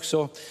Armenien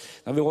också.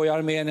 När vi var i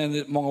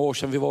Armenien många år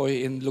sedan, vi var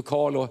i en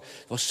lokal och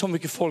det var så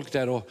mycket folk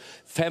där och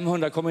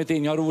 500 kom inte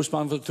in. Jag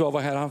Rosman tror jag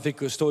var här, han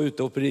fick stå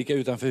ute och predika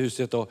utanför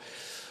huset och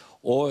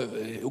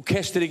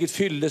orkesterrigget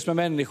fylldes med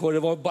människor. Det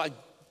var bara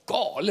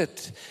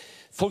galet.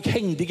 Folk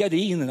hängde i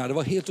gardinerna, det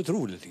var helt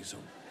otroligt liksom.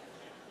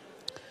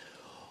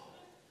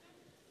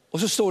 Och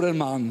så står det en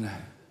man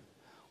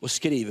och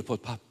skriver på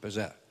ett papper så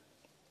här.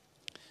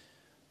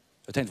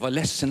 Jag tänkte, vad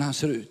ledsen han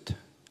ser ut.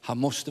 Han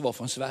måste vara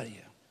från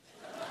Sverige.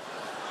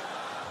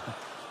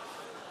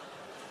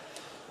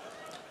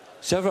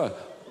 Så jag frågade,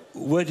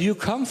 where do you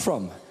come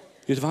from? Vet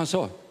du vad han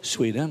sa?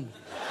 Sweden.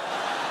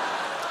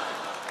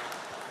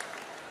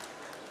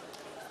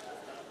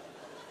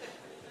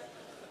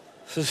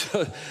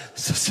 Så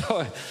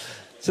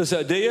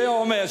det är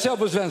jag med, så jag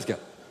på svenska.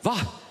 Va?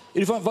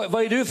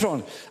 Var är du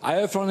ifrån?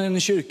 Jag är från en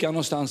kyrka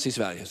någonstans i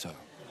Sverige. Så.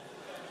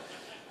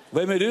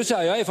 Vem är du? Så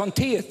här, jag är från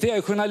TT, jag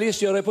är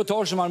journalist, gör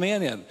reportage om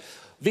Armenien.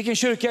 Vilken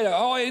kyrka är det?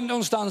 Ja,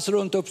 någonstans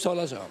runt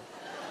Uppsala. Så.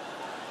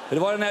 Det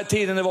var den här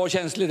tiden det var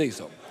känsligt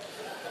liksom.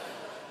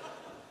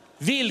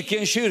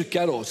 Vilken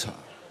kyrka då? Så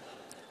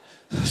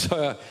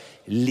jag,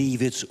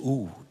 Livets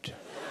Ord.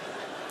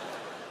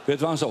 Vet du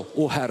vad han sa?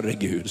 Åh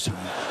herregud, så.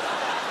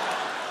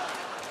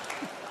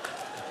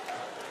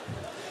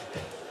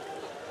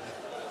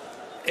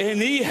 Är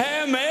ni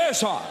här med,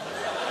 sa han.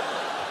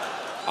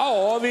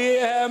 Ja, vi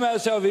är här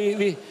med, så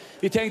vi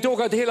tänkte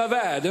åka till hela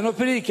världen och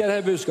predika det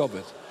här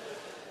budskapet.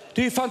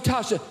 Det är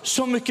fantastiskt,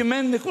 så mycket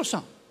människor, sa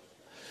han.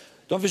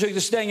 De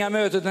försökte stänga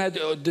mötet, den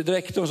här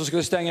direktorn som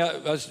skulle stänga.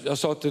 Jag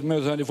sa till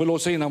mötet, ni får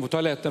låsa in han på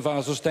toaletten för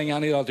annars så stänger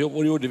han ner alltihop.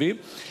 Och det gjorde vi.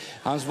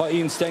 Han var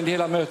instängd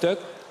hela mötet.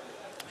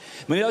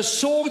 Men jag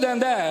såg den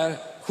där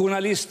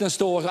journalisten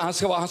stå, han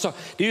sa,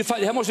 det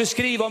här måste vi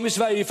skriva om i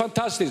Sverige, det är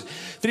fantastiskt.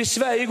 För i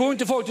Sverige går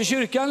inte folk till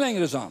kyrkan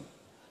längre, sa han.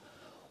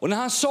 Och när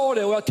han sa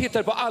det och jag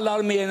tittade på alla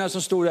armenierna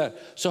som stod där,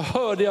 så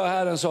hörde jag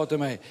Herren sa till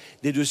mig,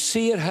 det du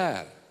ser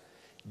här,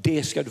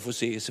 det ska du få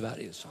se i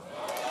Sverige, sa han.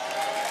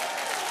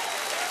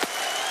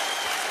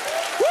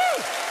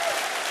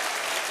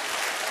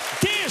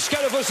 Det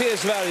ska du få se i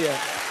Sverige.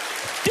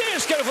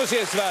 Det ska du få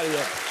se i Sverige.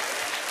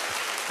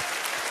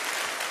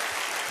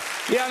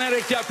 Ge han en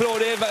riktig applåd,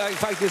 det är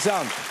faktiskt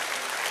sant.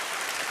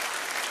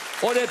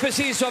 Och det är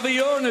precis vad vi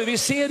gör nu, vi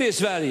ser det i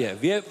Sverige.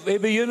 Vi är i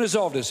begynnelse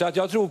av det, så att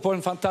jag tror på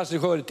en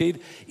fantastisk skördetid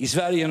i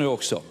Sverige nu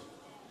också.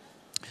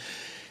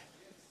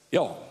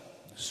 Ja,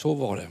 så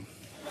var det.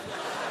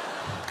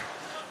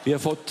 Vi har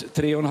fått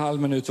 3,5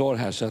 minuter var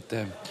här, så att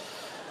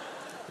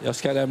jag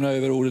ska lämna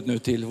över ordet nu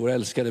till vår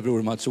älskade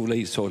bror Mats-Ola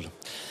Ishåll.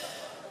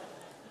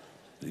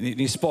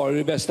 Ni sparar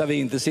det bästa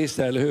vin till sist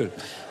här, eller hur?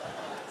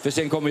 För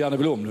sen kommer Janne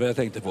Blom, det var jag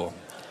tänkte på.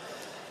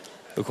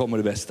 Då kommer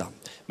det bästa.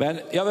 Men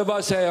jag vill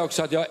bara säga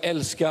också att jag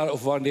älskar att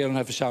få vara en del av den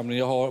här församlingen.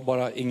 Jag har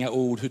bara inga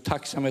ord. Hur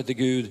tacksam jag är till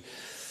Gud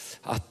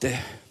att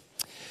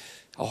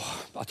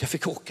jag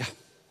fick åka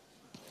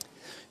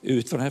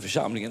ut från den här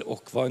församlingen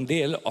och vara en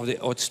del av det.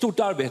 Och ett stort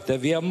arbete.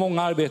 Vi har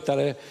många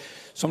arbetare,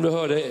 som du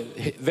hörde,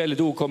 väldigt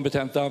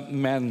okompetenta,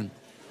 men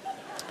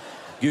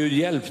Gud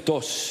hjälpte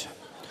oss.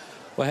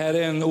 Och här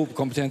är en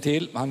okompetent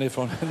till. Han är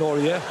från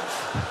Norge.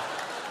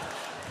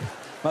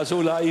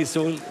 Mats-Ola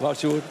Ishåll,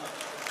 varsågod.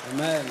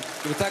 Amen.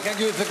 Vi tackar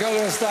Gud för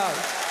Karl-Gustav.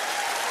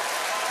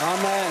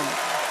 Amen.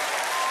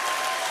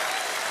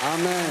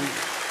 Amen.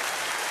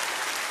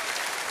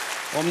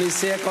 Om ni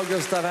ser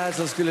Karl-Gustav här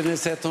så skulle ni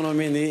sett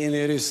honom in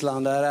i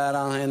Ryssland. Där är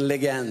han en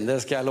legend, det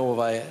ska jag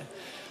lova er.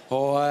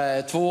 Och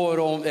två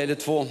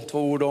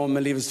ord om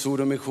Livets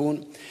Ord och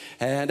mission.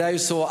 Det är ju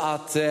så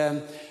att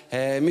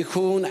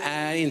mission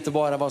är inte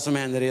bara vad som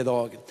händer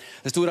idag.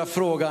 Den stora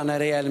frågan när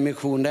det gäller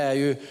mission, det är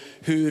ju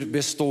hur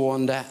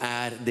bestående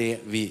är det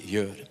vi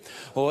gör.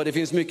 Och det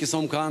finns mycket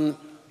som kan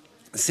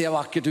se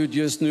vackert ut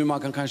just nu,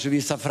 man kan kanske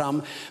visa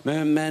fram.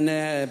 Men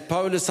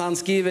Paulus han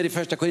skriver i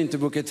första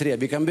Korinthierbrevet 3,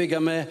 vi kan bygga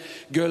med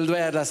guld och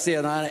ädla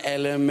stenar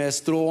eller med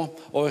strå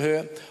och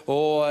hö.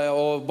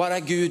 Och bara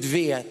Gud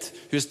vet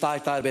hur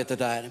starkt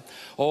arbetet är.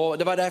 Och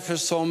det var därför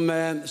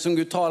som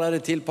Gud talade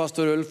till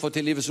pastor Ulf och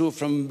till Livets Ord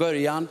från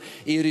början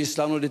i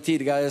Ryssland och det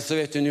tidigare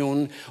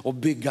Sovjetunionen och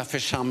bygga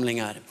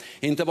församlingar.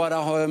 Inte bara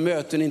ha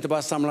möten, inte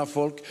bara samla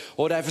folk.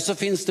 Och därför så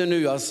finns det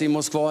nu alltså i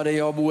Moskva där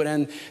jag bor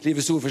en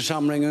Livets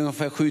Ord-församling,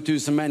 ungefär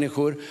 7000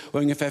 människor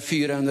och ungefär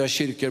 400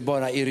 kyrkor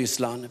bara i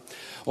Ryssland.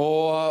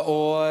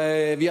 Och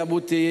vi har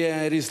bott i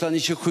Ryssland i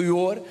 27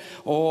 år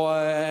och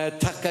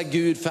tacka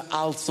Gud för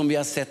allt som vi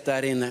har sett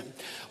där inne.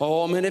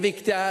 Men det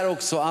viktiga är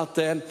också att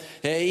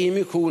i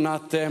mission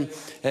att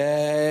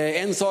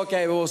en sak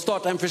är att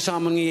starta en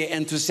församling i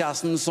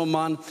entusiasm som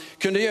man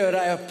kunde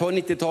göra på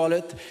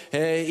 90-talet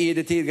i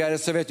det tidigare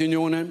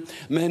Sovjetunionen.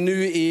 Men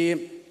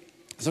nu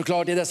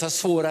såklart i dessa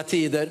svåra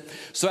tider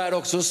så är det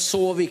också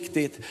så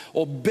viktigt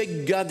att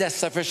bygga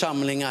dessa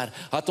församlingar.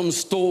 Att de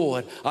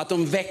står, att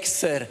de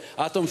växer,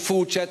 att de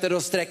fortsätter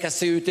att sträcka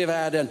sig ut i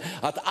världen.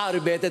 Att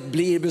arbetet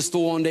blir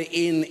bestående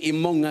in i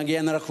många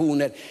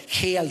generationer.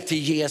 Helt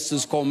till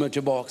Jesus kommer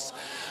tillbaks.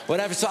 Och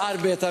därför så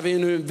arbetar vi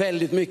nu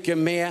väldigt mycket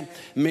med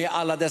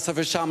alla dessa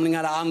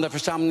församlingar, andra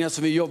församlingar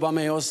som vi jobbar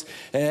med oss.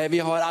 Vi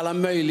har alla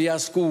möjliga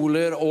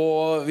skolor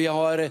och vi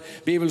har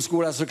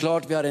bibelskola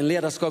såklart, vi har en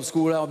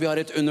ledarskapsskola och vi har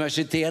ett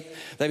universitet universitet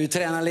där vi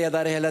tränar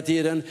ledare hela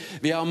tiden.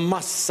 Vi har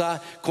massa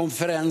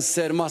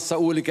konferenser, massa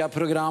olika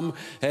program.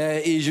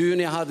 I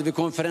juni hade vi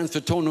konferens för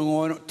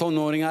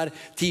tonåringar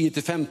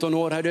 10-15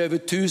 år. Hade över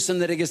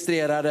 1000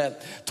 registrerade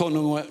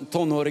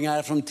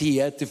tonåringar från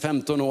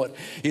 10-15 år.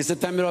 I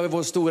september har vi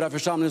vår stora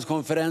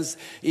församlingskonferens.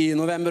 I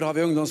november har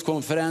vi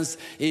ungdomskonferens.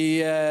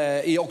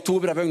 I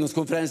oktober har vi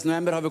ungdomskonferens. I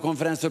november har vi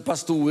konferens för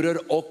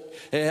pastorer och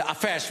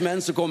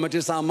affärsmän som kommer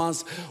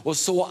tillsammans. Och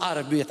så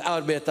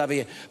arbetar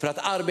vi för att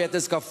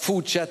arbetet ska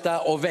fortsätta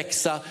och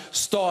växa.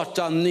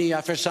 Starta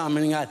nya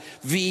församlingar.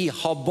 Vi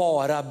har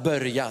bara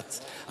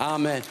börjat.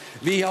 Amen.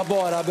 Vi har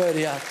bara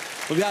börjat.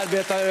 Och vi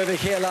arbetar över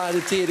hela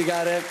det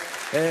tidigare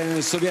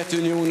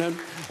Sovjetunionen.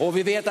 Och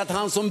vi vet att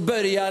han som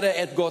började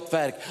ett gott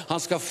verk, han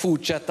ska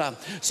fortsätta.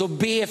 Så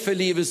be för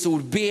Livets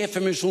Ord, be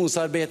för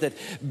missionsarbetet,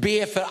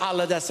 be för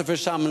alla dessa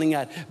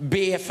församlingar,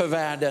 be för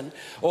världen.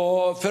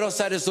 Och för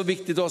oss är det så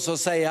viktigt också att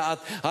säga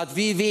att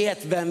vi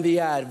vet vem vi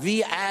är.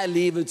 Vi är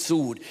Livets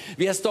Ord.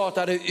 Vi är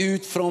startade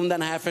ut från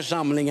den här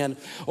församlingen.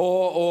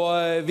 Och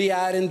vi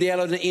är en del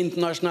av den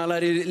internationella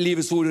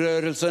Livets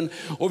Ord-rörelsen.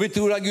 Och vi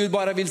tror att Gud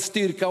bara vill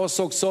styrka oss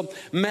också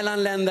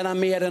mellan länderna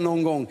mer än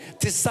någon gång.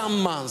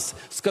 Tillsammans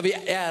ska vi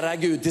ära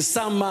Gud.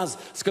 Tillsammans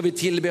ska vi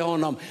tillbe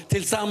honom.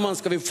 Tillsammans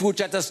ska vi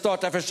fortsätta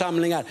starta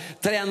församlingar,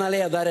 träna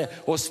ledare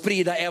och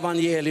sprida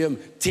evangelium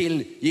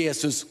till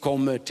Jesus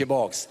kommer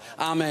tillbaks.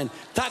 Amen.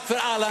 Tack för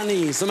alla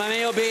ni som är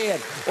med och ber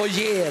och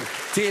ger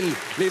till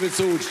Livets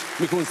Ords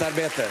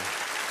missionsarbete.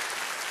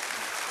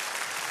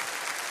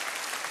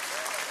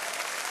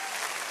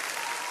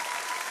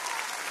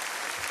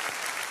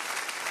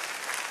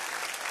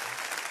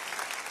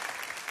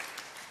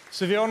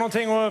 Så vi har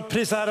någonting att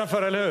prisa Herren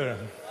för, eller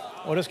hur?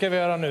 Och det ska vi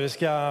göra nu. Vi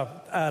ska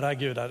ära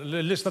Gud.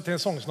 Lyssna till en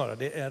sång snarare.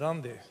 Det är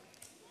Randy.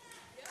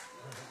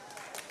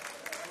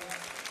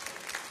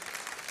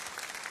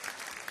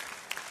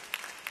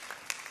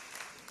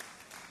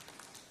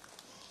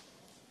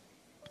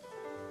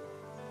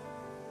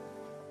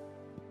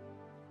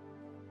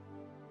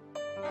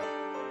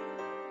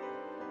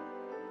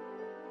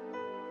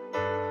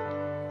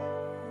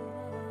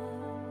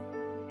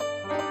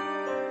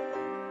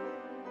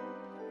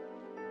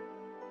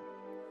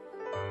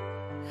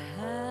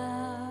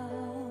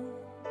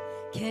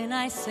 Can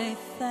I say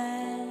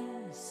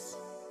thanks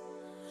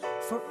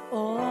for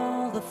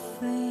all the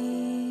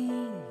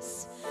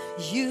things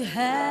you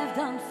have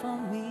done for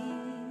me?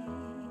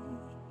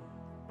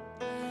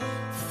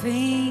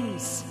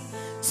 Things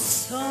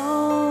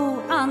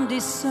so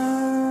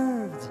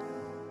undeserved,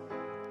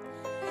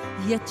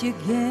 yet you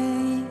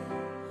gave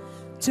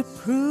to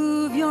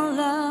prove your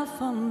love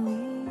for me.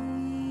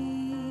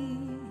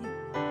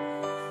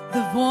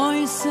 The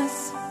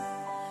voices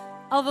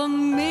of a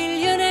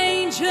million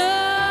angels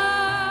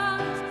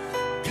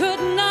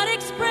could not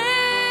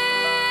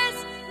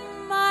express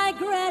my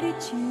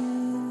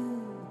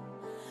gratitude.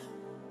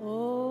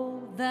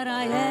 Oh, that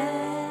I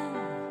am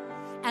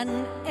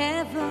and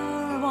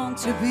ever want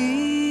to be.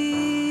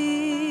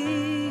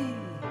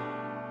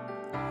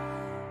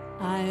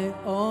 I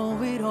owe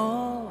it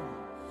all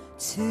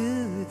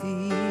to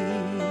thee.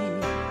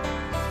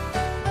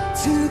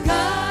 To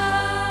God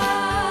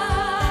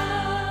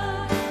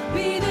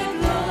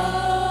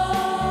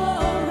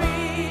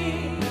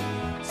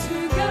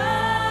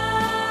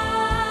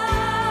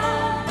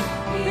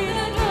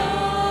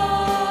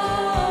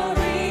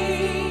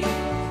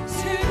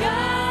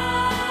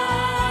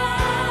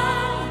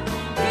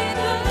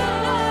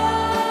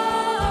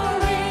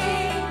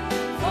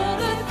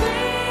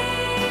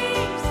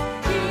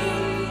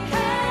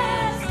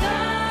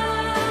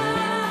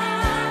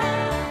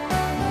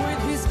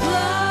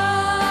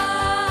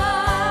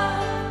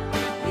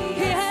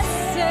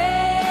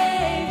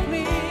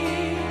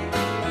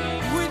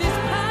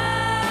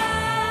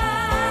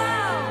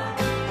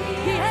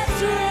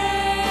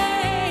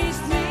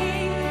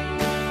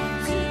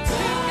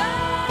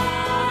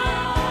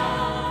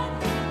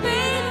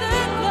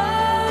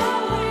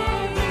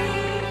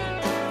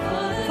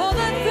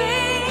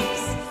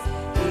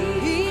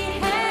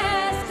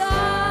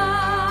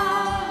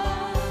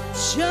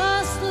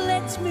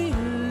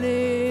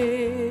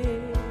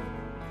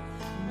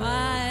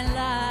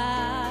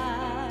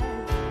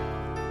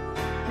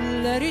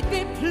let it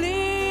be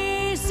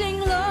pleasing,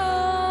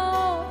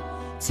 Lord,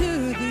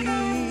 to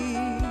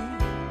thee.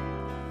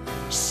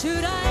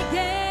 Should I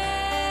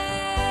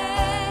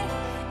get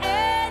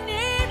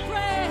any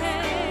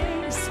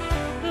praise,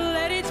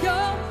 let it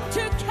go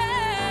to Calvary.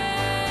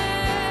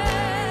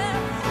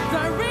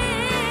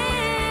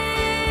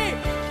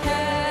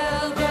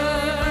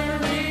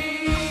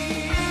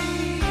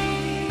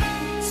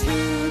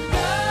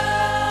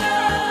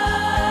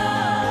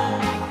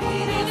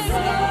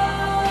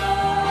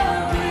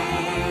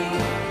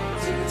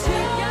 To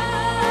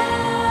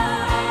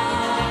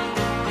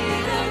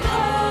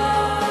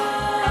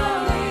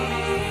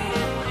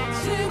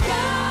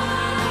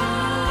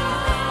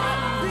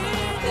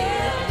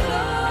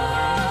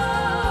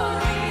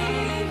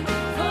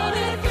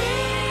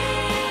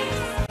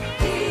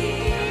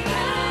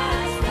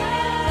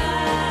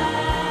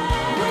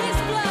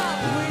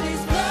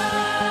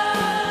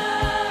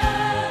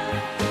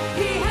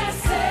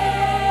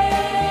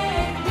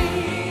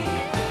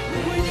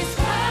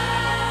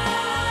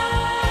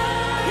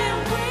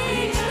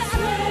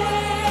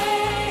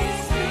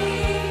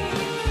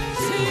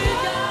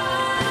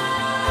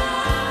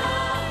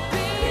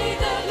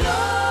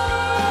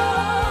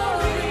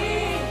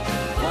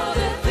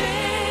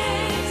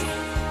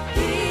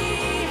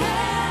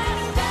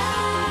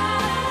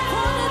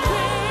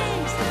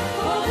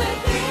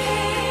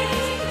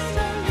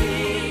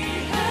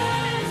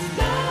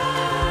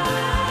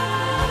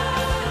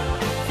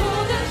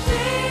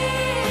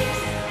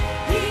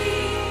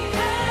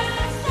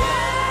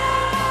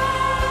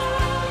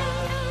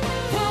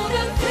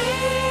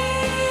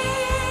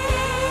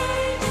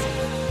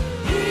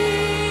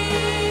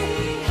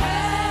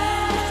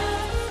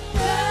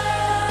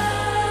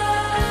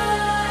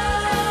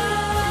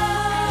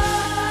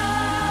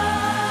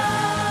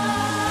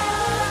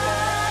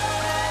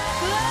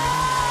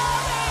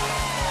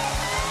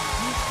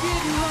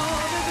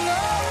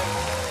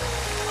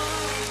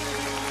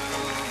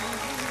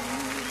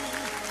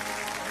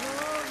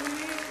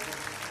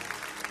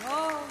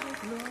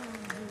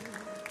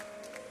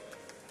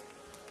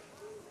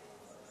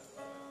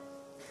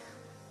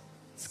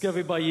Ska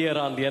vi bara ge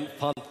Randi en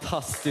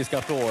fantastisk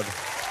applåd.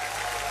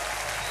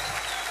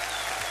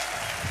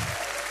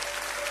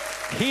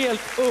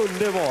 Helt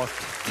underbart.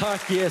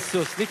 Tack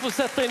Jesus. Ni får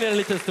sätta in er en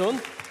liten stund.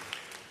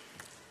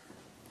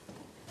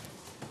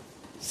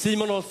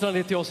 Simon Ahlstrand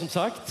heter jag som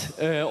sagt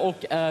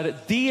och är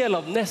del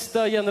av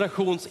nästa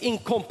generations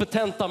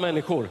inkompetenta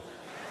människor.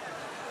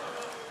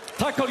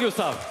 Tack Carl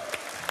Gustav.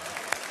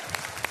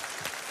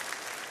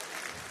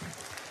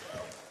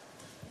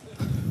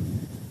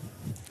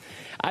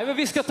 Nej, men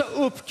vi ska ta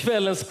upp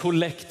kvällens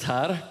kollekt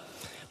här,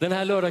 den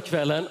här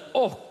lördagskvällen,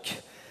 och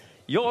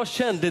jag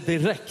kände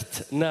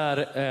direkt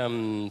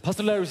när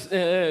pastor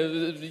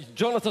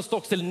Jonathan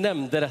Stockstill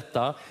nämnde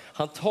detta.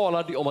 Han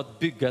talade om att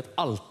bygga ett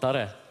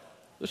altare.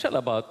 Då kände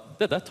jag bara att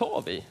det där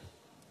tar vi.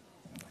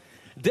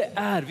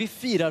 Vi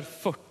firar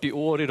 40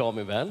 år idag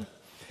min vän.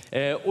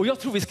 Och jag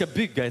tror vi ska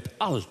bygga ett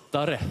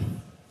altare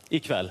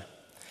ikväll.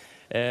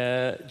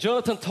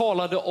 Jonathan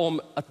talade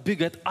om att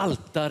bygga ett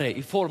altare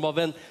i form av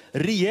en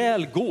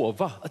rejäl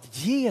gåva. Att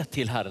ge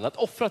till Herren, att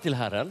offra till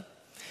Herren.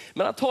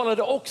 Men han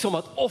talade också om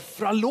att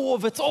offra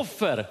lovets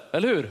offer,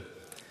 eller hur?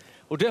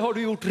 Och det har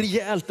du gjort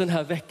rejält den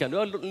här veckan. Du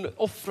har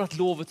offrat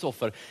lovets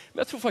offer. Men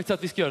jag tror faktiskt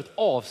att vi ska göra ett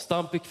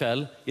avstamp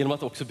ikväll genom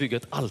att också bygga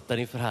ett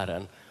altare inför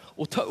Herren.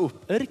 Och ta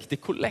upp en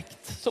riktig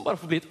kollekt som bara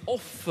får bli ett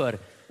offer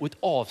och ett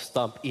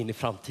avstamp in i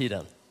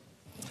framtiden.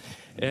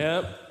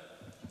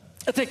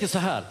 Jag tänker så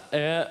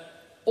här.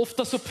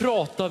 Ofta så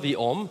pratar vi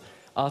om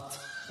att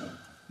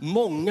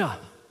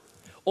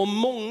om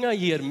många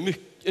ger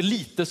mycket,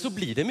 lite så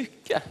blir det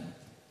mycket.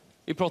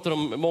 Vi pratar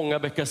om många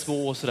bäckar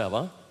små och sådär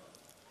va.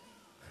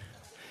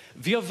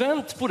 Vi har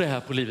vänt på det här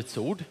på Livets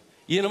Ord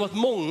genom att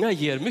många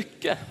ger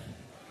mycket.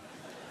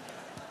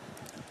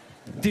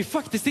 Det är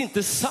faktiskt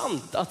inte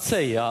sant att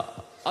säga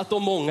att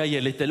om många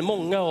ger lite, eller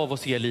många av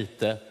oss ger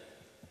lite,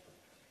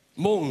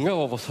 många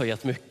av oss har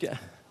gett mycket.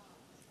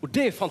 Och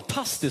det är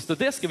fantastiskt och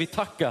det ska vi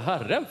tacka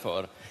Herren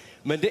för.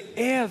 Men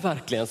det är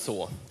verkligen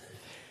så.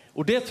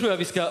 Och det tror jag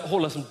vi ska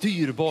hålla som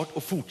dyrbart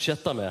och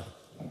fortsätta med.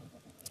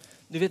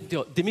 Nu vet inte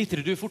jag,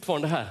 Dimitri, du är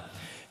fortfarande här.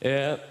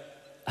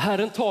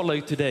 Herren talar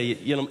ju till dig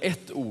genom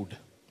ett ord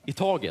i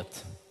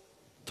taget.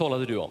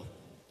 Talade du om.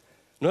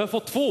 Nu har jag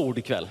fått 2 ord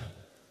ikväll.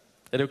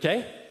 Är det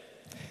okej?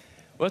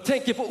 Och jag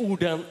tänker på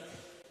orden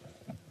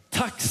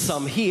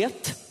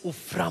tacksamhet och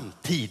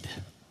framtid.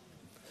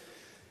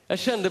 Jag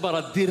kände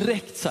bara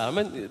direkt så här,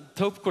 men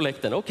ta upp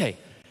kollekten. Okej.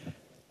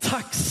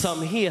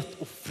 Tacksamhet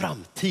och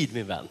framtid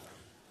min vän.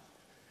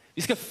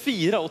 Vi ska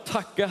fira och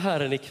tacka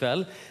Herren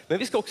ikväll, men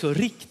vi ska också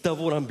rikta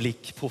våran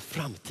blick på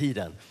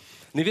framtiden.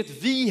 Ni vet,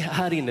 vi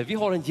här inne, vi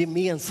har en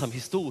gemensam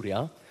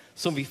historia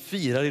som vi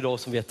firar idag,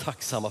 som vi är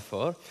tacksamma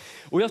för.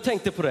 Och jag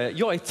tänkte på det,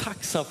 jag är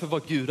tacksam för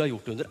vad Gud har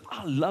gjort under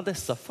alla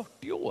dessa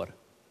 40 år.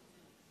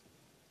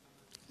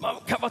 Man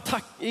kan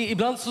vara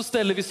ibland så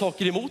ställer vi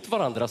saker emot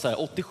varandra, så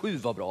här, 87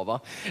 var bra va?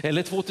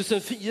 Eller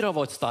 2004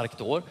 var ett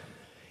starkt år.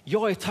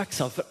 Jag är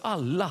tacksam för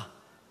alla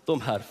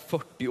de här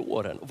 40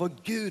 åren och vad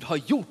Gud har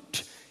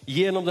gjort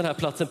genom den här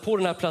platsen, på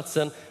den här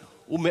platsen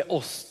och med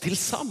oss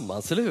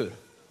tillsammans, eller hur?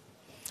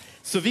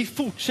 Så vi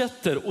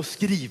fortsätter att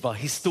skriva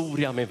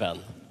historia min vän.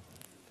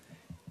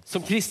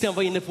 Som Christian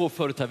var inne på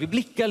förut här, vi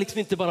blickar liksom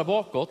inte bara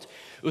bakåt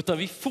utan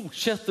vi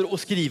fortsätter att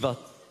skriva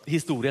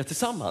historia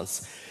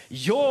tillsammans.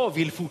 Jag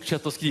vill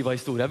fortsätta att skriva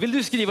historia. Vill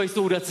du skriva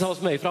historia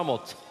tillsammans med mig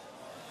framåt?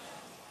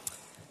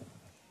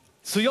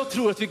 Så jag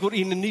tror att vi går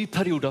in i en ny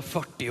period av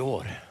 40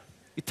 år.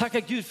 Vi tackar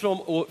Gud för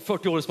de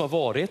 40 år som har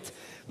varit.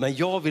 Men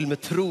jag vill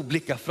med tro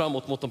blicka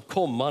framåt mot de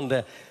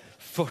kommande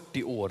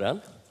 40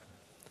 åren.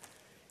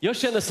 Jag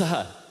känner så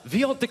här.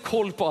 Vi har inte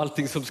koll på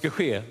allting som ska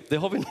ske. Det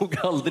har vi nog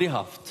aldrig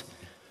haft.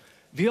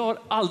 Vi har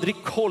aldrig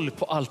koll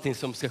på allting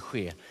som ska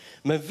ske.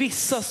 Men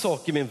vissa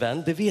saker min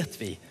vän, det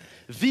vet vi.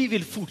 Vi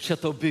vill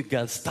fortsätta att bygga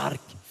en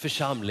stark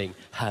församling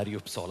här i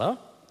Uppsala.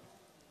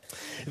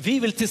 Vi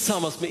vill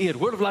tillsammans med er,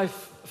 Word of Life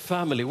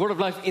Family, Word of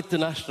Life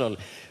International,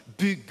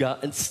 bygga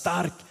en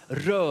stark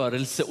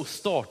rörelse och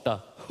starta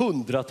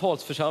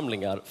hundratals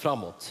församlingar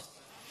framåt.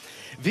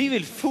 Vi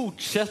vill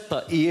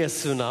fortsätta i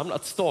Jesu namn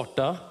att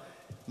starta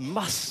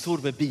massor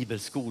med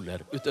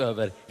bibelskolor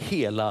utöver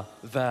hela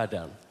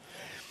världen.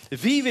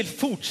 Vi vill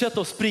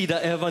fortsätta att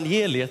sprida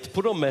evangeliet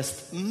på de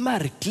mest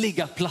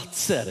märkliga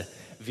platser.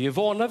 Vi är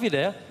vana vid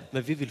det,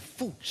 men vi vill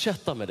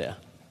fortsätta med det.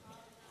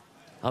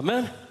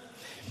 Amen.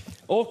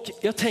 Och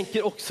jag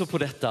tänker också på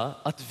detta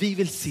att vi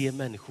vill se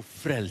människor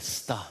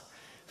frälsta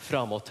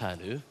framåt här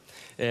nu.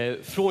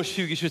 Från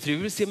 2023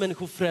 vi vill se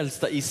människor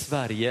frälsta i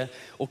Sverige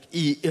och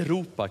i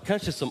Europa,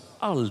 kanske som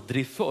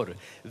aldrig förr.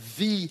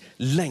 Vi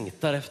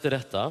längtar efter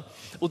detta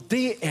och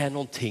det är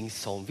någonting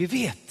som vi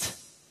vet.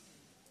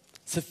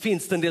 Sen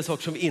finns det en del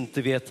saker som vi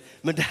inte vet,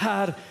 men det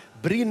här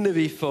brinner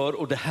vi för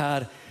och det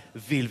här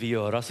vill vi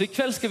göra. Så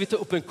ikväll ska vi ta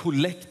upp en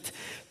kollekt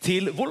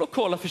till vår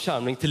lokala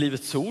församling, till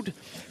Livets Ord,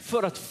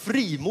 för att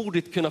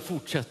frimodigt kunna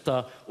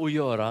fortsätta och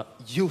göra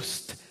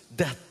just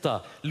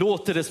detta.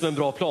 Låter det som en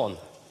bra plan?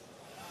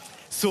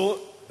 Så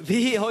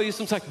vi har ju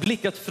som sagt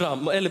blickat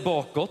fram eller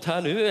bakåt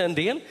här nu en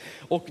del,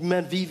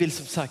 men vi vill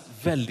som sagt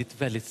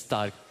väldigt, väldigt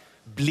starkt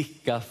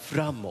blicka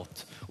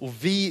framåt. Och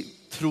vi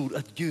tror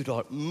att Gud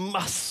har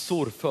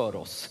massor för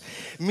oss.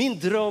 Min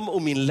dröm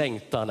och min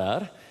längtan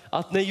är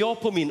att när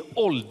jag på min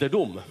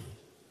ålderdom,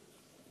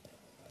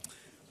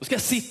 då ska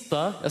jag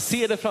sitta, jag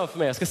ser det framför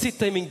mig, jag ska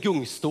sitta i min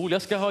gungstol,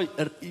 jag ska ha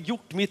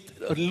gjort mitt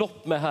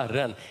lopp med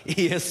Herren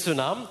i Jesu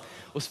namn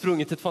och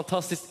sprungit ett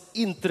fantastiskt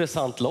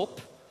intressant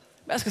lopp.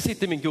 Men jag ska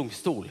sitta i min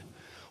gungstol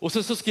och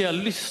så ska jag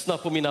lyssna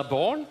på mina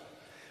barn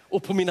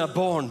och på mina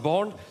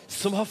barnbarn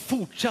som har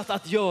fortsatt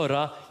att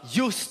göra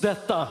just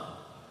detta.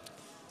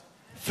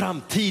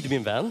 Framtid,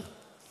 min vän.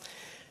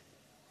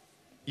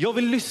 Jag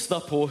vill lyssna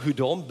på hur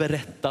de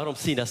berättar om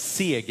sina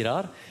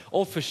segrar,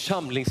 om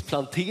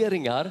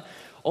församlingsplanteringar,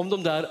 om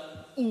de där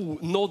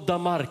onådda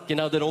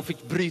markerna där de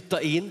fick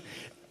bryta in.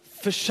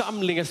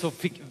 Församlingar som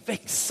fick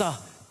växa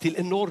till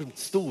enormt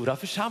stora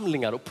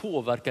församlingar och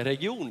påverka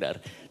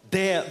regioner.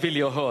 Det vill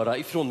jag höra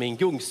ifrån min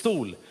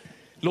gungstol.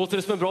 Låter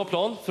det som en bra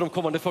plan för de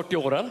kommande 40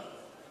 åren?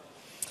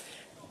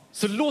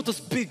 Så låt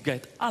oss bygga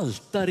ett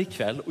altare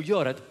ikväll och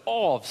göra ett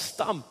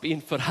avstamp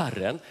inför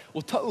Herren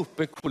och ta upp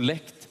en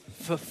kollekt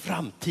för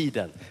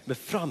framtiden, med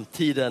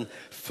framtiden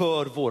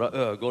för våra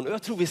ögon. Och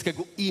jag tror vi ska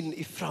gå in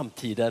i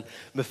framtiden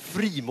med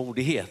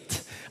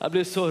frimodighet. Jag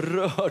blev så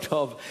rörd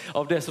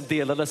av det som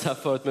delades här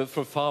förut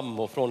från FAM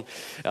och från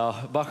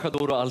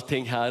Bachador och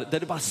allting här. Där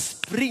det bara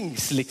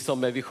springs liksom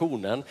med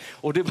visionen.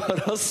 Och det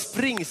bara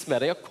springs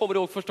med det. Jag kommer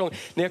ihåg första gången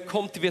när jag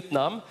kom till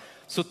Vietnam,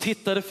 så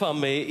tittade FAM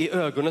mig i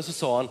ögonen så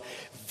sa han: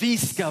 vi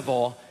ska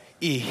vara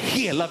i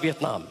hela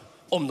Vietnam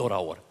om några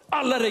år.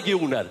 Alla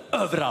regioner,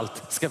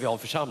 överallt ska vi ha en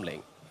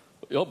församling.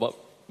 Jag bara,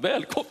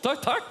 välkommen,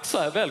 tack, så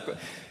här, välkommen.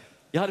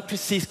 Jag hade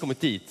precis kommit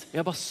dit, men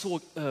jag bara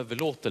såg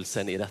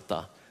överlåtelsen i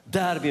detta.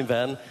 Där, min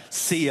vän,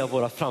 ser jag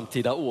våra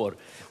framtida år.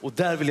 Och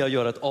där vill jag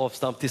göra ett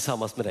avstamp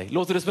tillsammans med dig.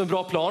 Låter det som en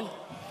bra plan?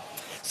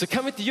 Så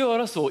kan vi inte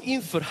göra så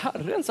inför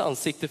Herrens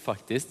ansikte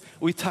faktiskt,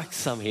 och i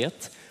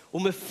tacksamhet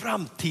och med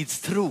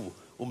framtidstro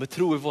och med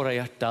tro i våra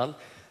hjärtan,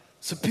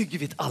 så bygger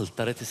vi ett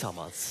altare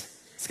tillsammans.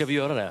 Ska vi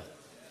göra det?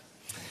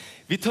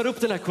 Vi tar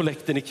upp den här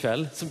kollekten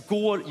ikväll som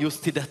går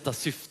just till detta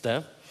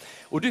syfte.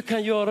 Och du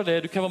kan göra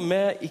det, du kan vara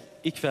med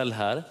ikväll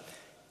här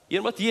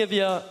genom att ge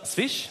via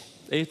Swish.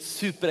 Det är ett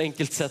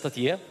superenkelt sätt att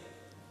ge.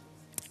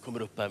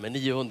 Kommer upp här med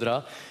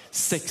 900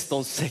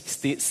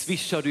 1660.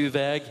 Swishar du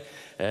iväg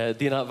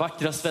dina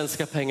vackra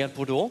svenska pengar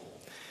på då.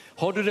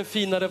 Har du den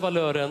finare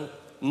valören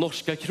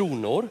norska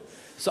kronor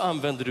så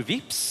använder du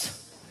Vips.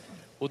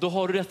 Och då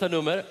har du detta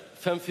nummer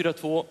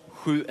 542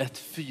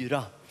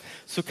 714.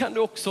 Så kan du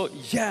också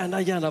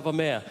gärna vara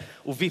med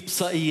och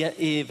vipsa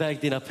iväg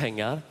dina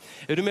pengar.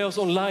 Är du med oss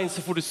online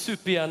så får du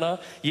supergärna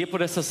ge på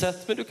dessa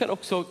sätt. Men du kan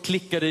också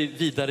klicka dig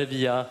vidare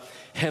via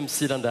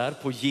hemsidan där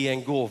på Ge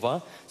en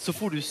gåva. Så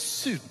får du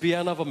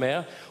supergärna vara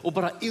med och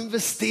bara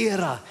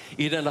investera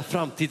i denna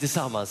framtid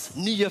tillsammans.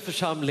 Nya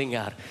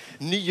församlingar,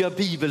 nya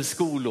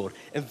bibelskolor,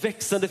 en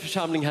växande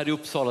församling här i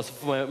Uppsala, så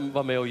får man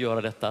vara med och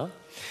göra detta.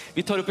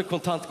 Vi tar upp en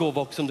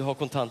kontantgåva också om du har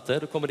kontanter.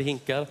 Då kommer det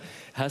hinkar.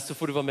 Här så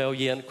får du vara med och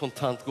ge en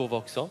kontantgåva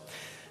också.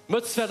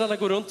 Mötesvärdarna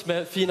går runt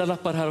med fina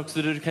lappar här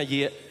också där du kan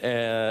ge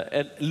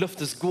en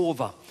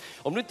löftesgåva.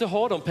 Om du inte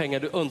har de pengar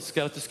du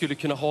önskar att du skulle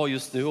kunna ha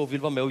just nu och vill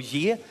vara med och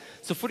ge,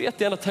 så får du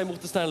jättegärna ta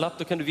emot en sån här lapp.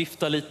 Då kan du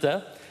vifta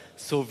lite.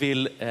 Så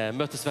vill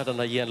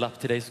mötesvärdarna ge en lapp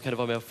till dig, så kan du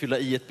vara med och fylla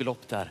i ett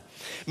belopp där.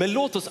 Men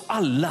låt oss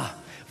alla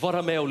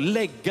vara med och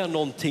lägga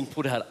någonting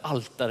på det här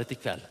altaret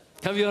ikväll.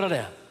 Kan vi göra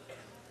det?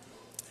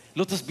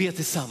 Låt oss be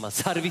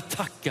tillsammans. Herre, vi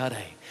tackar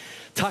dig.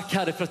 Tack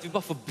Herre för att vi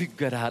bara får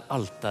bygga det här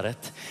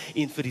altaret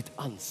inför ditt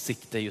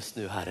ansikte just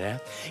nu, Herre.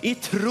 I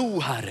tro,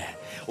 Herre,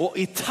 och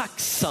i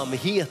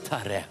tacksamhet,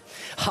 Herre.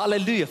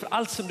 Halleluja för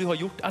allt som du har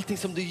gjort, allting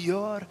som du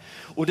gör.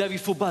 Och där vi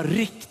får bara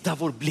rikta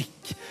vår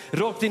blick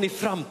rakt in i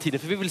framtiden.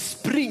 För vi vill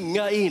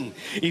springa in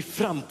i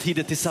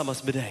framtiden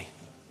tillsammans med dig.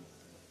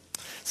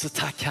 Så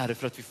tack Herre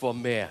för att vi får vara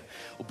med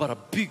och bara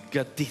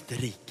bygga ditt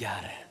rike,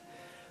 Herre.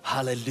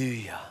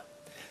 Halleluja.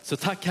 Så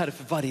tack Herre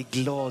för varje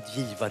glad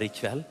givare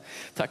ikväll.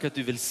 Tack att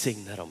du vill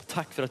signa dem.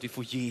 Tack för att vi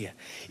får ge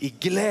i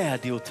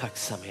glädje och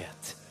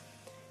tacksamhet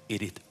i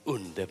ditt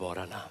underbara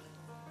namn.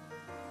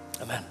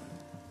 Amen.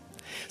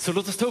 Så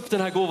låt oss ta upp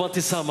den här gåvan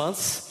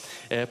tillsammans.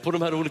 På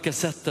de här olika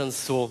sätten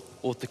så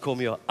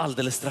återkommer jag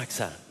alldeles strax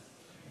här.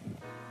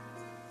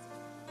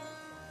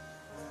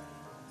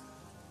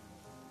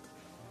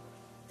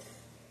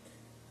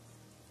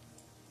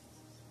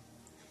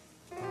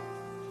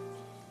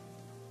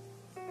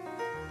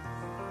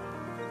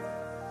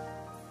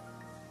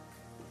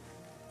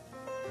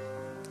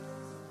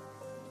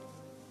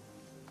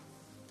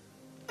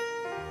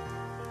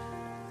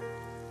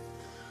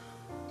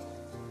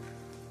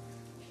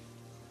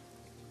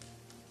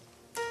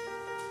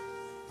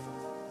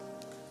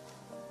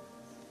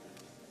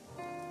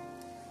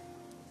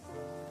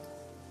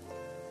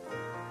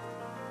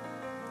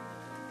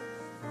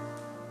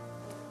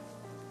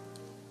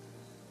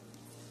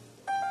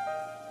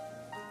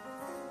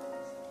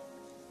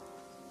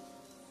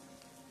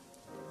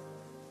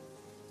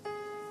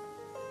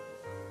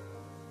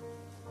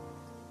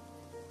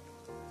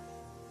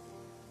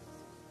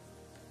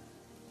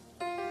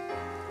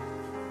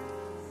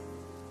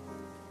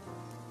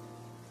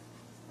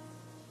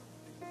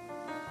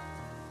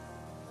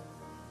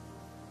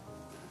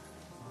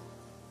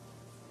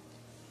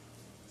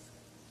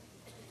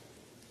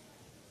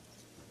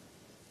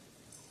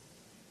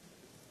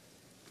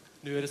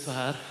 Nu är det så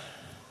här.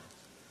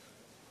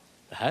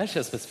 Det här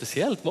känns som ett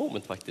speciellt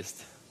moment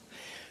faktiskt.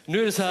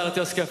 Nu är det så här att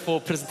jag ska få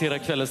presentera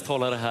kvällens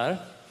talare här.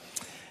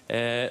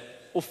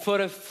 Och för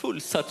en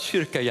fullsatt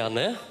kyrka,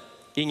 Janne,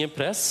 ingen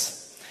press,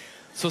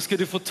 så ska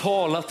du få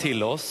tala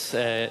till oss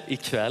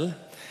ikväll.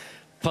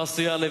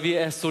 Pastor Janne, vi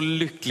är så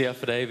lyckliga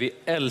för dig. Vi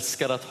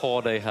älskar att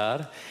ha dig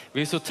här.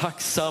 Vi är så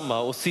tacksamma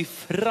och ser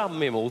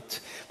fram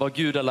emot vad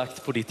Gud har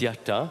lagt på ditt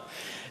hjärta.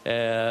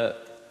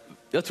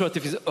 Jag tror att det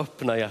finns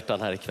öppna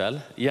hjärtan här ikväll.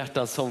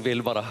 Hjärtan som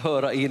vill bara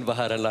höra in vad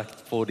Herren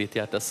lagt på ditt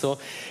hjärta. Så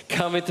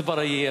kan vi inte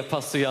bara ge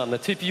pastor Janne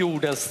typ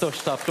jordens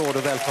största applåd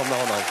och välkomna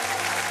honom.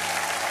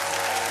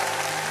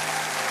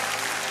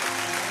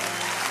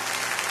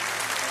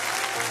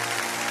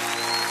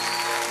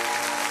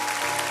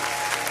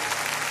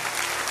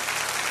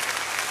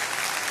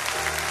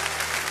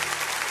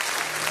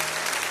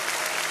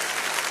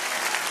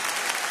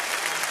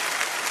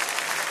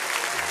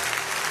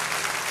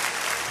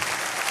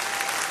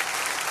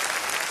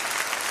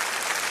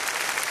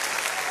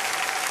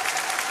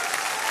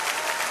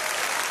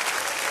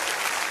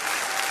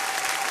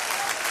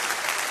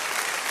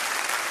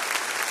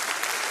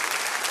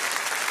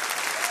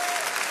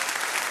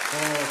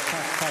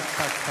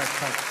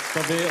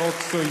 Ska vi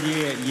också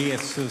ge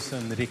Jesus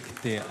en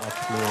riktig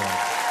applåd?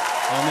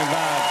 Han är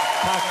värd.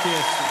 Tack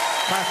Jesus,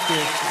 tack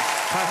Jesus,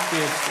 tack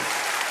Jesus.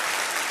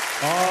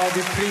 Ja,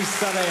 vi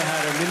prisar dig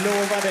Herre, vi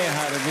lovar dig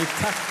Herre, vi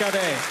tackar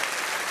dig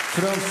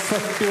för de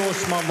 40 år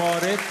som har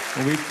varit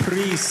och vi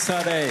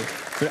prisar dig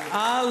för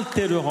allt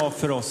det du har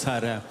för oss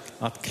Herre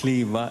att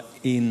kliva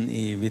in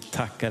i. Vi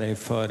tackar dig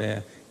för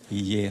det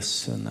i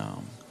Jesu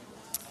namn.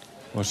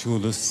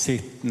 Varsågod och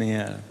sitt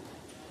ner.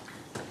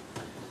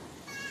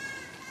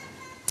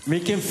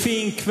 Vilken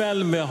fin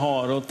kväll vi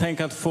har och tänk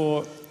att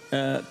få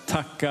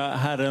tacka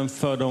Herren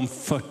för de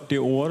 40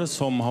 år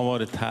som har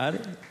varit här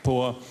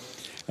på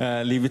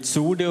Livets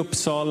Ord i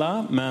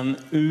Uppsala, men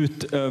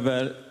ut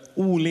över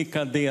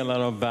olika delar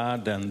av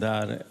världen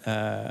där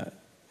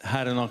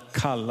Herren har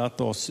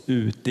kallat oss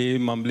ut.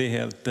 Man blir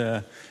helt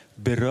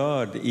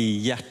berörd i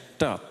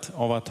hjärtat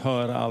av att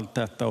höra allt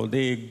detta och det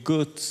är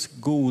Guds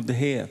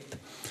godhet.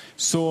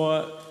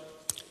 Så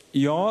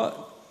ja,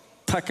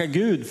 tacka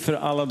Gud för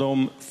alla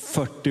de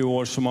 40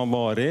 år som har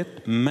varit.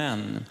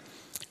 Men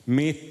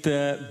mitt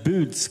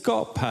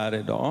budskap här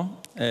idag,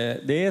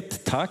 det är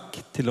ett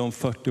tack till de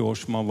 40 år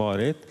som har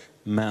varit.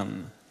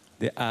 Men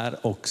det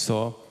är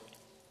också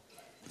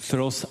för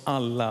oss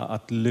alla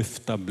att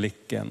lyfta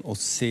blicken och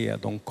se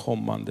de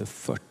kommande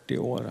 40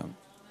 åren.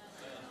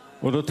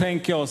 Och då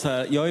tänker jag så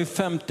här, jag är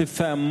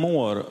 55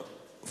 år.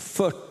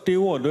 40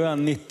 år, då är jag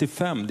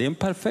 95. Det är en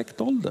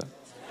perfekt ålder.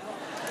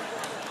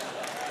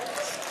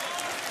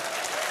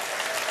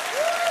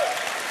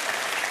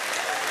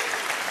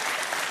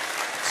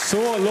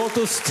 Så låt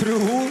oss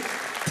tro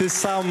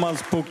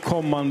tillsammans på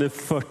kommande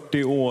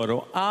 40 år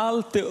och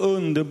allt det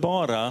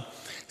underbara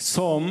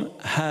som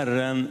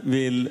Herren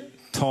vill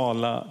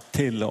tala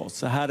till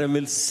oss. Herren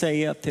vill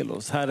säga till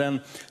oss. Herren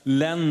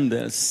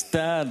länder,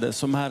 städer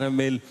som Herren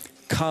vill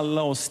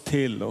kalla oss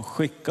till och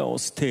skicka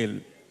oss till.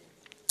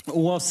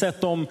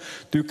 Oavsett om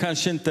du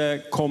kanske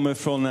inte kommer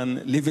från en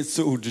Livets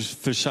Ords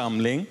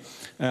församling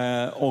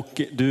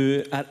och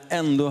du är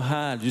ändå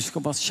här. Du ska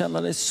bara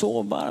känna dig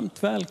så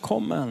varmt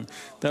välkommen.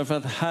 Därför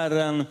att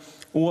Herren,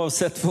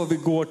 oavsett vad vi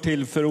går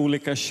till för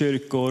olika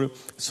kyrkor,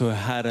 så är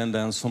Herren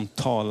den som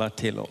talar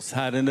till oss.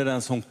 Herren är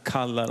den som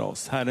kallar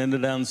oss. Herren är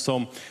den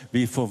som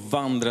vi får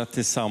vandra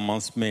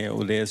tillsammans med.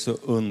 Och det är så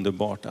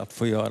underbart att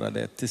få göra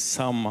det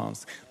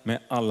tillsammans med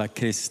alla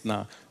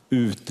kristna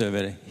ut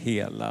över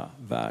hela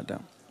världen.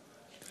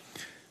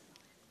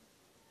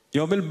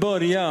 Jag vill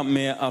börja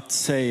med att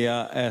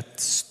säga ett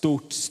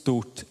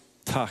stort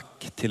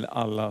tack till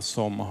alla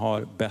som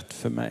har bett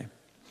för mig.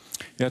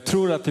 Jag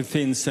tror att det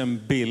finns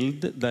en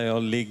bild där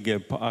jag ligger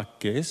på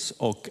Akis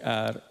och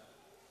är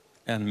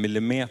 1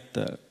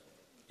 millimeter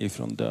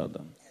ifrån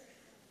döden.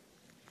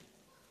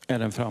 Är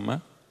den framme?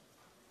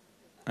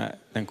 Nej,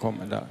 den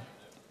kommer där.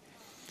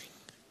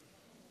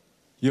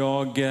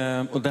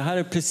 Och det här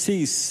är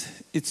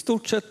i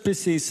stort sett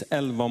precis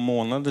 11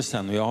 månader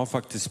sedan. Och jag har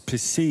faktiskt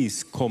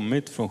precis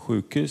kommit från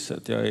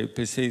sjukhuset. Jag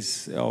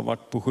har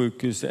varit på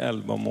sjukhus i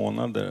 11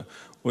 månader.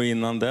 Och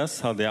innan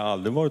dess hade jag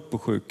aldrig varit på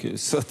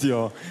sjukhus. Så att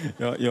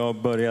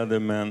jag började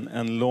med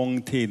en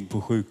lång tid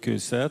på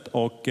sjukhuset.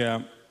 Och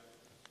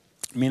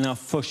mina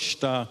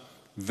första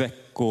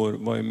veckor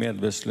var i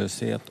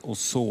medvetslöshet och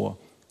så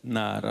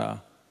nära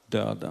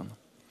döden.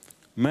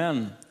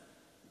 Men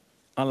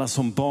alla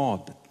som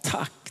bad,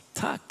 tack.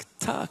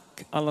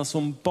 Alla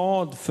som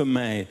bad för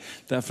mig,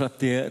 därför att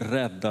det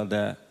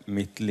räddade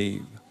mitt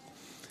liv.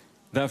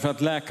 Därför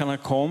att läkarna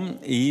kom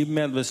i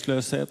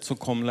medvetslöshet, så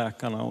kom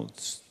läkarna och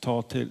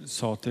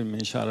sa till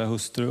min kära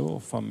hustru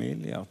och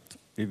familj att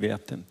vi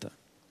vet inte.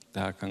 Det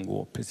här kan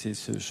gå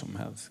precis hur som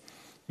helst.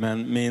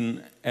 Men min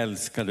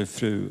älskade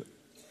fru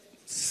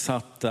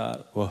satt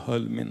där och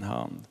höll min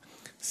hand.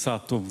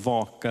 Satt och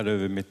vakade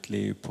över mitt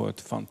liv på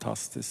ett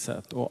fantastiskt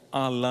sätt. Och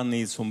alla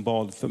ni som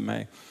bad för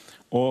mig.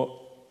 Och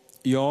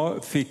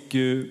jag fick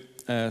ju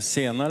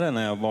senare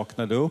när jag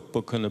vaknade upp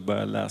och kunde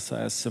börja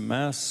läsa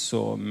sms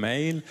och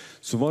mejl,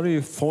 så var det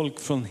ju folk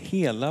från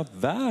hela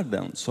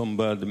världen som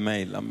började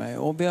mejla mig.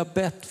 Och vi har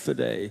bett för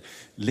dig.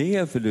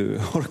 Lever du?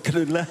 Orkar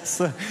du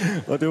läsa?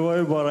 Och det var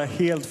ju bara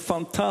helt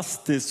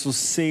fantastiskt att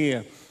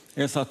se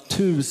dessa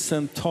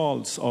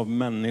tusentals av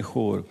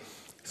människor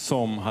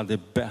som hade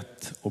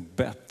bett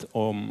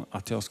om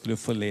att jag skulle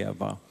få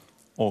leva.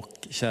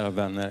 Och kära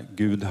vänner,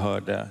 Gud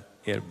hörde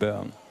er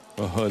bön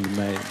och höll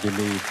mig vid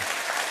liv.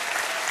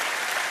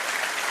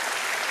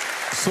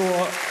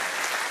 Så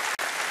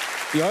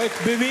jag är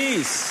ett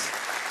bevis.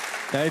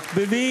 Jag är ett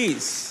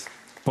bevis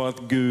på att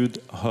Gud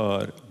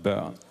hör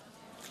bön.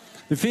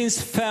 Det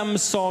finns 5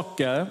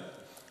 saker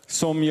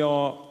som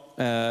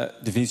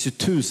det finns ju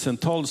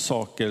tusentals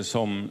saker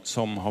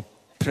som har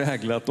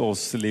präglat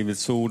oss,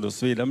 Livets Ord och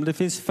så vidare. Men det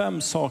finns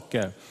 5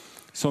 saker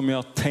som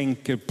jag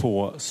tänker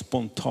på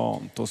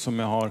spontant och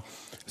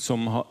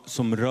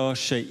som rör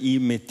sig i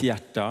mitt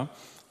hjärta.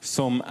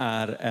 Som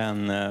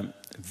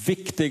är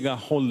viktiga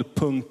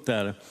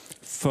hållpunkter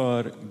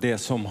för det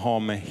som har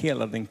med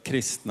hela den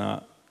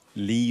kristna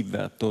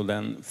livet och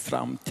den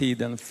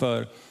framtiden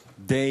för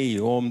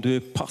dig. Och om du är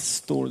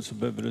pastor så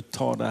behöver du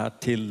ta det här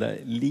till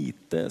dig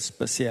lite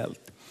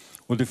speciellt.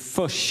 Och det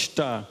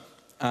första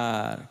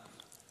är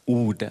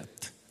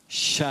ordet.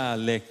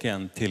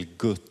 Kärleken till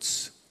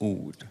Guds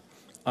ord.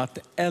 Att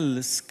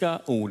älska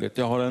ordet.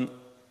 Jag har en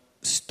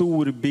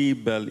stor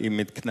bibel i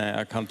mitt knä.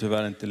 Jag kan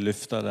tyvärr inte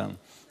lyfta den.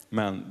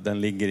 Men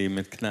den ligger i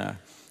mitt knä.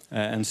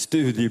 En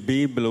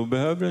studiebibel. Och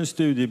behöver en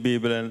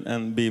studiebibel,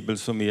 en bibel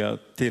som vi har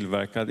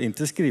tillverkat.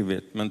 Inte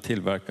skrivit, men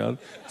tillverkad.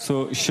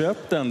 Så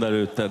köp den där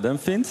ute. Den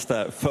finns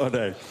där för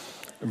dig.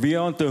 Vi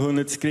har inte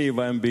hunnit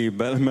skriva en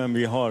bibel. Men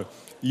vi har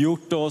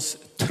gjort oss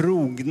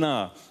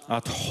trogna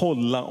att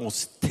hålla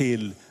oss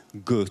till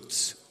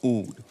Guds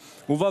ord.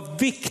 Och vad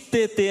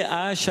viktigt det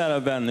är, kära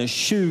vänner,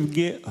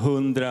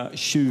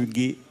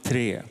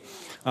 2023.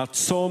 Att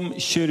som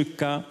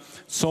kyrka,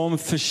 som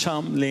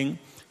församling,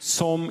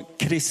 som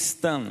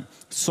kristen,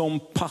 som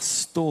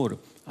pastor,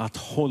 att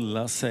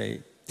hålla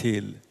sig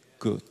till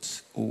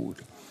Guds ord.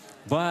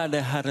 Vad är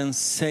det Herren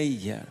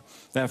säger?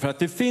 Därför att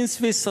det finns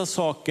vissa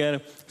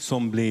saker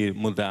som blir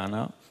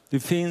moderna. Det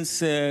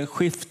finns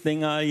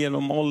skiftningar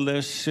genom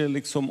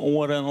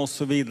åren och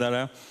så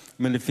vidare.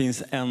 Men det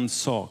finns en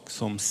sak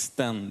som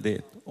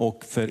ständigt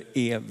och för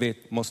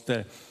evigt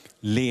måste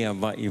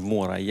leva i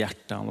våra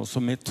hjärtan. Och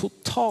som är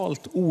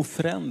totalt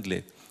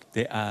oförändligt.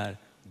 Det är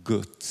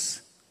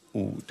Guds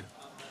ord.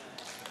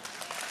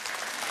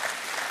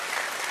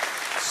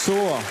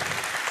 Så.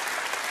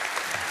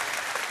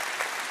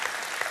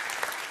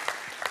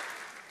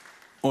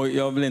 Och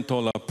jag vill inte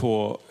hålla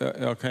på.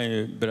 Jag kan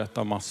ju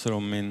berätta massor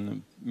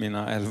om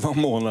mina 11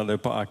 månader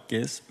på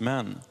Akis.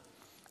 Men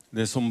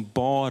det som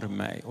bar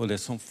mig och det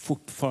som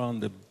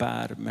fortfarande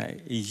bär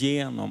mig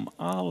igenom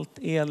allt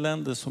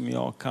elände som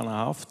jag kan ha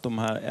haft de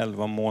här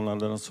 11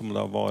 månaderna som det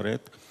har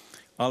varit.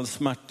 All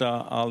smärta,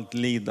 allt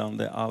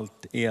lidande,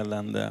 allt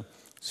elände,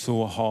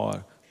 så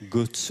har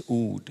Guds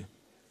ord.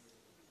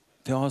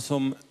 Det har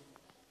som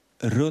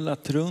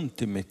rullat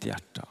runt i mitt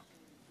hjärta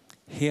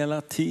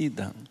hela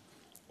tiden.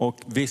 Och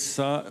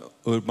vissa,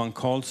 Urban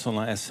Karlsson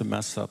har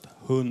smsat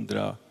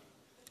 100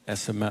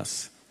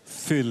 sms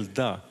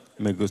fyllda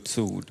med Guds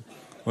ord.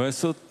 Och jag är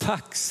så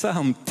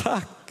tacksam.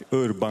 Tack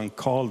Urban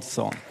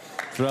Karlsson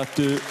för att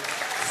du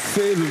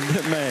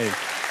fyllde mig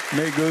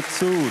med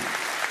Guds ord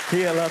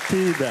hela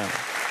tiden.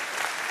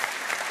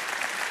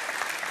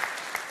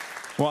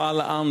 Och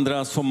alla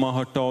andra som har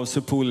hört av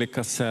sig på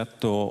olika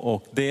sätt.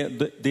 Och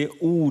det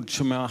ord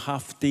som jag har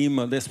haft i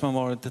mig, det som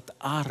har varit ett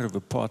arv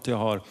på att jag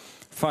har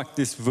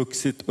faktiskt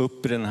vuxit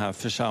upp i den här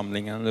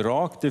församlingen.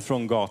 Rakt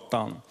ifrån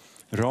gatan.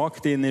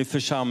 Rakt in i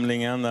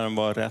församlingen när den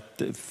var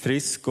rätt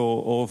frisk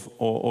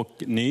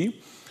och ny.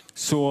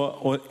 Så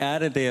och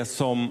är det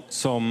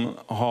som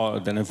har,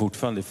 den är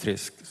fortfarande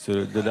frisk. Så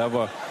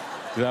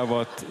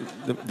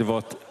det var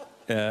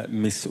ett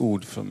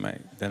missord från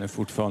mig. Den är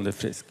fortfarande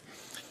frisk.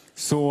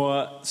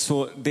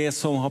 Så det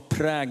som har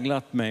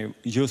präglat mig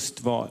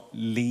just var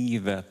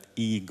livet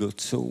i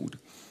Guds ord.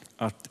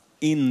 Att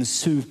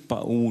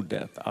insupa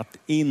ordet, att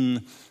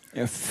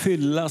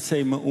fylla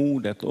sig med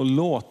ordet och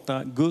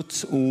låta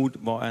Guds ord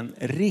vara en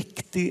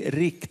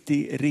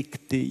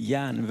riktig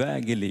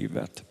järnväg i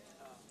livet.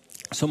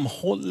 Som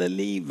håller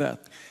livet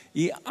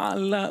i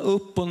alla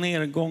upp- och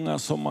nedgångar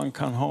som man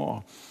kan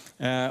ha.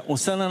 Och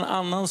sen en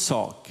annan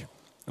sak,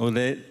 och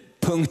det är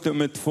punkt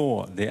nummer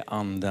 2, det är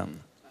anden.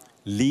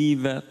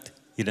 Livet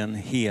i den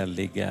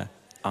helige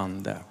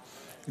ande.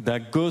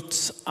 Där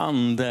Guds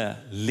ande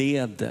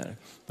leder.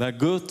 Där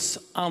Guds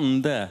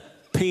ande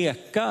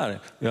pekar.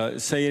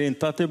 Jag säger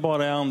inte att det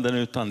bara är anden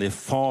utan det är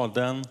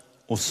Fadern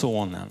och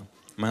Sonen.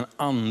 Men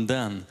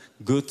anden,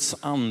 Guds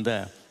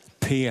ande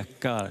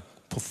pekar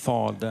på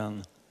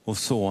Fadern och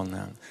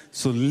Sonen.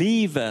 Så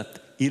livet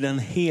i den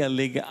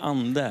helige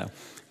ande.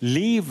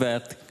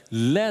 Livet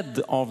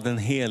ledd av den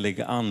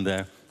helige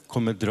ande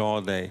kommer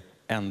dra dig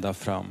ända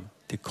fram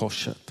till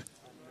korset.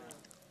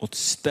 Och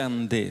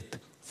ständigt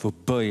får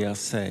böja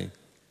sig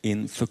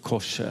inför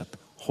korset,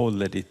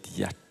 håller ditt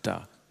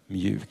hjärta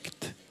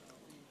mjukt.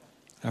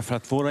 Därför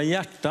att våra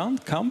hjärtan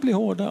kan bli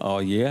hårda.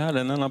 Ja, ge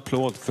Herren en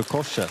applåd för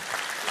korset.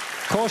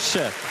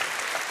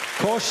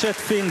 Korset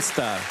finns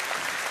där.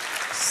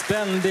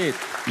 Ständigt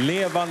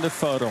levande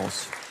för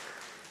oss.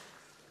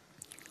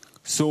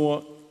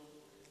 Så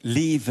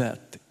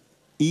livet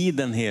i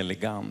den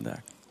heliga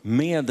ande,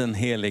 med den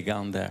heliga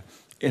ande,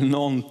 är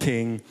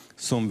någonting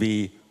som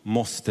vi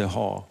måste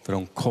ha för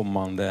de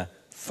kommande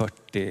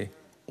 40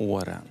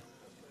 åren.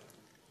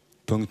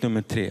 Punkt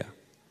nummer 3.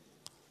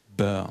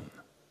 Bön.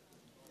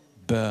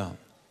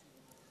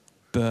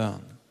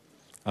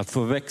 Att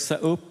få växa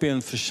upp i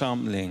en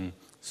församling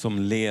som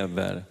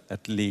lever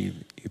ett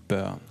liv i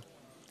bön.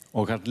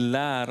 Och att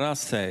lära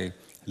sig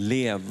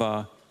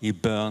leva i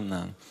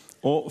bönen.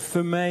 Och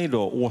för mig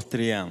då,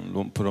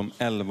 återigen, på de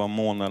 11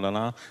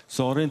 månaderna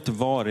så har det inte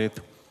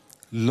varit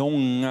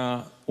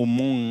långa och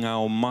många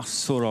och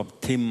massor av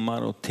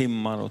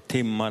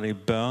timmar i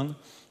bön.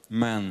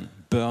 Men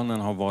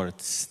bönen har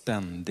varit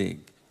ständig.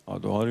 Ja,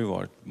 då har det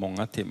varit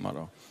många timmar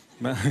då.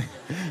 Men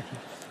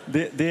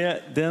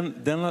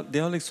det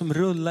har liksom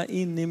rullat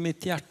in i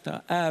mitt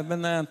hjärta.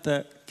 Även när jag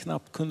inte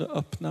knappt kunde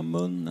öppna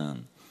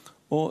munnen.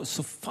 Och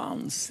så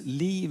fanns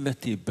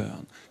livet i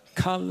bön.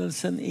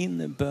 Kallelsen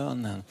in i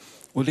bönen.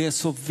 Och det är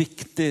så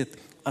viktigt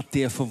att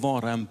det får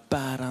vara en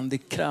bärande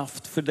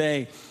kraft för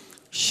dig.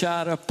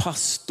 Kära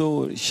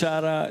pastor,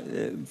 kära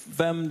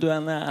vem du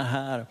än är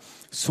här.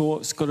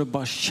 Så ska du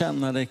bara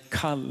känna dig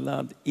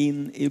kallad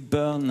in i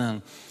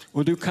bönen.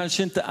 Och du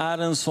kanske inte är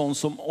en sån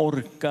som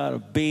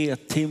orkar be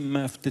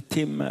timme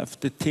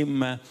efter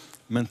timme.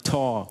 Men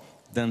ta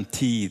den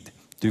tid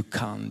du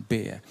kan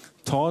be.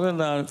 Ta den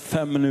där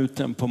 5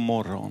 minuter på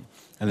morgon.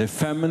 Eller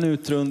 5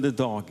 minuter under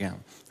dagen.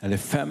 Eller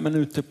 5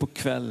 minuter på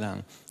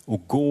kvällen.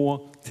 Och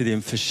gå till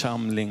din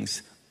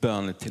församlings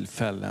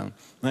bönetillfällen.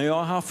 När jag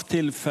har haft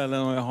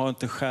tillfällen och jag har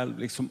inte själv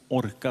liksom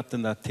orkat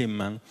den där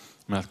timmen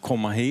med att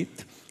komma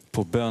hit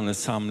på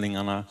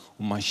bönesamlingarna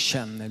och man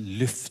känner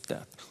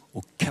lyftet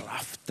och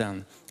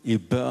kraften i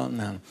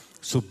bönen.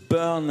 Så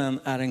bönen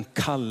är en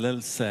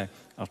kallelse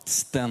att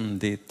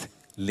ständigt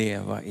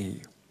leva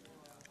i.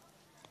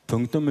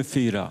 Punkt nummer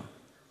 4.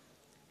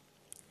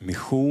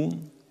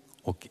 Mission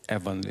och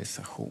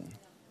evangelisation.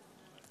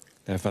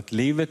 Därför att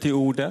livet i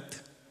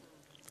ordet,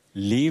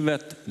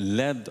 livet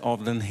ledd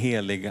av den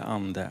heliga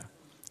ande,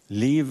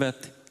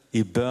 livet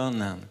i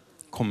bönen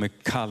kommer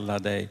kalla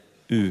dig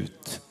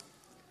ut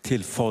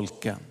till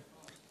folken.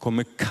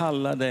 Kommer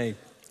kalla dig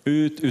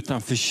ut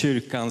utanför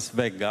kyrkans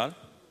väggar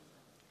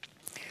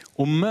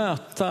och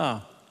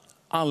möta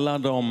alla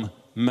de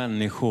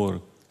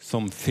människor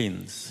som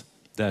finns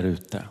där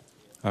ute.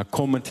 Jag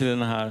kommer till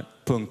den här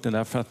punkten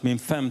därför att min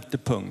 5:e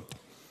punkt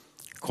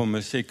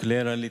kommer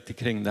cirkulera lite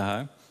kring det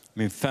här.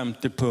 Min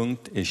 5:e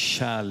punkt är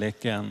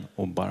kärleken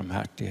och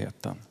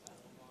barmhärtigheten.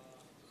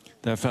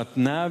 Därför att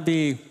när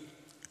vi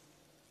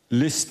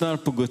lyssnar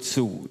på Guds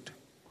ord,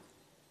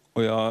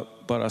 och jag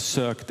bara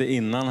sökte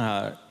innan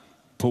här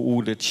på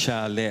ordet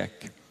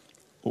kärlek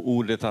och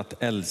ordet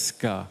att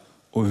älska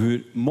och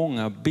hur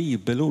många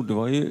bibelord, det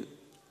var ju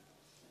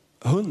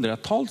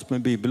hundratals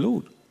med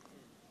bibelord.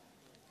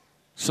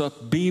 Så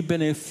att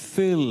Bibeln är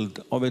fylld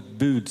av ett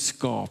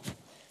budskap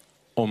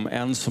om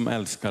en som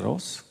älskar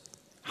oss.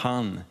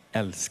 Han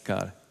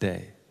älskar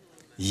dig.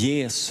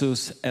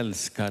 Jesus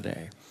älskar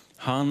dig.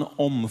 Han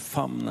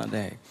omfamnar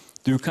dig.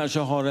 Du kanske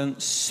har en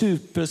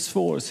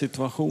supersvår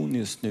situation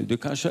just nu. Du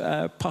kanske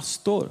är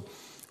pastor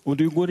och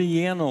du går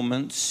igenom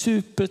en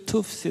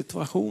supertuff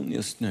situation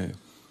just nu.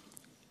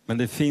 Men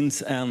det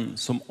finns en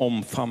som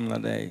omfamnar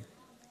dig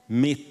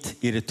mitt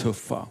i det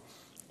tuffa.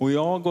 Och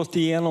jag har gått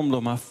igenom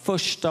de här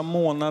första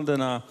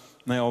månaderna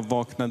när jag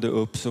vaknade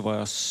upp, så var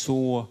jag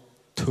så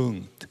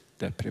tungt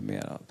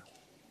deprimerad.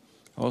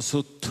 Jag var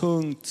så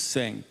tungt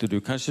sänkt, och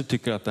du kanske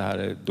tycker att det här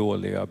är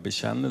dåliga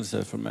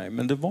bekännelser för mig.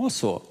 Men det var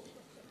så.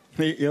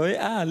 Jag är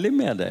ärlig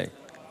med dig.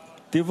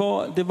 Det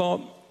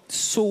var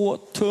så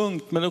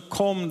tungt, men då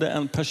kom det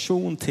en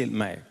person till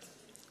mig.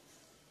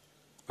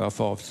 Jag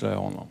får avslöja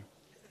honom.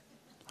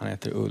 Han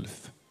heter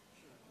Ulf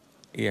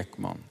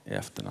Ekman i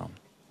efternamn.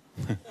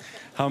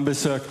 Han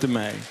besökte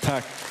mig.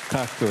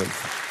 Tack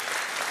Ulf.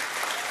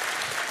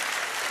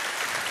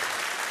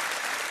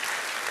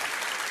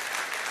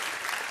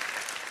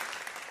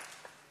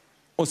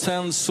 Och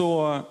sen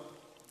så,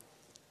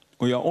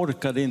 och jag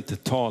orkade inte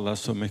tala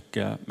så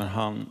mycket, men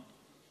han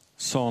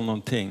sa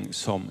någonting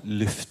som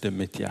lyfte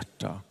mitt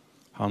hjärta.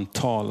 Han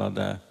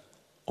talade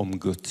om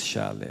Guds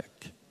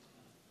kärlek.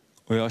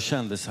 Och jag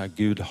kände så här,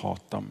 Gud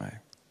hatar mig.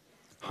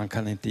 Han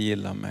kan inte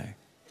gilla mig.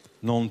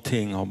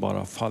 Någonting har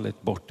bara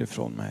fallit bort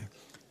ifrån mig.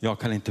 Jag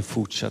kan inte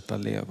fortsätta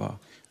leva.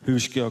 Hur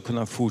ska jag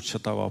kunna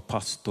fortsätta vara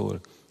pastor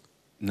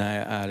när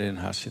jag är i den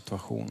här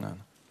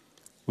situationen?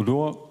 Och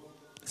då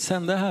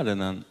sände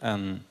Herren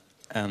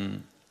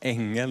en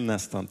ängel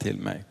nästan till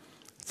mig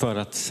för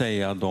att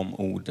säga de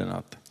orden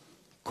att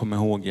kom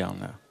ihåg,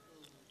 Janne,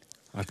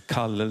 att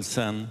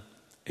kallelsen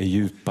är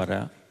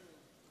djupare,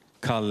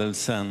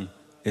 kallelsen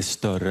är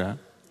större,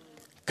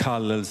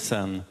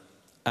 kallelsen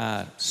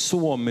är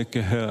så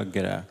mycket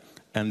högre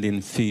än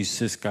din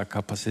fysiska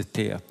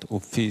kapacitet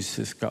och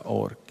fysiska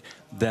ork.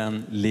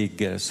 Den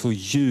ligger så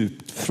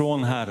djupt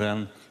från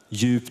Herren,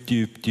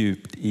 djupt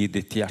i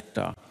ditt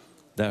hjärta.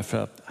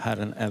 Därför att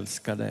Herren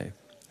älskar dig,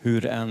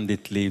 hur än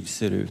ditt liv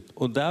ser ut.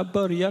 Och där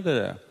började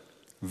det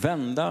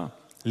vända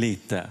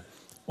lite.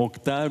 Och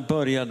där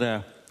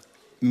började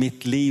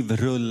mitt liv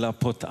rulla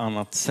på ett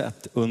annat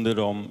sätt. Under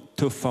de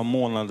tuffa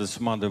månader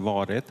som hade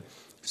varit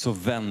så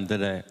vände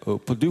det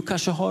upp. Och du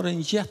kanske har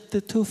en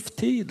jättetuff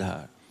tid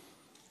här.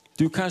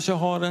 Du kanske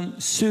har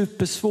en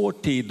supersvår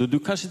tid och du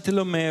kanske till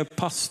och med är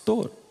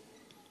pastor.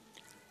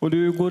 Och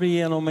du går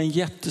igenom en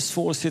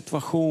jättesvår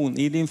situation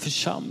i din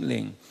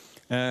församling,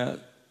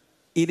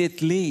 i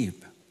ditt liv.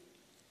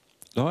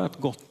 Då har jag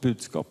ett gott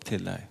budskap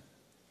till dig.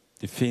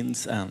 Det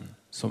finns en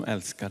som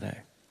älskar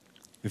dig.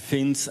 Det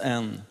finns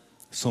en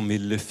som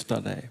vill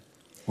lyfta dig.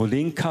 Och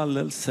din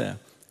kallelse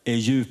är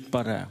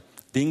djupare.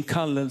 Din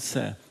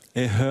kallelse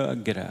är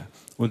högre.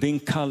 Och din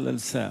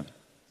kallelse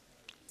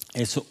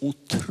är så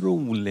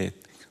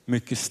otroligt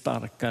mycket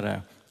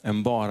starkare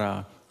än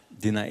bara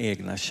dina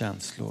egna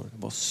känslor.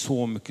 Det var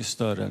så mycket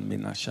större än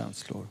mina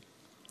känslor.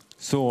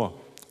 Så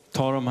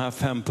ta de här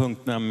 5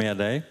 punkterna med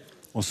dig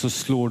och så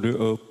slår du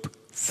upp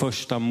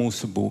Första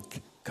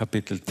Mosebok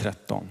kapitel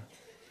 13.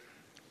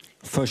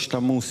 Första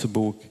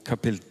Mosebok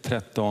kapitel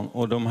 13.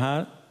 Och de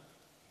här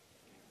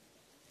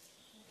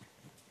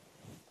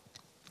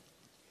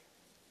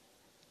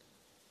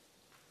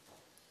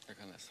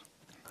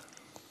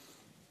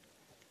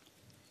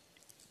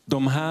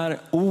de här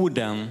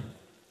orden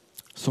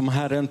som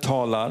Herren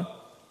talar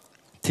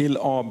till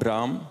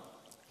Abraham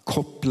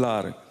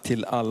kopplar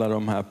till alla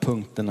de här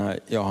punkterna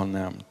jag har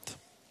nämnt.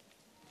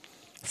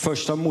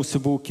 Första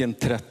Moseboken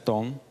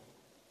 13,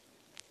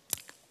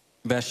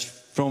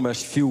 från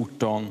vers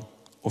 14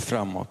 och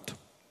framåt.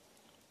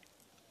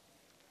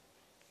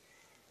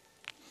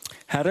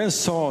 Herren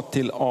sa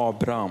till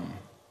Abraham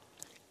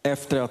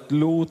efter att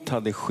Lot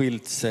hade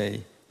skilt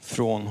sig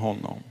från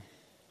honom: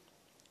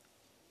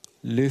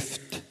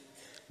 lyft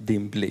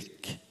din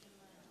blick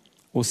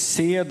och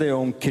se dig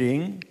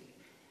omkring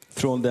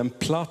från den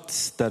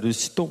plats där du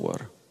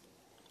står,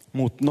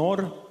 mot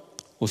norr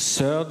och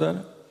söder,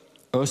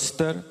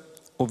 öster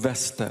och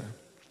väster.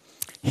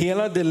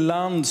 Hela det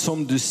land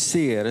som du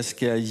ser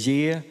ska jag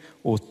ge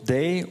åt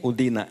dig och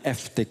dina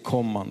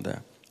efterkommande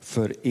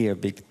för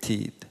evig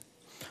tid.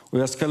 Och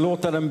jag ska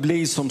låta den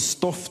bli som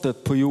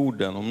stoftet på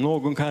jorden. Om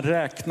någon kan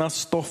räkna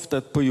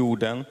stoftet på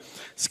jorden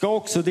ska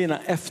också dina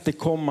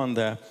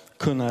efterkommande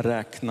kunna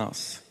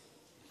räknas.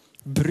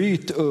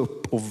 Bryt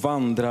upp och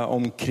vandra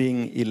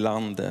omkring i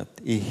landet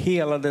i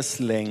hela dess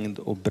längd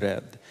och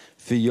bredd,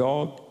 för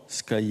jag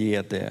ska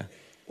ge det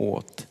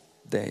åt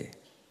dig.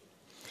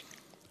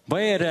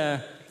 Vad är det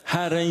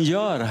Herren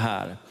gör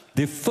här?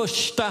 Det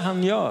första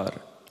han gör,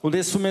 och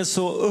det som är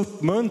så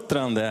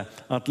uppmuntrande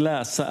att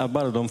läsa, är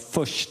bara de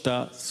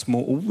första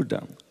små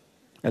orden,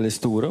 eller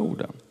stora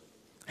orden.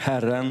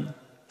 Herren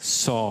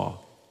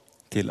sa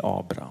till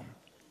Abraham.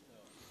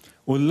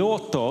 Och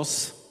låt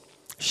oss,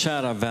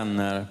 kära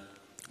vänner,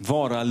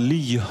 vara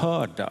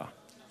lyhörda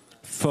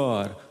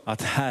för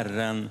att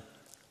Herren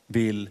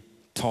vill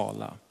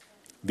tala.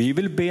 Vi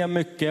vill be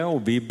mycket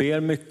och vi ber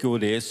mycket, och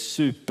det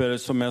är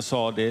som jag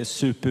sa, det är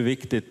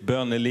superviktigt,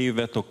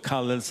 bönelivet och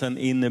kallelsen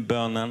in i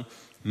bönen.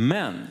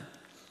 Men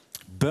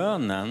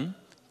bönen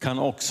kan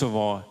också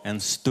vara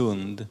en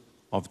stund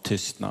av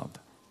tystnad.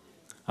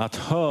 Att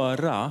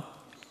höra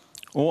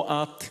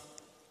och att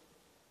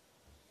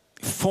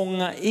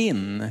fånga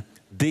in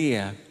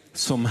det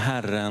som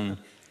Herren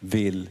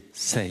vill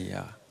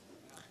säga.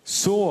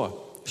 Så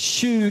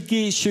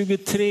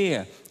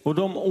 2023 och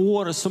de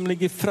år som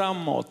ligger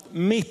framåt,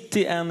 mitt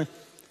i en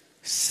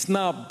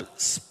snabb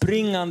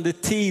springande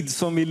tid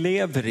som vi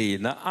lever i,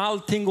 när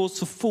allting går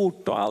så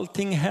fort och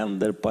allting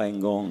händer på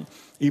en gång.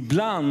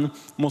 Ibland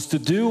måste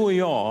du och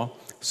jag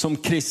som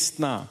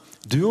kristna,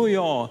 du och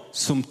jag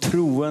som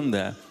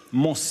troende,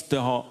 måste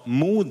ha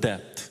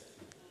modet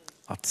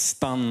att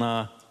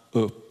stanna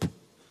upp.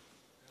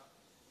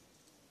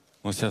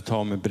 Måste jag ta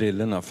av mig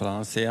brillorna, för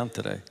annars ser jag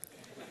inte dig.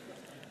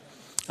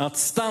 Att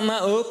stanna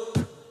upp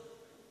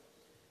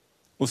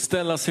och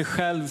ställa sig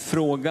själv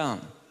frågan: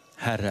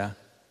 Herre,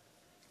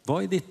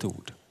 vad är ditt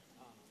ord?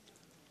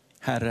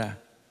 Herre,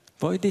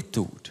 vad är ditt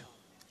ord?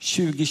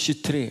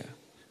 2023,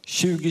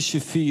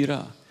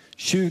 2024,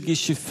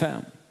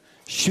 2025,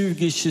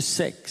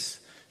 2026,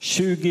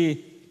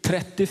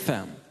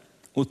 2035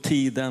 och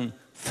tiden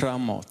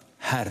framåt.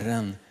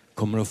 Herren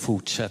kommer att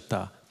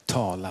fortsätta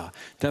tala.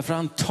 Därför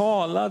han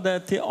talade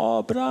till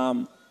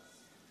Abraham.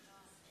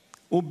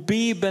 Och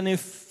Bibeln är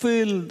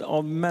fylld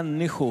av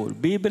människor.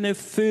 Bibeln är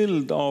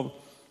fylld av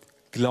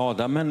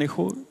glada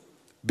människor.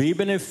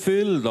 Bibeln är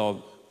fylld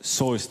av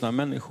sorgsna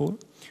människor.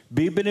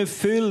 Bibeln är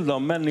fylld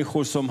av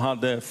människor som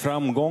hade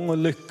framgång och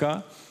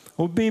lycka.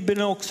 Och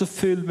Bibeln är också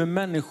fylld med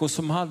människor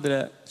som hade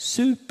det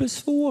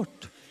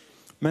supersvårt.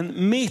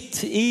 Men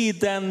mitt i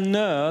den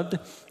nöd,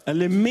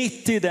 eller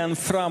mitt i den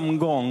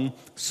framgång,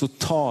 så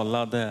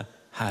talade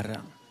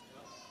Herren.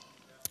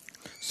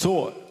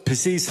 Så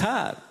precis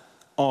här,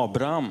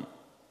 Abraham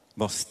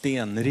var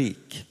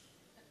stenrik.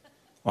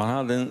 Och han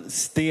hade en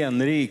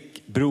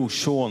stenrik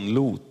brorson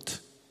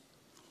Lot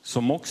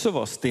som också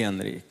var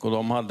stenrik. Och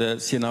de hade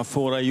sina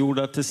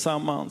fårajordar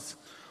tillsammans.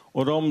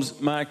 Och de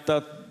märkte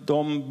att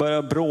de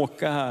börjar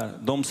bråka här.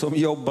 De som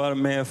jobbar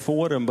med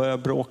fåren börjar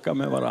bråka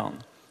med varann.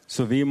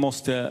 Så vi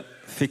måste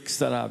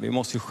fixa det här, vi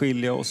måste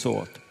skilja oss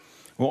åt.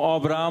 Och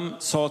Abraham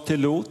sa till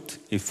Lot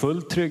i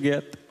full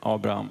trygghet,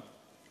 Abraham,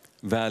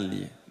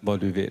 välj vad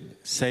du vill.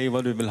 Säg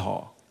vad du vill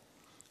ha.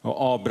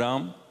 Och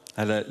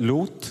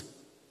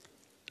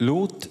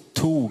Lot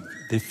tog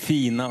det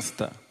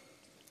finaste,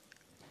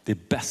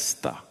 det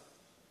bästa.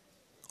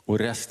 Och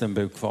resten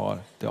blev kvar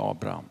till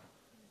Abraham.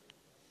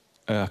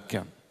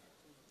 Öken,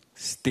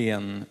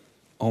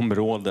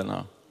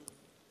 stenområdena.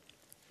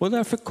 Och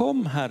därför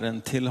kom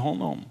Herren till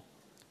honom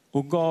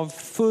och gav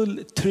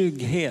full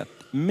trygghet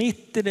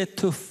mitt i det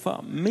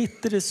tuffa,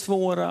 mitt i det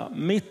svåra,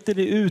 mitt i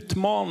det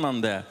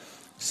utmanande.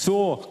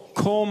 Så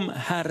kom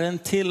Herren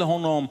till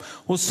honom.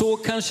 Och så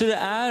kanske det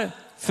är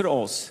för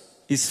oss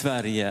i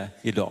Sverige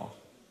idag.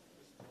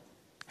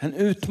 En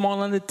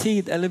utmanande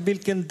tid, eller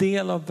vilken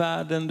del av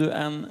världen du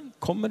än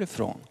kommer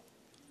ifrån.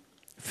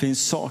 Det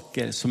finns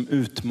saker som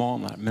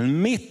utmanar.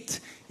 Men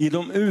mitt i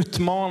de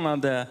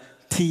utmanande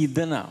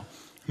tiderna,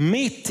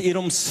 mitt i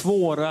de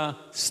svåra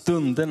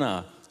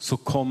stunderna, så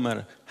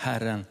kommer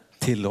Herren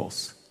till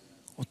oss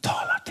och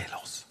talar till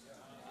oss.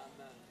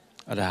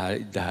 Ja, det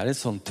här är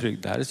sån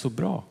trygg, det här är så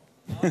bra.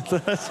 Det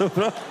här är så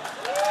bra.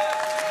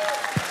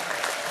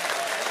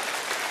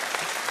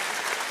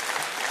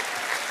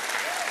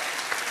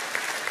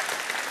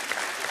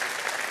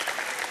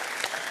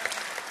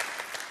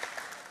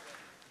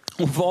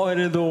 Och vad är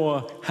det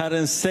då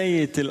Herren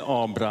säger till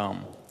Abraham?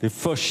 Det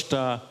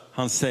första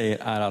han säger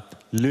är att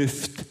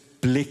lyft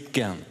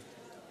blicken.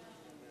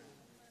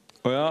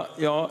 Och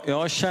jag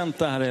har känt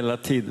det här hela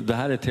tiden. Det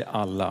här är till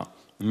alla.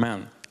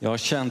 Men jag har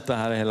känt det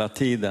här hela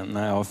tiden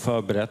när jag har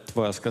förberett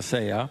vad jag ska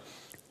säga.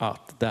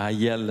 Att det här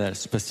gäller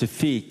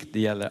specifikt, det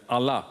gäller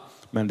alla.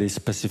 Men det är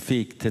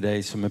specifikt till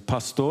dig som är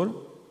pastor,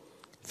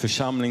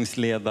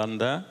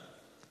 församlingsledande,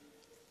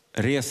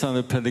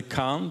 resande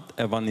predikant,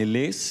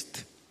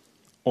 evangelist.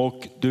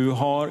 Och du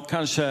har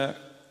kanske,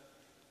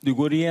 du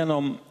går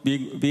igenom,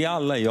 vi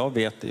alla, jag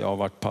vet, jag har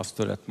varit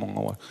pastor rätt många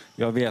år.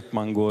 Jag vet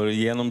man går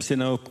igenom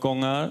sina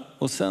uppgångar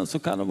och sen så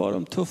kan det vara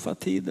de tuffa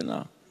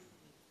tiderna.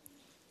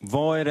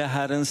 Vad är det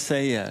Herren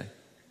säger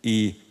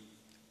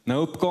när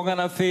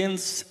uppgångarna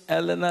finns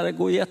eller när det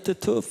går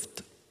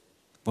jättetufft?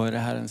 Vad är det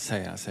Herren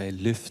säger? Han säger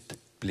lyft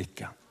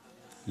blicken,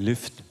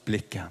 lyft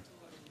blicken,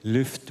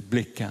 lyft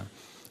blicken.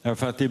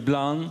 Därför att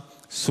ibland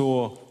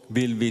så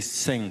vill vi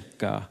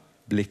sänka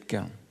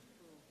blicken.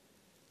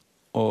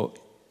 Och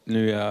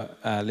nu är jag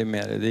ärlig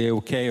med det. Det är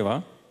okej,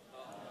 va?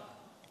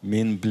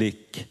 Min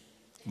blick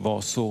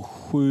var så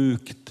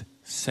sjukt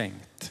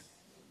sänkt.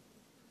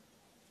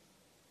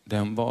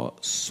 Den var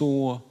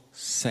så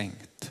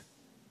sänkt.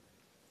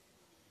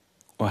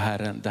 Och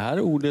Herren, det här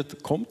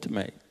ordet kom till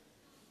mig.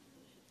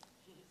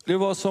 Det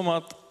var som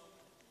att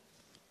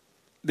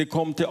det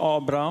kom till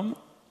Abraham.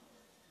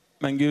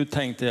 Men Gud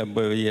tänkte jag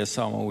behöver ge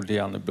samma ord till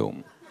Janne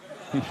Blom.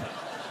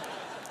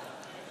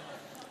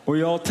 Och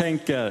jag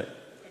tänker,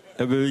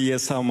 jag behöver ge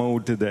samma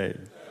ord till dig.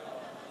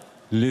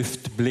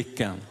 Lyft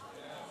blicken.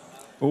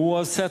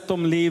 Oavsett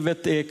om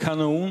livet är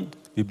kanon,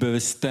 vi behöver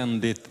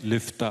ständigt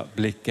lyfta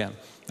blicken.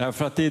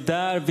 Därför att det är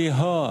där vi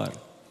hör.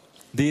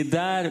 Det är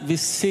där vi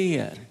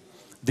ser.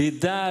 Det är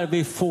där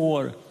vi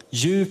får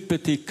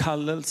djupet i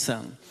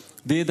kallelsen.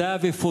 Det är där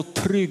vi får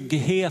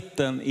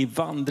tryggheten i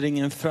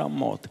vandringen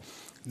framåt.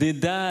 Det är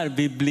där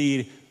vi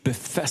blir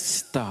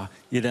befästa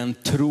i den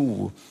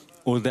tro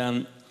och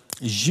den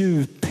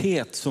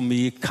djuphet som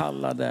vi är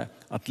kallade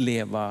att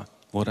leva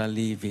våra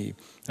liv i.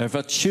 Därför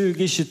att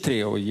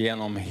 2023 och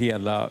genom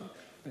hela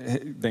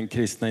den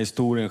kristna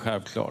historien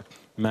självklart.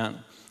 Men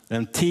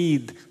den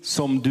tid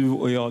som du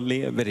och jag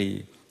lever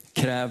i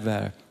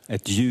kräver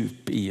ett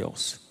djup i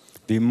oss.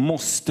 Vi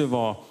måste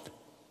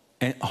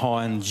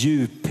ha en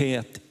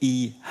djuphet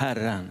i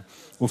Herren.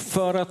 Och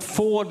för att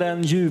få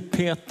den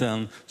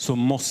djupheten så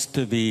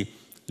måste vi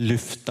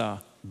lyfta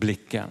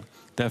blicken.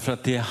 Därför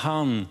att det är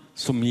han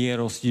som ger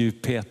oss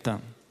djupheten.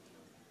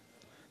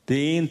 Det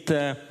är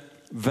inte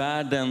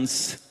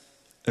världens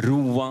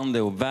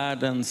roande och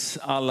världens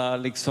alla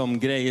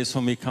grejer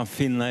som vi kan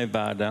finna i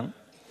världen.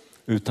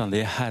 Utan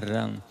det är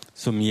Herren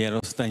som ger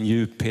oss den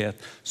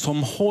djuphet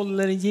som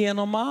håller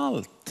igenom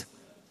allt.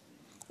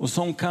 Och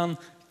som kan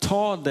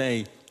ta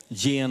dig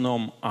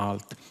genom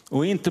allt.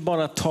 Och inte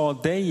bara ta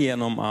dig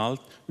genom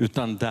allt,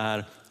 utan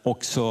där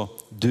också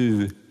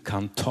du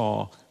kan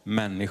ta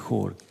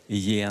människor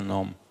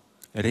igenom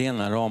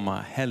rena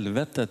rama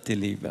helvetet i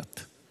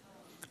livet.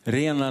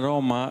 Rena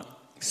rama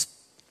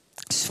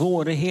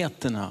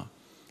svårigheterna.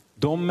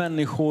 De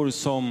människor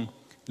som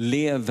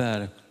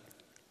lever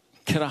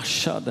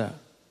kraschade.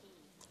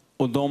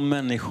 Och de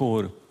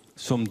människor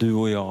som du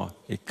och jag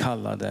är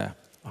kallade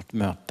att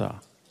möta.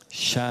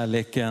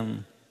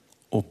 Kärleken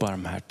och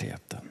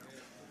barmhärtigheten.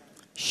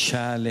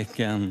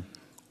 Kärleken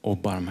och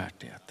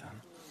barmhärtigheten.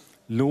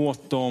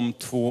 Låt de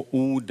två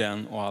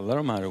orden och alla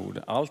de här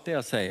orden, allt det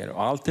jag säger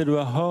och allt det du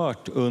har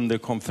hört under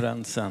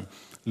konferensen,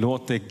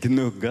 låt det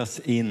gnuggas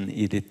in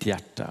i ditt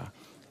hjärta.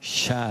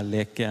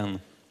 Kärleken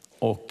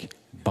och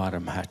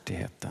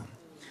barmhärtigheten.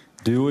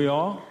 Du och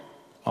jag,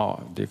 ja,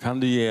 det kan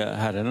du ge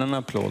Herren en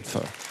applåd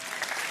för.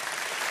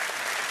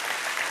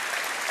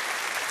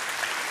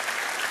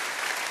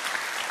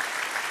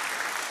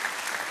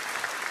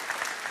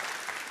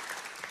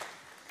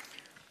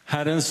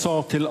 Herren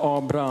sa till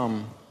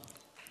Abraham: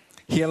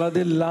 hela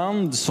det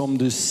land som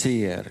du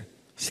ser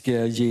ska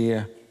jag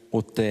ge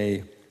åt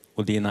dig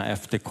och dina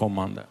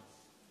efterkommande.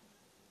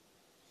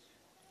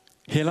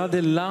 Hela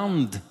det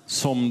land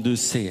som du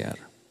ser.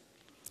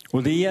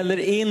 Och det gäller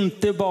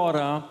inte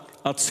bara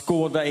att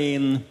skåda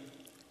in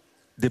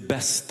det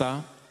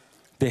bästa,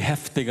 det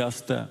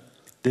häftigaste,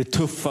 det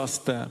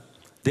tuffaste,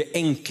 det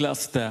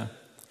enklaste.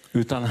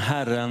 Utan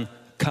Herren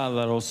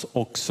kallar oss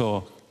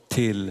också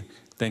till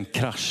den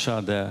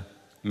kraschade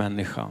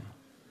människan.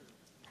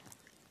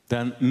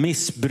 Den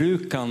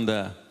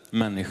missbrukande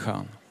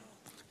människan.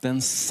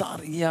 Den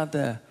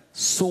sargade,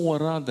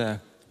 sårade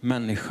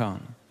människan.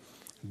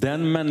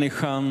 Den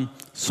människan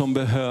som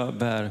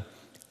behöver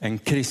en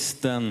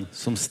kristen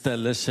som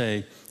ställer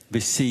sig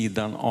vid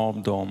sidan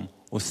av dem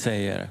och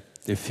säger: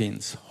 det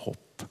finns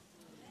hopp.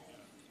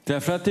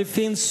 Därför att det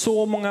finns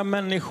så många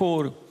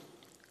människor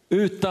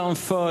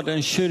utanför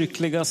den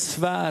kyrkliga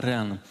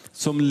sfären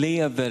som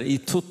lever i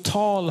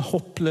total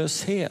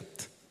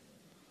hopplöshet.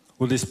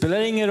 Och det spelar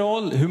ingen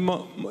roll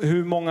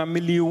hur många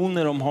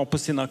miljoner de har på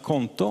sina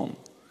konton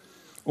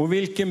och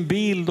vilken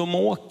bil de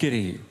åker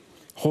i.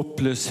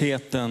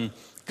 Hopplösheten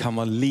kan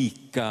vara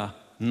lika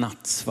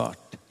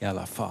nattsvart i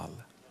alla fall.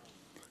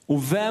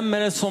 Och vem är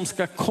det som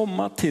ska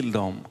komma till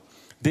dem?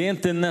 Det är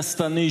inte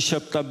nästa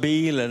nyköpta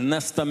bil eller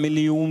nästa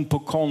miljon på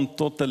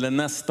kontot eller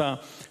nästa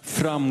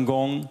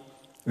framgång.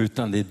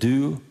 Utan det är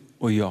du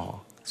och jag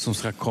som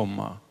ska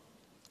komma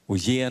och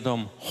ge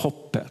dem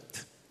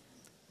hoppet.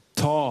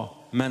 Ta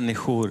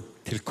människor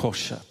till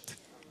korset.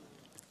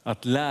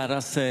 Att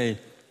lära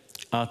sig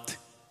att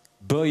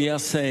böja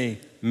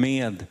sig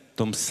med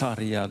de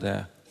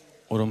sargade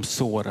och de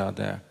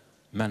sårade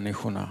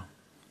människorna.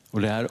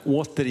 Och det är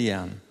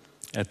återigen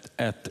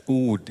ett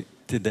ord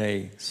till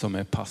dig som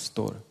är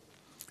pastor.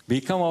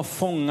 Vi kan vara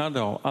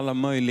fångade av alla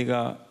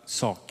möjliga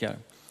saker.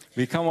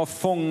 Vi kan vara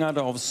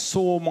fångade av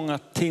så många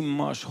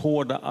timmars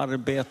hårda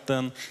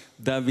arbeten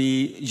där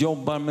vi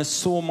jobbar med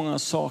så många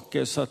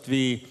saker så att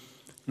vi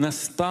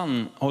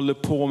nästan håller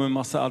på med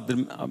massa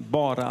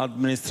bara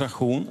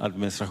administration.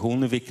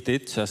 Administration är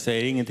viktigt, så jag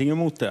säger ingenting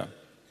emot det.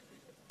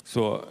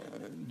 Så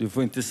du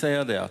får inte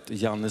säga det att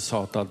Janne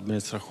sa att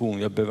administration,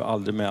 jag behöver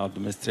aldrig mer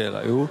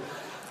administrera. Jo,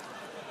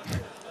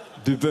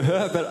 du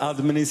behöver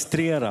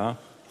administrera,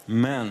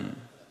 men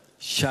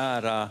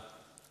kära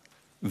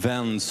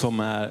vän som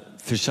är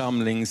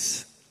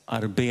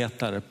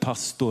församlingsarbetare,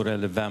 pastor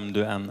eller vem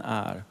du än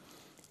är,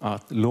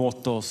 att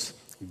låt oss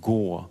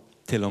gå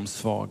till de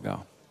svaga.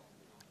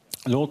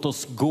 Låt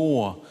oss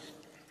gå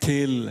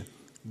till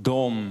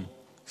de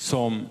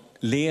som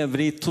lever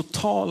i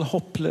total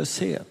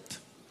hopplöshet.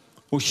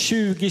 Och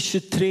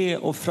 2023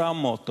 och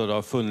framåt, och det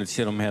har funnits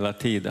genom hela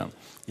tiden,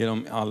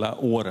 genom alla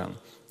åren.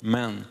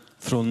 Men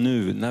från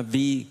nu, när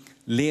vi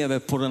lever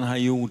på den här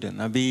jorden,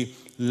 när vi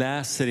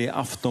läser i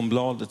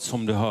Aftonbladet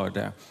som du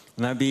hörde,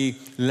 när vi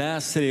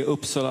läser i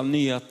Uppsala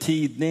Nya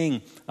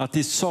Tidning att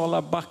i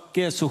Sala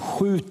Backe så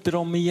skjuter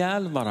de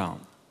ihjäl varann.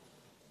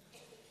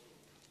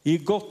 I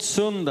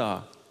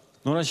Gottsunda,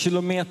 några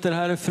kilometer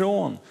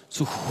härifrån,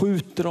 så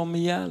skjuter de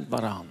ihjäl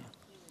varann.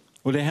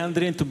 Och det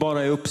händer inte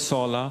bara i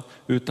Uppsala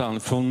utan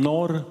från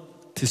norr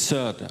till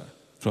söder,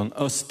 från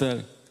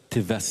öster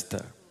till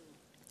väster.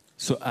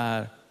 Så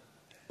är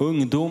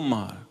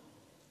ungdomar,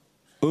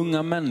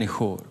 unga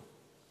människor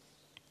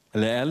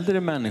eller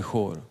äldre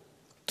människor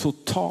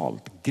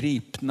totalt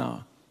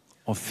gripna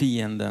av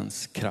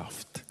fiendens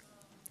kraft.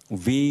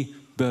 Och vi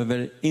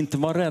behöver inte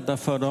vara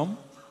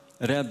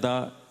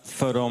rädda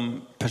för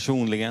dem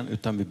personligen,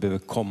 utan vi behöver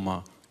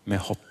komma med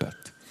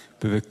hoppet.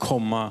 Vi behöver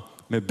komma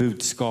med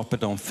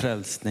budskapet om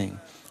frälsning,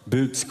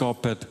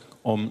 budskapet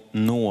om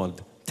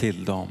nåd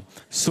till dem.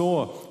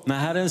 Så när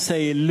Herren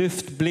säger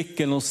lyft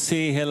blicken och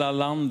se hela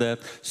landet,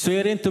 så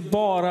är det inte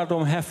bara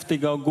de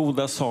häftiga och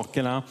goda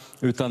sakerna,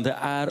 utan det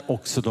är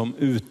också de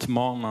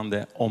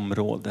utmanande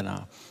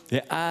områdena.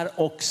 Det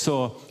är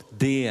också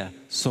det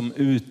som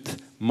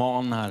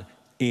utmanar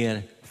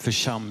er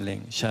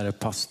församling, kära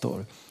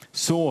pastor.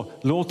 Så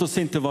låt oss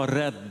inte vara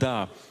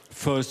rädda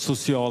för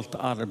socialt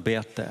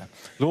arbete.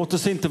 Låt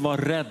oss inte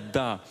vara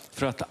rädda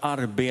för att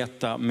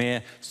arbeta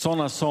med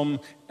sådana som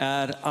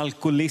är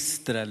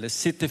alkoholister eller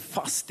sitter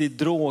fast i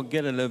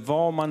droger eller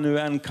vad man nu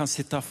än kan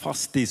sitta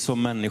fast i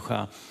som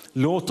människa.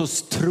 Låt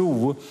oss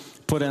tro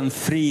på den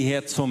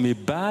frihet som vi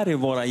bär i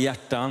våra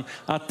hjärtan,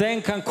 att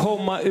den kan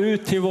komma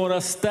ut till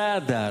våra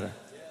städer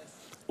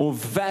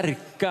och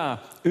verka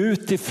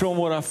utifrån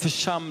våra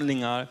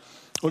församlingar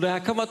Och det här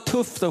kan vara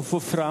tufft att få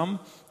fram,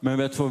 men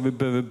vet du vad vi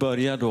behöver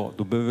börja då?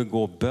 Då behöver vi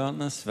gå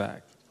bönens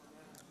väg.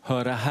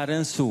 Höra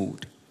Herrens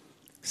ord.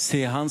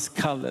 Se hans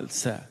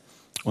kallelse.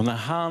 Och när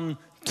han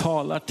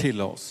talar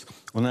till oss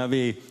och när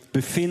vi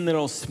befinner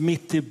oss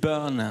mitt i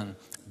bönen,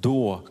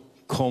 då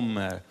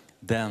kommer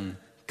den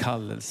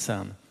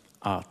kallelsen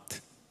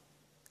att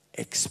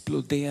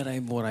explodera i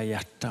våra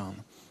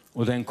hjärtan.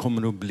 Och den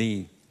kommer att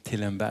bli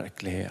till en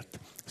verklighet.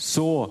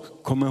 Så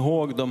kom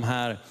ihåg de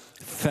här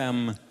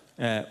 5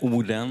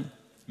 orden,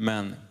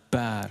 men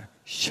bär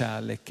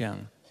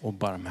kärleken och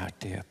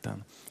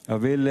barmhärtigheten. Jag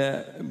vill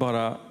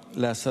bara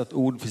läsa ett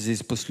ord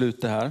precis på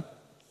slutet här.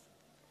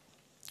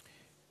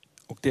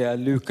 Och det är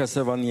Lukas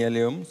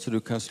evangelium, så du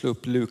kan slå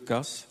upp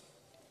Lukas.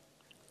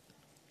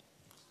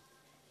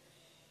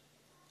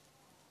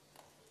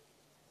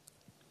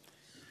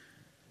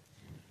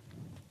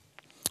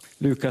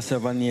 Lukas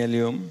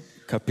evangelium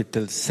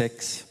kapitel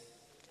 6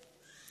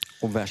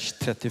 och vers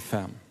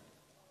 35.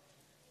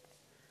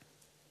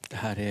 Det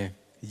här är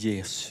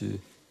Jesu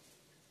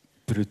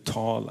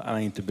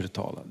inte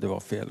brutala, det var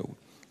fel ord.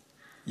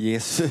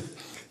 Jesu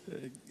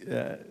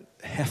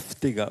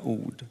häftiga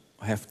ord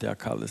och häftiga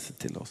kallelse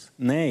till oss.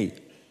 Nej,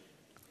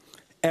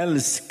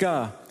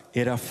 älska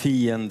era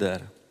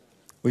fiender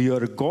och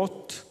gör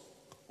gott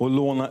och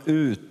låna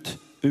ut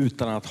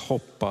utan att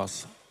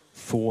hoppas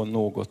få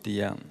något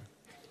igen.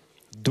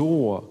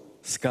 Då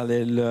ska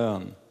er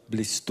lön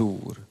bli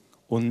stor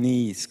och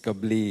ni ska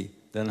bli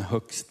den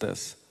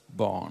högstes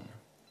barn.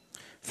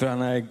 För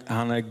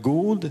han är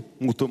god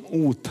mot de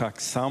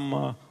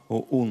otacksamma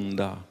och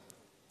onda.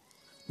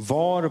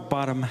 Var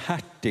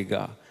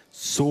barmhärtiga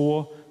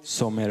så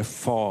som er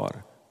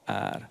far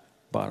är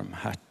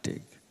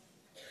barmhärtig.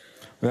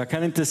 Och jag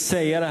kan inte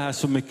säga det här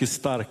så mycket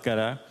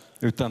starkare,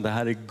 utan det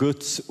här är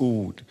Guds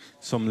ord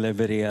som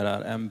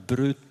levererar en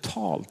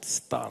brutalt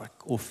stark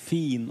och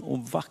fin och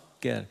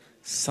vacker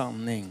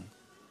sanning.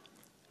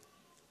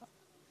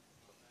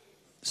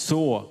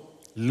 Så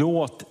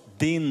låt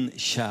din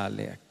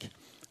kärlek,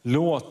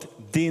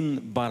 låt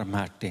din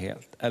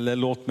barmhärtighet, eller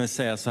låt mig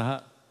säga så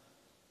här.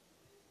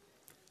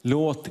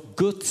 Låt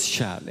Guds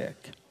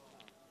kärlek,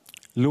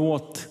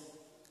 låt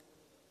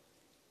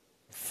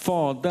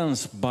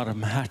Faderns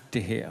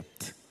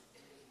barmhärtighet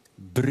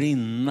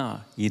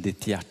brinna i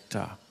ditt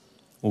hjärta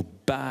och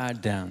bär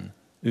den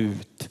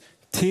ut.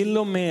 Till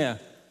och med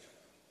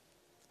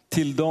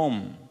till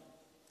dem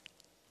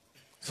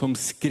som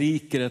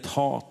skriker ett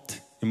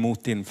hat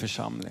emot din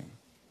församling.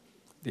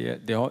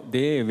 Det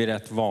är vi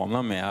rätt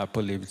vana med här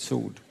på Livets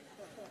Ord.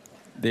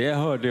 Det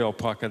hörde jag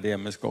på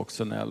Akademiska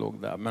också när jag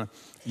låg där. Men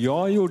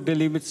jag gjorde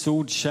Livets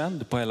Ord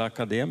känd på hela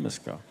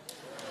Akademiska.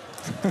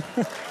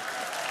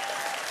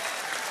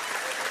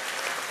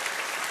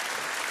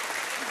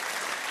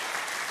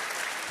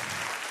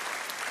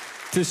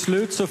 Till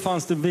slut så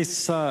fanns det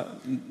vissa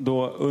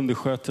då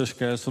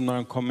undersköterskor som när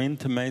de kom in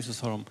till mig så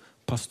sa de: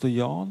 Pastor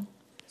Jan,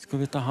 ska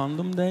vi ta hand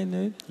om dig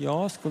nu?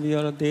 Ja, ska vi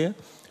göra det?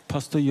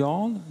 Pastor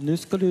Jan, nu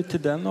ska du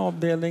till den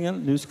avdelningen.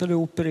 Nu ska du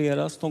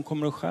opereras. De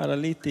kommer att skära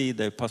lite i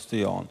dig, Pastor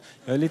Jan.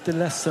 Jag är lite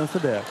ledsen för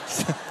det.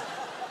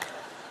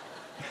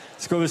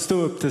 Ska vi stå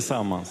upp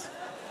tillsammans?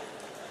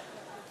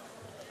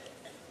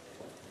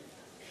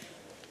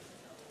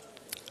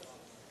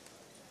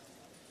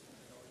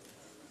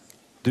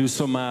 Du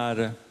som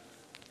är...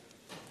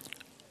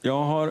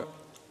 Jag har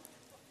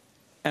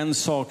en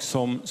sak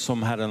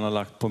som Herren har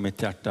lagt på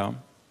mitt hjärta.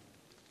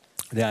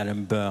 Det är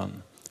en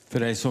bön för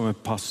dig som är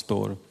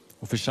pastor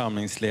och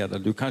församlingsledare.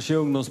 Du kanske är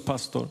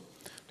ungdomspastor.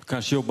 Du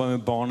kanske jobbar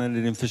med barnen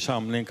i din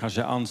församling.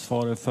 Kanske är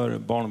ansvarig för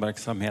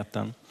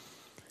barnverksamheten.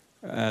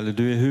 Eller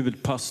du är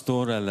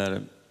huvudpastor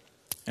eller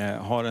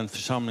har en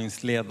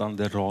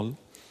församlingsledande roll.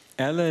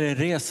 Eller är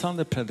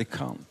resande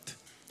predikant.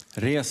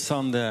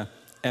 Resande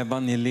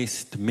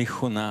evangelist,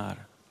 missionär.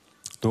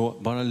 Då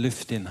bara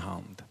lyft din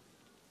hand.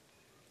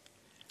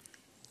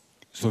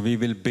 Så vi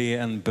vill be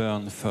en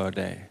bön för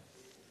dig.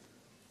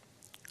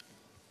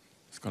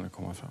 Ska ni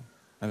komma fram?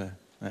 Eller?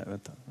 Nej,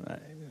 vänta. Nej.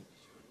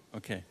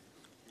 Okej.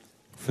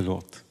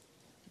 Förlåt.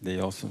 Det är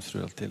jag som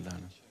strular till det här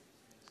nu.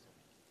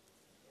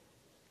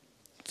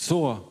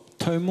 Så,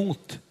 ta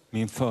emot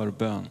min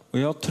förbön. Och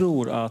jag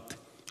tror att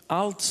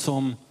allt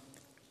som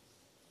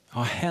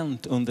har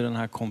hänt under den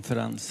här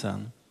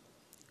konferensen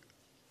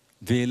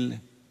vill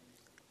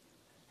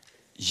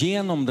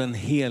genom den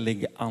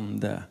helige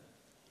ande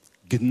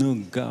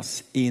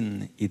gnuggas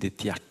in i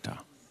ditt hjärta.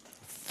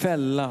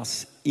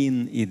 Fällas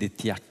in i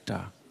ditt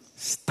hjärta.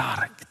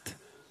 Starkt.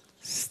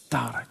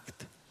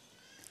 Starkt.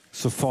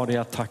 Så Fader,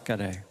 jag tackar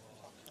dig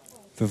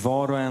för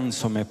var och en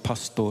som är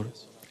pastor,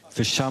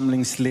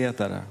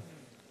 församlingsledare.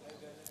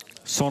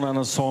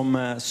 Sådana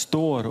som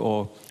står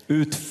och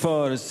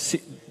utför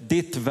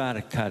ditt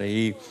verk här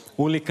i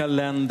olika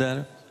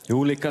länder, i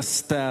olika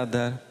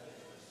städer.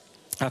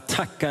 Jag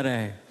tackar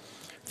dig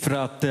för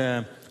att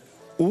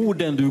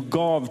orden du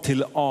gav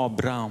till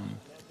Abraham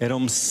är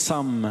de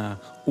samma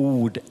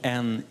ord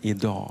än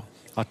idag.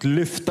 Att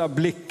lyfta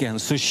blicken.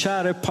 Så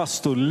käre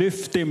pastor,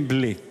 lyft din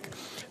blick.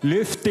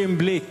 Lyft din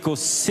blick och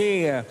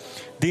se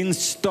din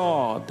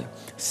stad.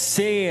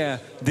 Se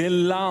det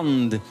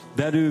land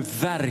där du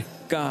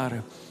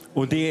verkar.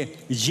 Och det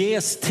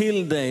ges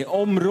till dig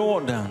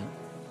områden,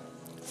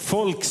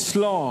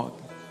 folkslag.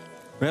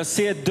 Och jag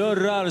ser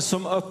dörrar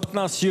som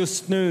öppnas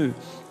just nu.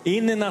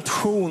 In i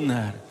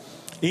nationer,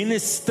 in i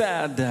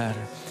städer,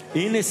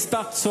 in i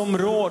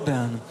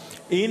stadsområden.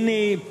 In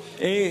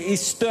i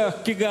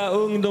stökiga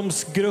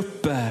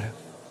ungdomsgrupper.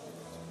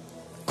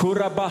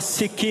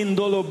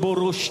 Kurabasikindolo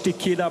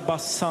borustikida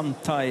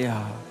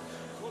basantaya.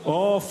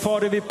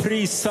 Fader, vi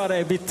prisar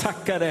dig, vi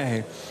tackar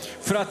dig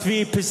för att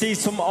vi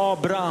precis som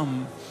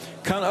Abraham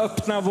kan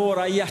öppna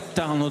våra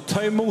hjärtan och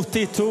ta emot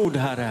ditt ord,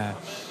 Herre.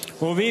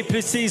 Och vi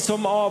precis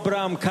som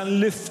Abraham kan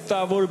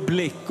lyfta vår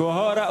blick och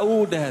höra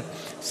ordet.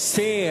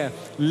 Se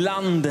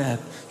landet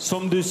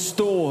som du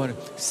står.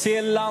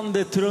 Se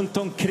landet runt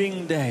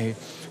omkring dig.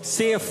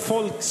 Se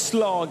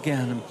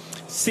folkslagen.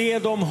 Se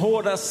de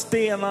hårda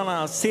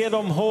stenarna. Se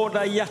de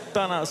hårda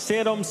hjärtarna.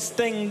 Se de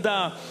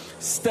stängda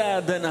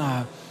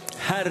städerna.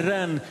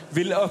 Herren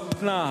vill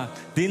öppna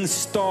din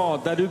stad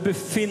där du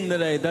befinner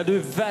dig, där du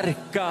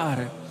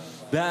verkar.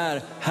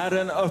 Där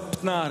Herren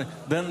öppnar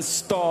den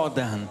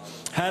staden.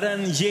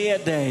 Herren ger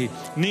dig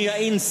nya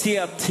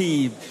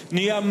initiativ,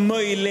 nya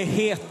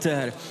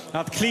möjligheter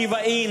att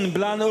kliva in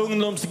bland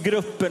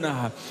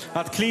ungdomsgrupperna,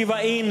 att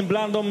kliva in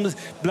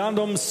bland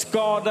de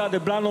skadade,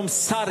 bland de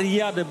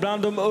sargade,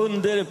 bland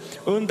de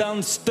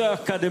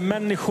undanstökade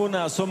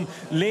människorna som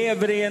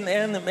lever i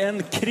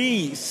en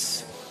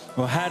kris.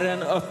 Och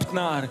Herren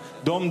öppnar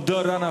de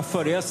dörrarna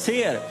för dig.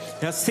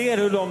 Jag ser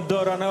hur de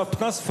dörrarna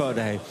öppnas för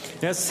dig.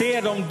 Jag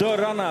ser de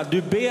dörrarna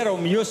du ber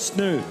om just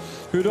nu.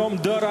 Hur de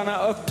dörrarna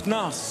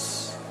öppnas.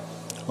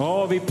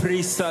 Vi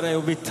prisar dig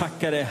och vi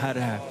tackar dig,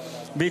 Herre.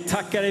 Vi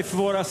tackar dig för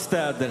våra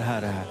städer,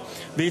 Herre.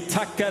 Vi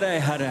tackar dig,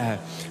 Herre.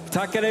 Vi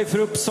tackar dig för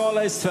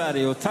Uppsala i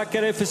Sverige. Och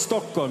tackar dig för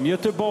Stockholm,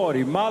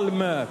 Göteborg,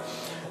 Malmö,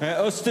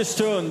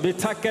 Östersund. Vi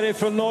tackar dig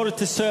från norr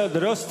till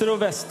söder, öster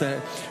och väster.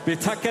 Vi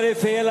tackar dig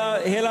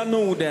för hela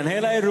Norden,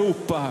 hela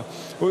Europa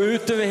och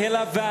ut över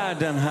hela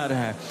världen,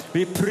 Herre.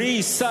 Vi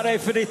prisar dig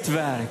för ditt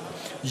verk.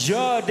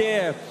 Gör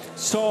det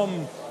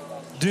som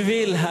du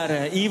vill,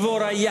 Herre, i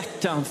våra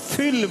hjärtan.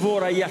 Fyll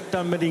våra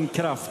hjärtan med din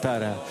kraft,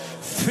 Herre.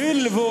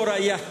 Fyll våra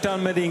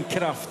hjärtan med din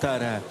kraft,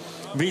 Herre.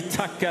 Vi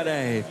tackar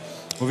dig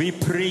och vi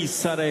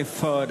prisar dig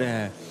för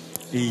det.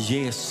 I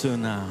Jesu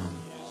namn.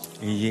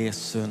 I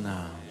Jesu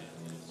namn.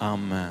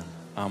 Amen,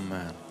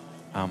 amen,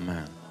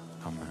 amen,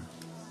 amen,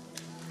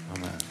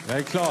 amen. Jag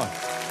är klar.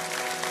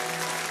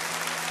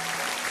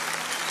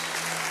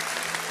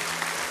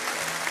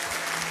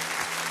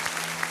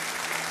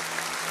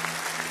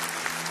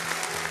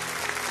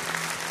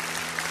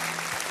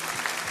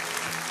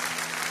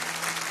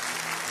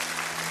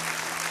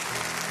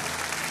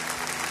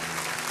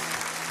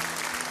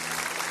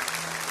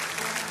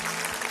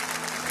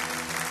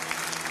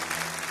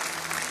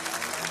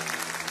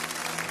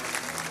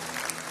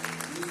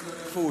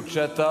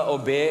 Fortsätta och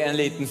be en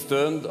liten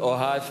stund, och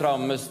här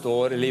framme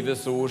står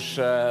Livets Ords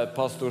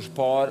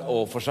pastorspar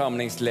och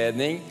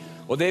församlingsledning.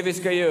 Och det vi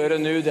ska göra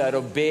nu, det är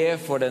att be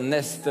för den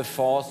nästa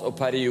fas och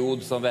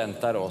period som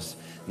väntar oss.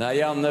 När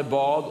Janne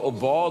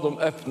bad om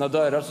öppna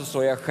dörrar, så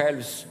såg jag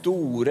själv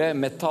stora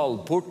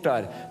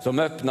metallportar som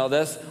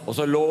öppnades, och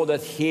så låg det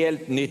ett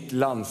helt nytt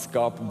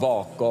landskap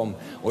bakom.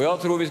 Och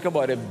jag tror vi ska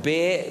bara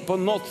be på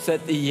något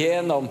sätt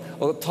igenom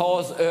och ta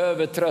oss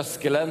över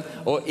tröskeln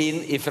och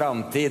in i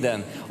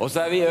framtiden. Och så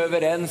är vi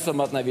överens om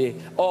att när vi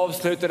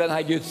avslutar den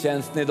här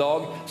gudstjänsten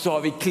idag, så har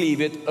vi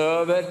klivit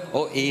över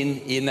och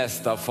in i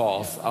nästa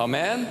fas.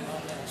 Amen.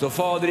 Så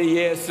Fader,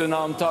 i Jesu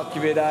namn tackar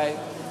vi dig.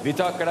 Vi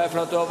tackar dig för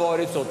att du har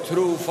varit så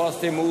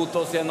trofast emot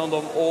oss genom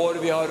de år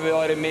vi har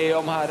varit med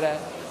om, Herre.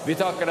 Vi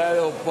tackar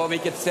dig på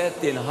vilket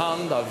sätt din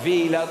hand har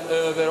vilat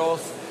över oss.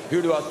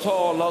 Hur du har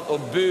talat och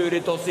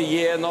burit oss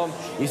igenom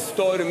i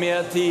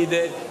stormiga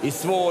tider, i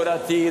svåra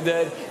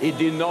tider, i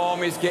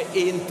dynamiska,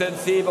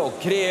 intensiva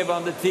och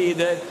krävande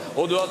tider.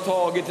 Och du har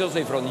tagit oss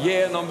ifrån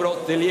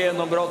genombrott till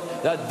genombrott,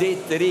 där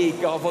ditt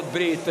rike har fått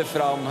bryta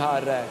fram,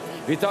 Herre.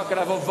 Vi tackar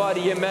dig för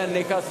varje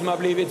människa som har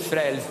blivit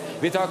frälst.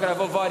 Vi tackar dig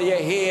för varje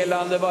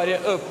helande, varje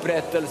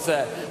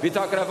upprättelse. Vi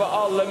tackar dig för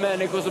alla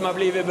människor som har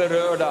blivit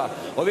berörda.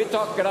 Och vi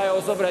tackar dig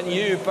också för den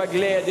djupa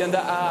glädjen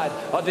det är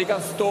att vi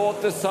kan stå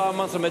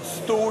tillsammans som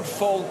ett stort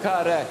folk,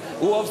 Herre.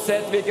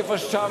 Oavsett vilken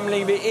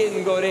församling vi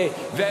ingår i,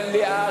 vem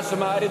vi är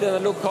som är i denna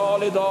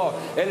lokal idag,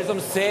 eller som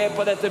ser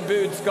på detta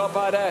budskap,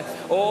 Herre,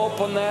 och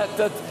på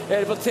nätet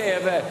eller på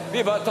TV.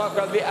 Vi bara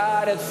tackar att vi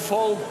är ett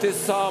folk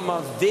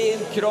tillsammans. Din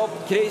kropp,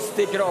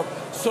 Kristi kropp.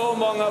 Så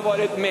många har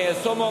varit med,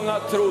 så många har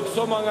trott,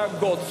 så många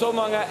har gått, så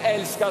många har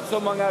älskat, så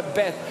många har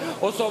bett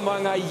och så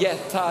många har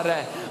gett,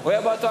 Herre. Och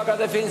jag bara tackar att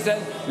det finns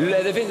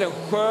en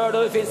skörd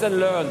och det finns en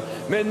lön.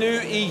 Men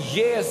nu i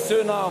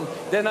Jesu namn,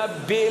 denna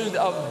bild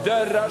av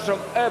dörrar som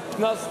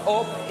öppnas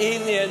upp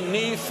in i en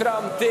ny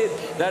framtid,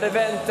 där det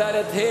väntar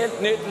ett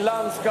helt nytt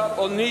landskap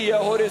och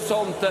nya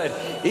horisonter.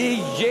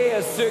 I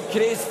Jesu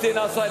Kristi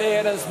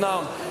Nazarens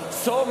namn.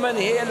 som en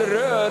hel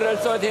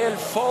rörelse och ett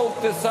helt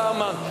folk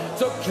tillsammans,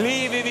 så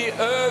kliver vi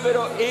över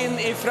och in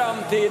i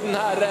framtiden,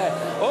 Herre.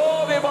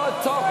 Vi bara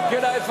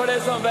tackar dig för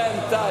det som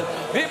väntar.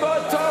 Vi bara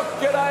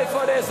tackar dig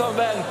för det som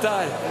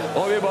väntar.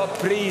 Och vi bara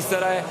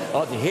prisar dig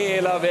att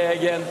hela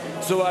vägen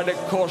så är det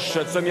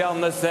korset, som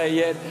Janne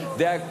säger.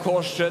 Det är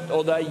korset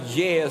och det är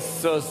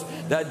Jesus.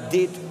 Det är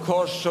ditt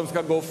kors som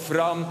ska gå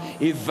fram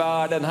i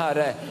världen,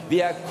 Herre.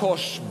 Vi är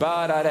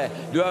korsbärare.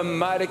 Du har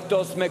märkt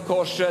oss med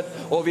korset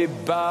och vi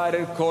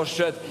bär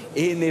korset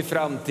in i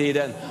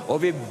framtiden.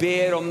 Och vi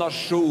ber om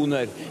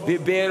nationer. Vi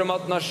ber om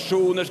att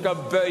nationer ska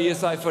böja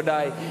sig för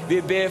dig.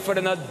 Vi ber för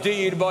den här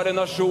dyrbara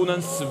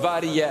nationen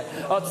Sverige.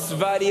 Att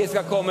Sverige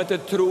ska komma till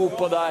tro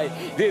på dig.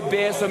 Vi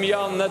ber som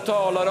Janne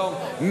talar om.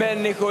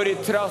 Människor i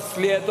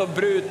trasslighet och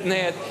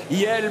brutenhet.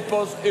 Hjälp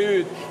oss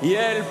ut.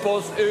 Hjälp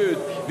oss ut.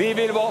 Vi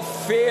vill vara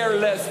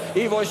fearless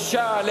i vår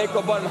kärlek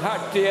och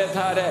barmhärtighet,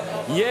 Herre.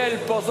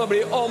 Hjälp oss att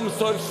bli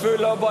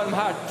omsorgsfulla och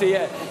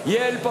barmhärtiga.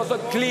 Hjälp oss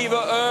att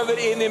kliva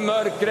över in i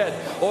mörkret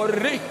och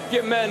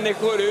rycka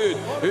människor ut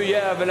ur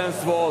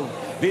djävulens våld.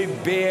 Vi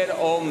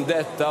ber om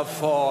detta,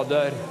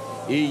 Fader,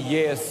 i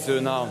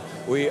Jesu namn.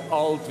 Och i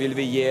allt vill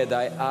vi ge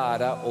dig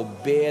ära och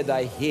be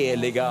dig,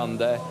 helige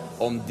Ande,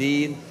 om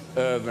din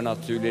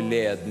övernaturlig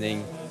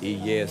ledning i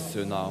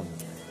Jesu namn.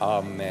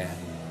 Amen.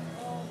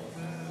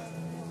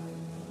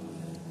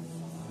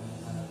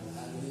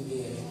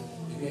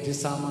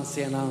 Tillsammans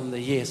igen, Ande.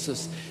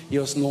 Jesus, ge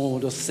oss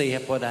nåd och se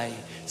på dig.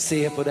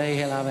 Se på dig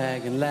hela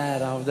vägen,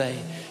 lära av dig.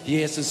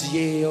 Jesus,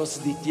 ge oss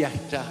ditt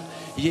hjärta.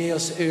 Ge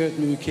oss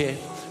ödmjukhet,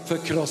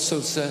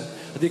 förkrosselse.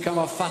 Att vi kan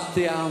vara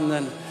fattiga,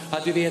 Anden.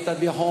 Att vi vet att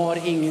vi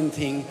har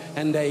ingenting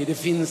än dig. Det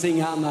finns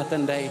inget annat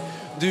än dig.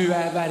 Du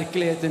är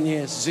verkligheten,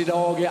 Jesus.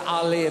 Idag är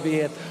all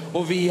evighet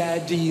och vi är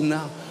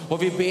dina.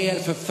 Och vi ber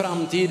för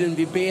framtiden.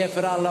 Vi ber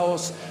för alla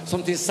oss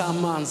som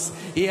tillsammans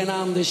i en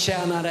ande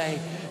tjänar dig.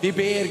 Vi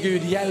ber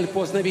Gud, hjälp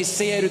oss när vi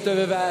ser ut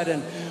över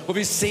världen och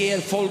vi ser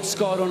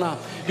folkskarorna.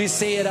 Vi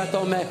ser att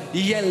de är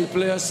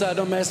hjälplösa,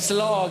 de är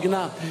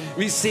slagna.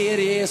 Vi ser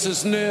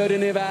Jesus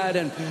nöden i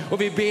världen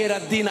och vi ber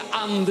att din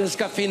ande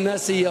ska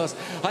finnas i oss.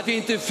 Att vi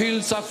inte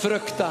fylls av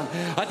fruktan,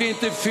 att vi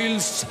inte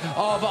fylls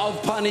av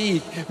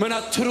panik, men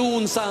att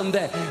trons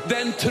ande,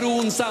 den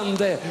trons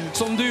ande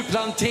som du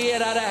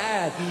planterade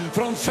här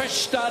från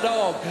första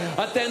dag,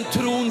 att den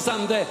trons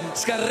ande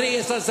ska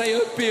resa sig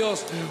upp i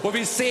oss och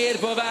vi ser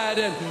på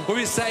världen. Och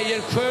vi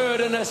säger,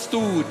 skörden är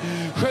stor.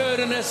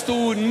 Skörden är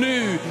stor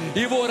nu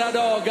i våra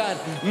dagar.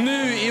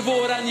 Nu i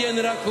våran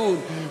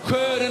generation.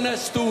 Skörden är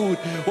stor.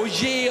 Och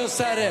ge oss,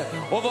 Herre,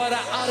 och vara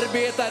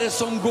arbetare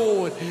som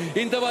går.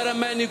 Inte vara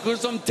människor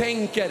som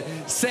tänker,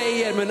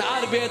 säger, men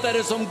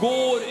arbetare som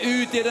går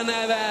ut i den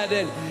här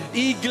världen.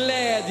 I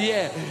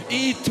glädje,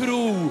 i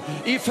tro,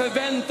 i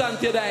förväntan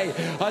till dig.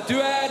 Att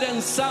du är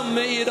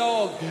densamme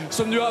idag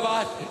som du har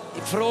varit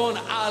från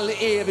all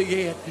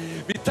evighet.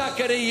 Vi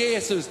tackar dig,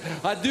 Jesus,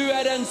 att du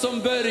är den som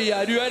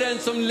börjar, du är den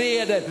som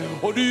leder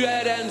och du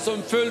är den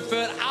som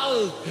fullför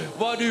allt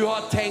vad du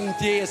har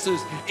tänkt, Jesus,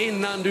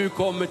 innan du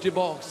kommer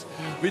tillbaks.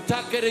 Vi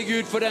tackar dig,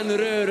 Gud, för den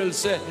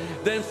rörelse,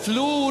 den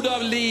flod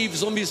av liv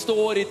som vi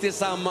står i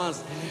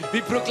tillsammans.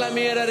 Vi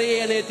proklamerar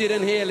enhet i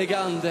den heliga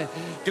Ande,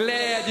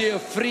 glädje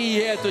och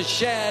frihet och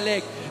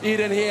kärlek i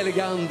den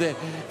heliga Ande.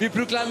 Vi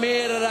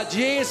proklamerar att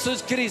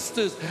Jesus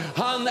Kristus,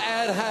 han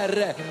är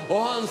Herre och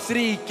hans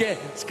rike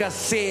ska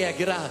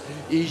segra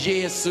i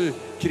Jesu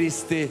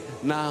Kristi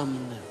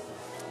namn.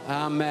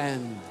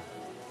 Amen.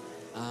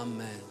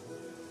 Amen.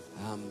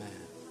 Amen.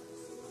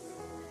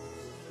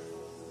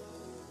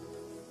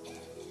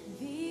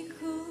 Vi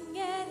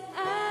sjunger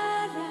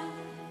ära,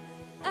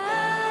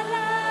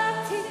 ära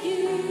till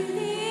Gud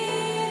i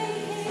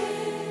evighet.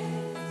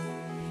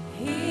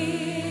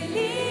 Helig,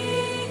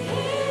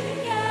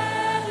 helig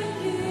är du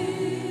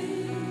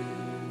Gud.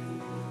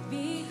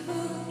 Vi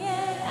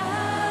sjunger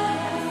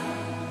ära,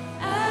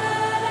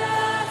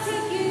 ära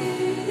till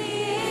Gud i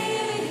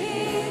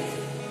evighet.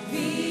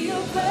 Vi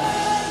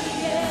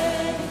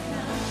upphöjer ditt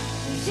namn,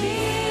 vi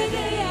ger dig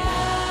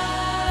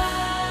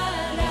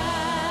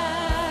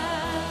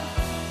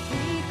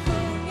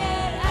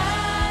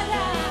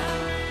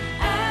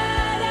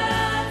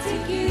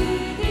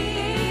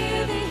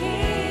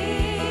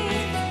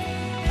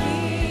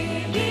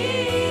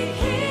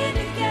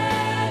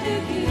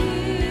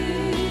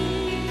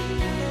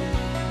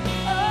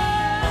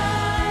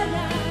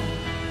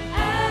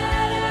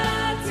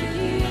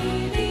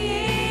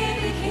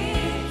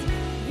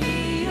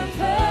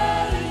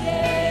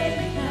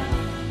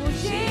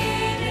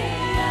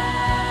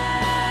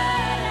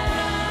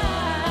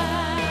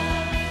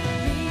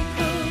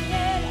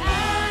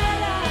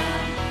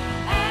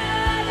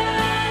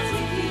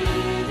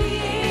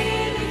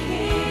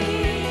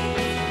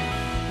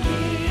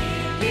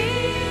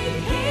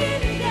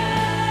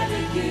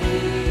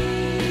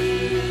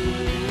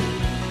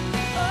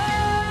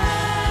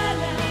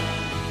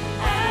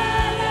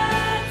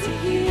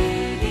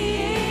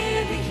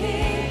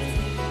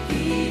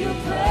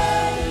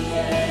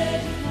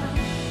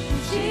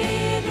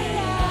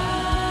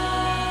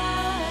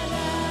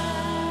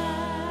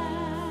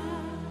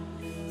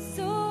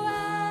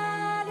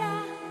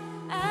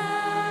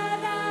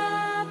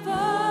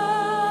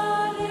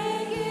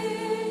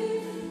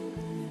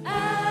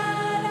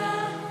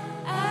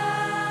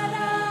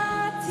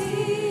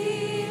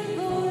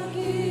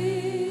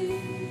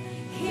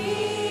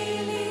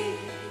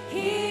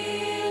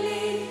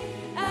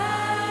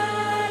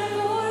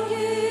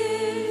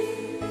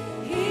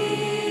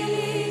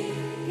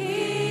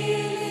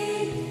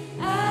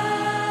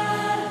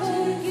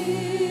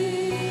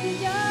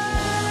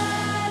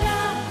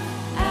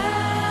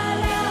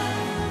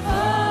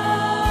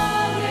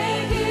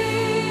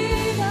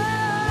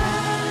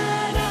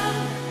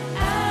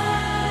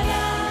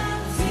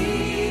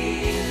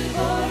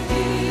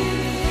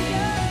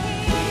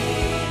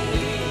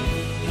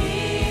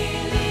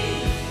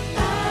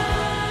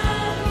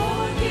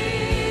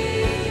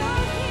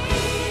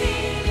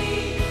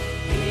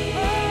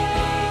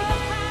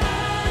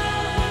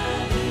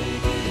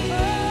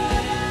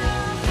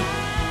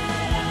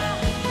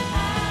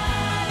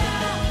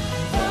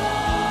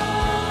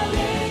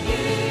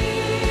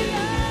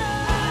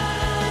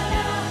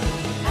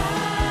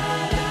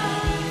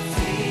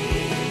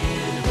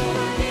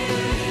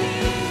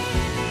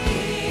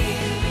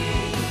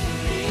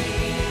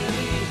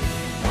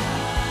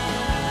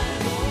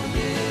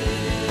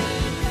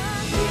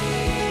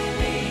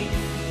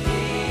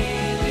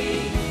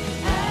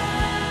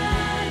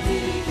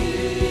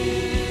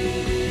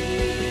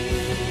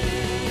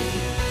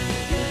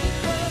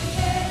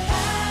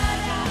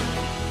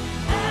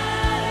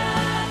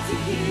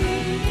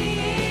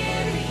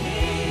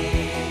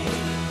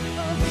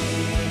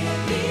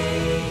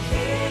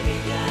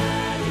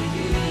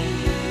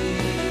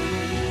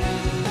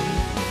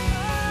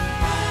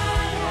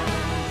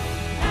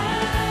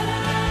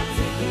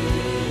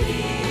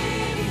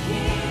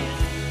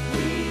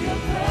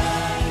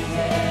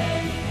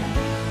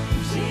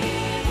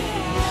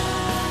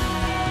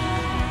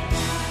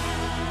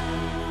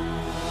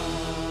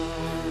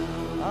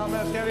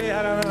ska vi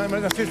här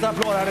med den sista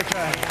applåden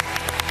ikväll.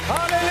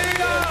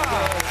 Halleluja!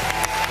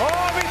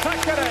 Vi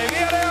tackar dig. Vi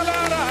är dig all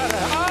ära, Herre.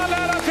 All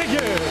ära till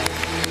Gud.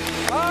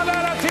 All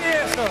ära till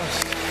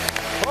Jesus.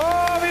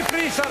 Vi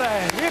prisar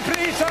dig. Vi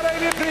prisar dig.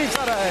 Vi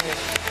prisar dig.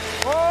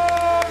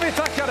 Vi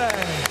tackar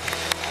dig.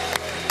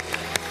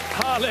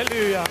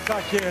 Halleluja.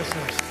 Tack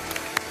Jesus.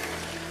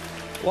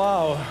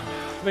 Wow.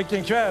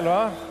 Vilken kväll,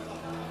 va?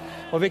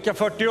 Och vilka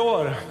 40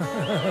 år.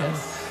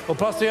 Och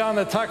pastor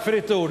Janne, tack för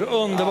ditt ord.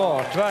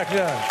 Underbart,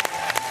 verkligen.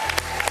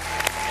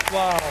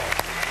 Wow.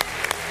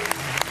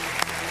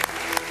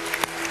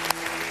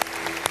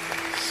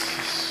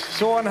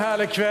 Så en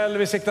härlig kväll,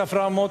 vi siktar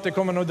framåt. Det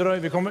kommer nog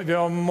dröja. Vi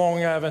har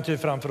många äventyr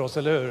framför oss,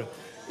 eller hur?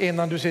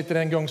 Innan du sitter i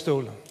en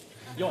gungstol.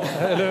 Ja.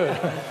 Eller hur?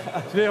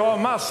 Vi har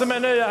massor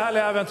med nya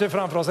härliga äventyr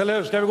framför oss, eller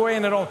hur? Ska vi gå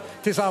in i dem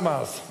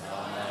tillsammans?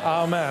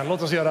 Amen,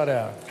 låt oss göra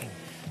det.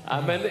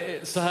 Ja, men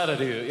så här är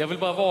det ju. Jag vill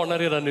bara varna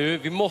redan nu.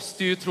 Vi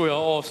måste ju, tror jag,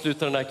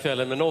 avsluta den här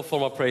kvällen med någon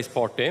form av praise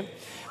party.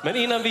 Men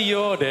innan vi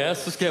gör det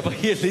så ska jag bara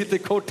ge lite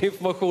kort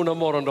information om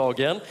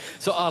morgondagen.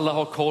 Så alla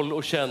har koll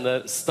och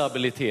känner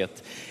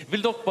stabilitet. Jag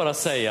vill dock bara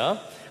säga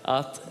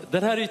att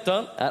den här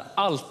ytan är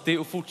alltid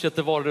och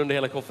fortsätter vara under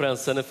hela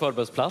konferensen en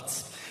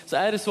förbönsplats. Så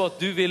är det så att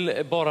du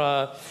vill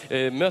bara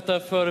möta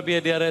en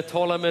förebedjare,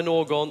 tala med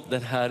någon.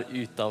 Den här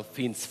ytan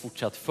finns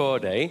fortsatt för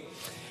dig.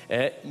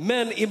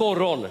 Men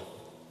imorgon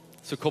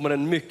så kommer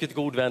en mycket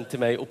god vän till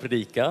mig och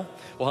predika.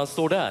 Och han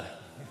står där.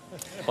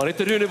 Han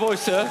heter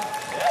Livets Ord.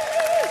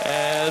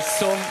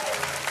 Som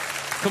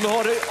kommer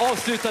ha det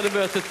avslutande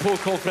mötet på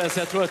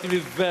konferensen. Jag tror att det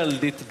blir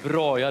väldigt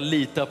bra. Jag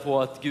litar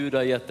på att Gud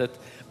har gett ett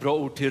bra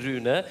ord till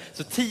Rune.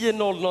 Så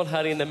 10.00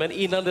 här inne, men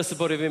innan det så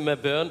börjar vi med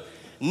bön.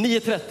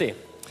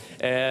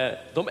 9.30.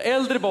 De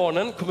äldre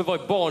barnen kommer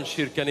vara i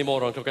barnkyrkan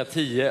imorgon klockan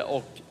 10.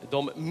 Och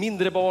de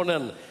mindre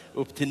barnen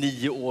upp till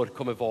 9 år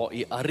kommer vara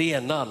i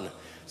arenan.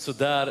 Så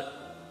där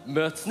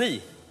möts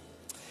ni.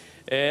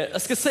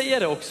 Jag ska säga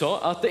det också,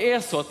 att det är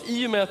så att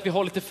i och med att vi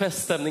har lite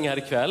feststämning här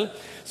ikväll,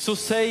 så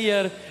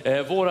säger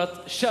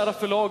vårat kära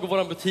förlag och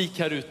våran butik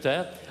här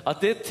ute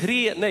att det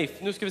är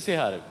nu ska vi se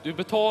här. Du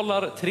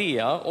betalar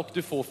 3 och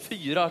du får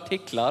 4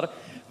 artiklar,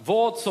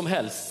 vad som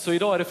helst. Så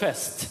idag är det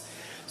fest.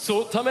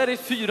 Så ta med dig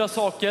 4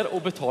 saker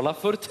och betala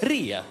för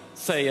 3,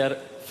 säger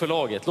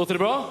förlaget. Låter det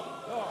bra?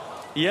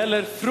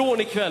 Gäller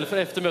från ikväll för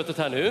eftermötet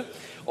här nu.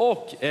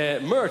 Och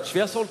merch, vi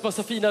har sålt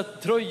massa fina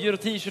tröjor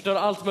och t-shirtar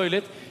och allt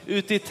möjligt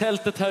ute i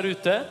tältet här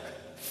ute.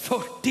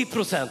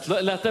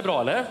 40%, lät det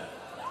bra eller?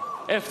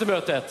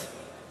 Eftermötet.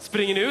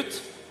 Springer ni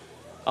ut?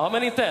 Ja,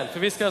 men inte än, för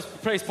vi ska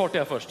praise party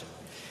här först.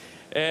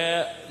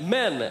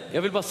 Men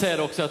jag vill bara säga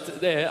det också att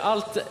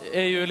allt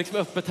är ju liksom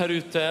öppet här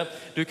ute.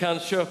 Du kan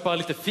köpa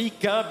lite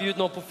fika, bjud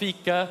någon på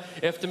fika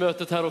efter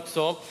mötet här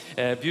också.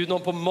 Bjud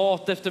någon på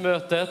mat efter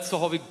mötet, så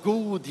har vi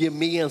god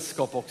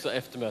gemenskap också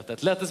efter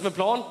mötet. Lät det som en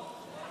plan?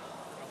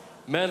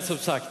 Men som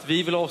sagt,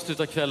 vi vill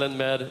avsluta kvällen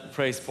med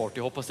praise party.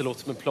 Jag hoppas det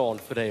låter som en plan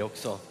för dig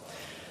också.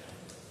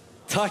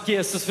 Tack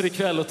Jesus för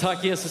ikväll och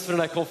tack Jesus för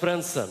den här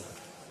konferensen.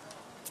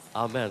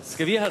 Amen.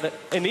 Ska vi här?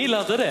 Är ni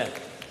laddade?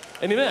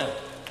 Är ni med?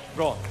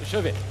 Bra, då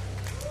kör vi.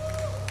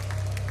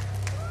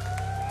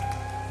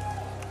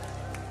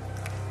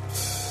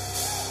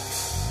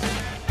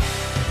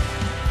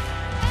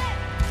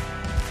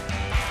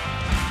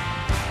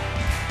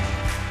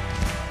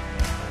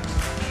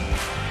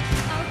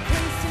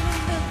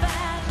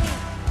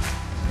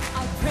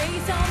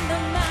 Praise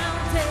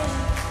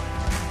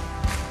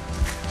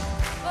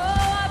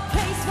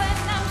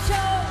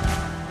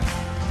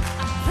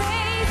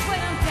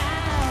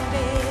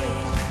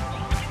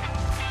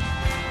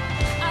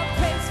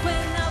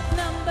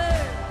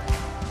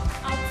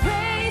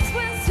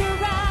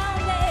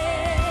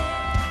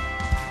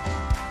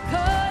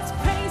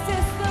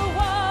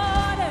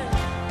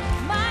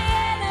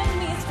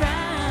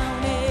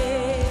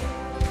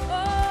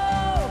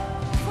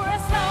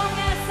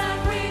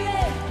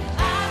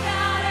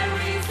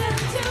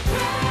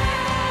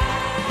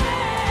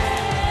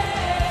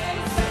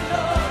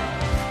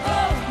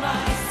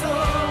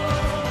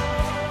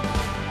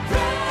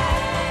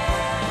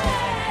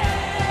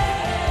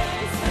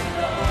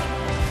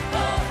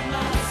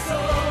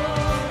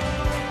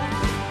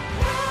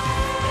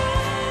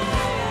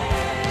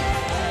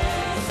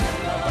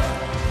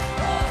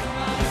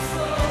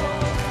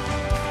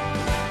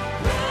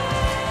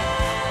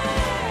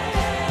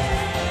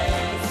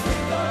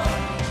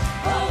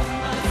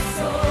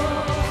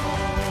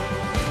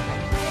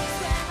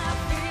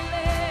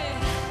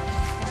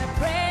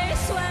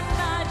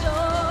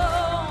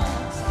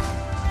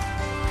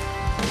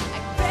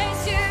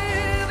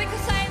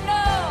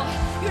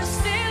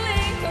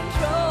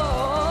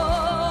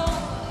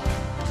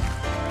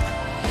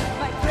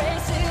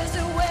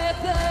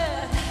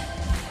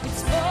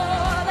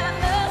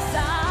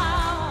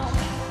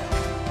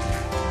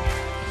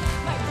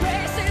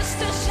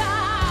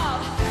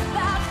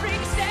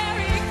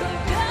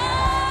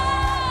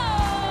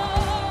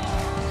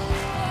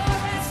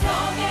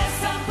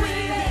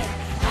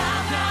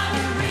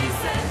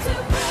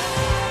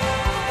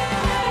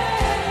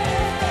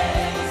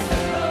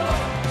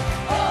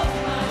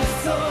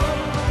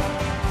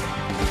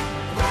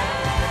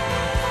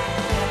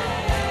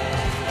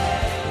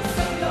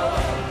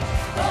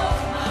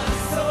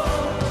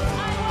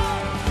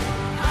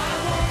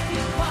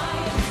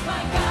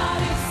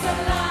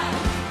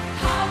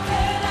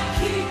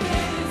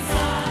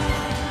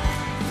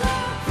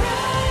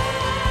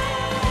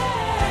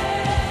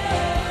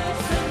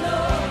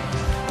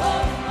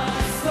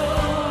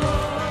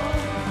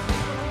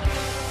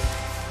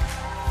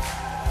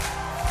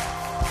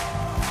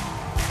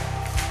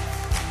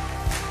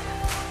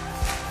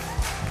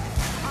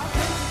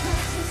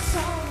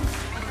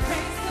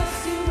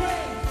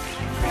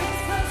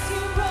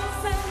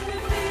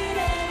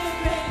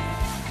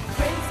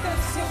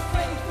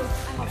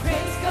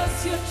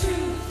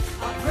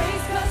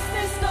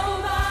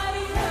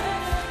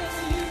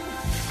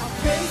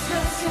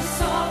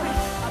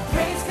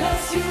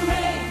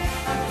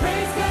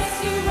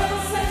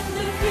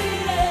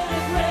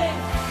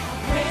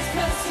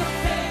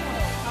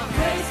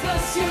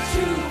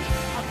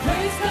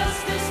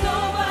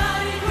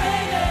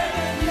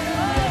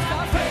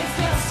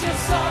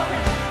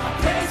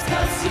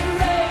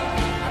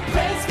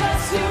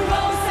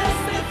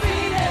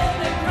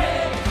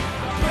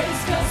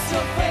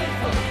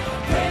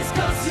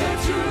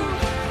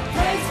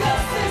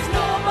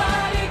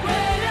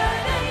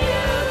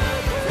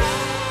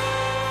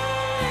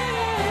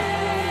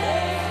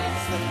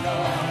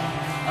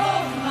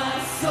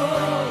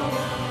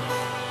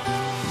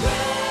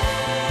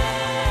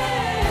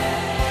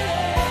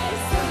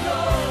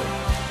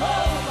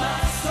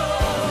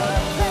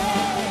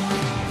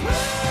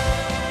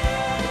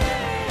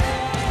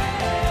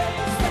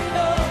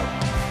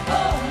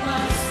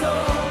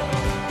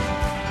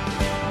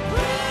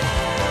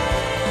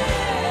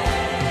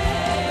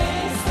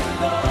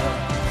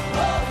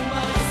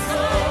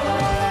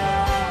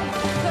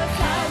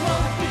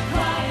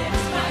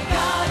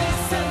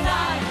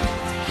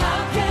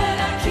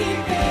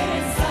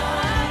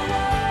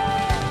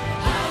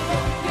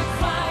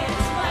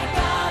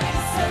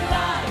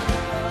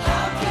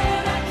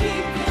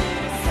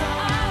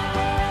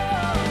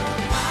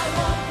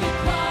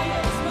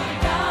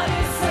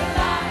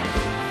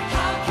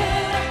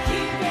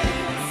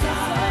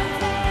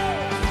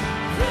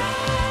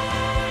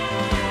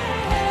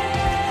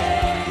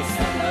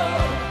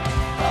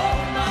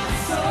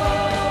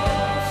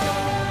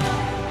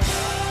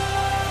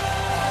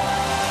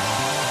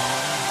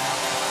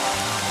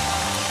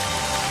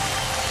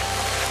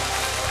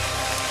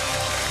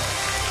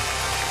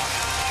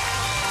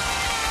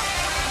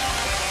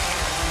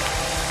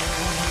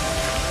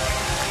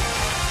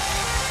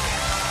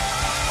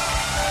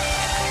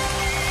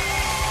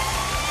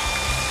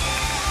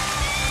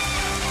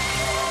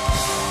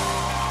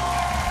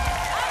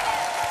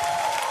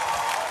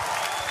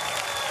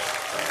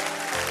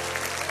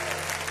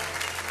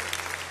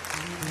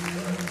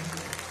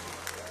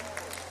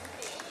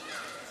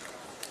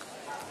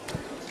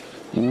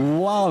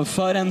Wow,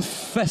 för en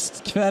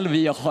festkväll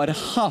vi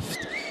har haft.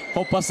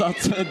 Hoppas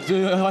att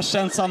du har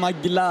känt samma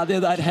glädje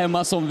där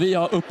hemma som vi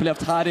har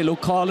upplevt här i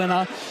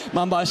lokalerna.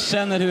 Man bara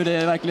känner hur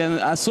det verkligen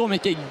är så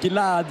mycket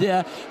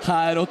glädje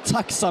här och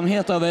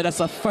tacksamhet över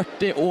dessa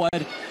 40 år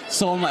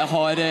som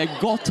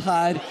har gått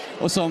här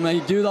och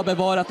som Gud har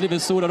bevarat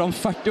Livets Ord och de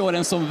 40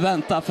 åren som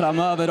väntar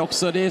framöver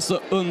också. Det är så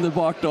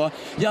underbart. Och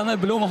Janne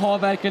Blom har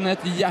verkligen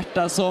ett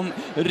hjärta som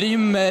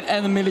rymmer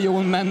 1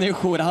 miljon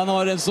människor. Han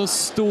har en så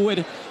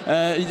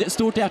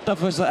stort hjärta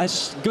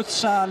för Guds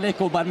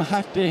kärlek och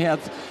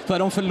barmhärtighet för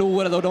de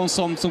förlorade och de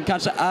som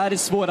kanske är i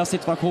svåra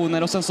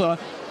situationer. Och sen så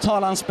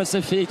talar han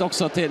specifikt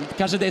också till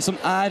kanske det som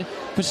är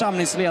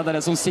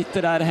församlingsledare som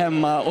sitter där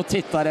hemma och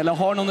tittar eller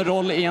har någon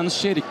roll i en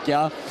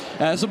kyrka.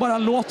 Så bara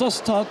låt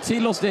oss ta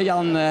till oss det,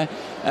 Janne.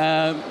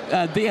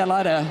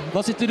 Delare.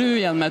 Vad sitter du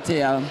igen med,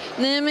 Thea?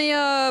 Nej, men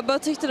jag bara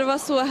tyckte det var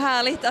så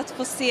härligt att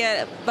få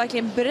se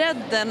verkligen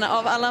bredden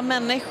av alla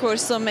människor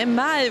som är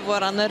med i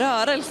våran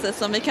rörelse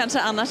som vi kanske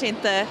annars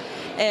inte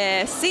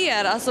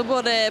ser. Alltså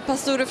både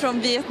pastorer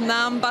från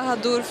Vietnam,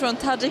 Bahadur från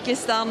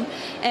Tadzjikistan.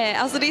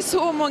 Alltså det är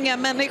så många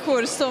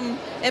människor som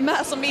är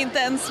med som vi inte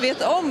ens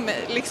vet om.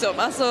 Liksom.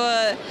 Alltså,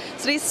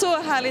 så det är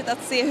så härligt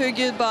att se hur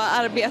Gud bara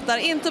arbetar,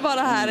 inte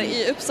bara här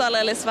i Uppsala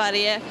eller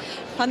Sverige.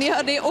 Han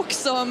gör det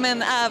också,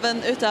 men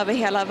även utöver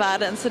hela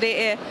världen. Så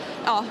det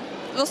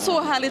var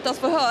så härligt att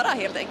få höra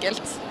helt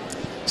enkelt.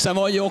 Sen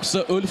var ju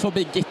också Ulf och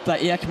Birgitta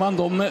Ekman,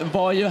 de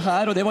var ju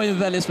här och det var ju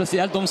väldigt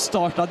speciellt. De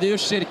startade ju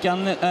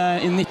kyrkan i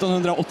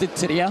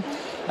 1983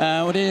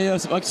 och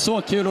det var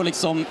så kul att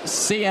liksom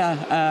se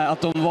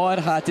att de var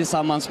här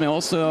tillsammans med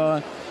oss. Och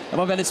det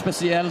var väldigt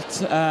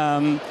speciellt.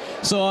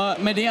 Så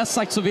med det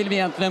sagt så vill vi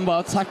egentligen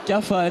bara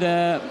tacka för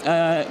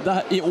det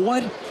här i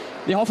år.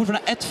 Vi har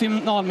fortfarande ett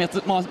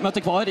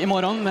finalmöte kvar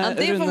imorgon med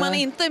det Rune. får man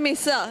inte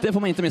missa. Det får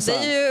man inte missa. Det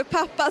är ju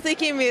pappa till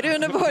Kimmy,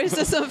 Rune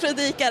Borgse, som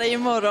predikar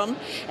imorgon.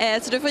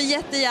 Så du får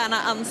jättegärna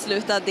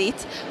ansluta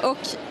dit. Och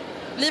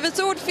Livets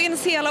Ord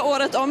finns hela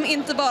året om,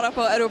 inte bara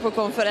på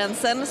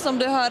Europakonferensen. Som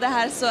du hörde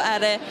här så är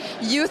det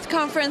Youth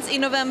Conference i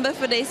november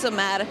för dig som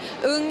är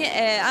ung.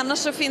 Annars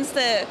så finns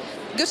det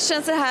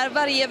gudstjänster här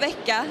varje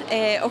vecka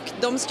och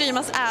de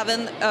streamas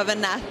även över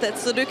nätet.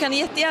 Så du kan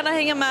jättegärna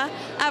hänga med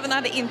även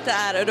när det inte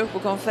är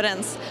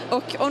Europakonferens.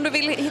 Och om du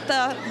vill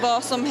hitta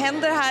vad som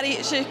händer här i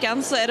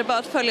kyrkan så är det bara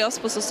att följa oss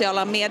på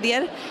sociala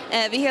medier.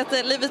 Vi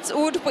heter Livets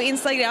Ord på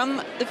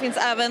Instagram. Det finns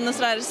även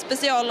sådär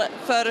special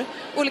för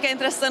olika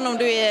intressen. Om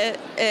du är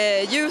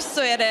youth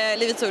så är det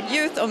Livets Ord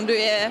Youth. Om du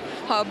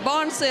har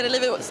barn så är det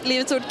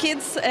Livets Ord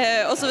Kids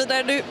och så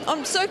vidare. Om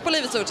du söker på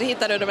Livets Ord så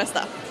hittar du det mesta.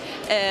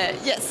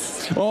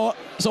 Yes. Och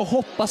så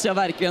hoppas jag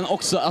verkligen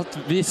också att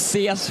vi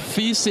ses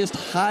fysiskt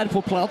här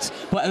på plats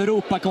på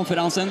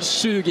Europakonferensen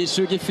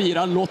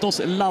 2024. Låt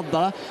oss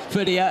ladda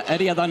för det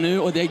redan nu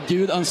och det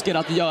Gud önskar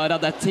att göra,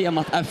 där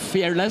temat är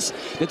fearless.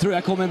 Det tror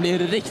jag kommer bli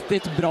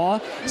riktigt bra.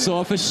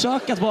 Så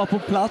försök att vara på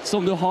plats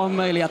om du har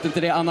möjligheten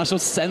till det, annars så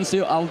sänds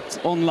ju allt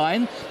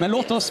online. Men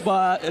låt oss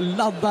bara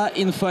ladda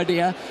inför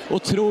det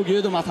och tro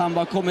Gud om att han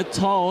bara kommer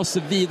ta oss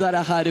vidare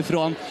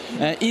härifrån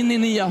in i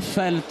nya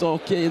fält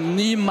och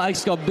ny mark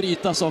ska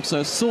brytas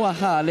också. Så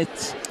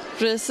härligt.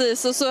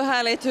 Precis, och så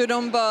härligt hur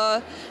de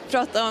bara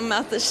pratar om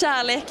att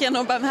kärleken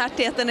och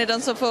barmhärtigheten är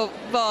den som får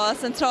vara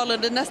central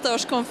under nästa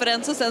års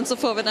konferens. Och sen så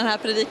får vi den här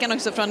predikan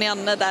också från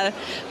Janne där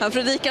han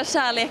predikar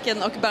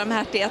kärleken och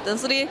barmhärtigheten.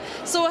 Så det är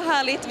så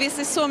härligt, vi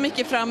ser så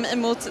mycket fram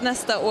emot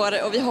nästa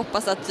år och vi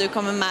hoppas att du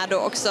kommer med då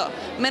också.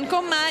 Men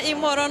kom med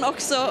imorgon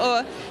också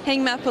och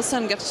häng med på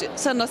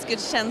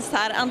söndagsgudstjänst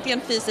här,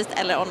 antingen fysiskt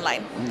eller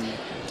online.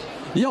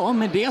 Ja,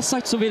 med det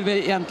sagt så vill vi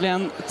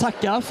egentligen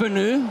tacka för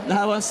nu. Det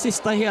här var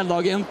sista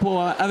heldagen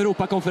på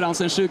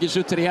Europakonferensen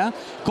 2023.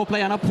 Koppla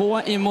gärna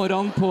på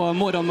imorgon på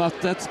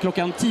morgonmötet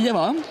klockan 10,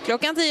 va?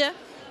 Klockan 10.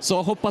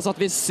 Så hoppas att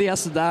vi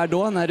ses där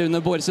då när Rune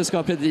Borgse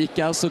ska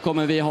predika, så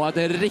kommer vi ha ett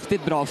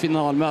riktigt bra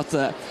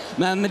finalmöte.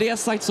 Men med det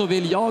sagt så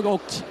vill jag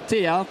och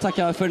Thea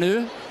tacka för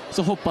nu.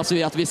 Så hoppas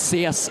vi att vi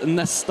ses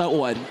nästa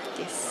år.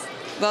 Yes.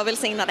 Var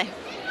välsignade.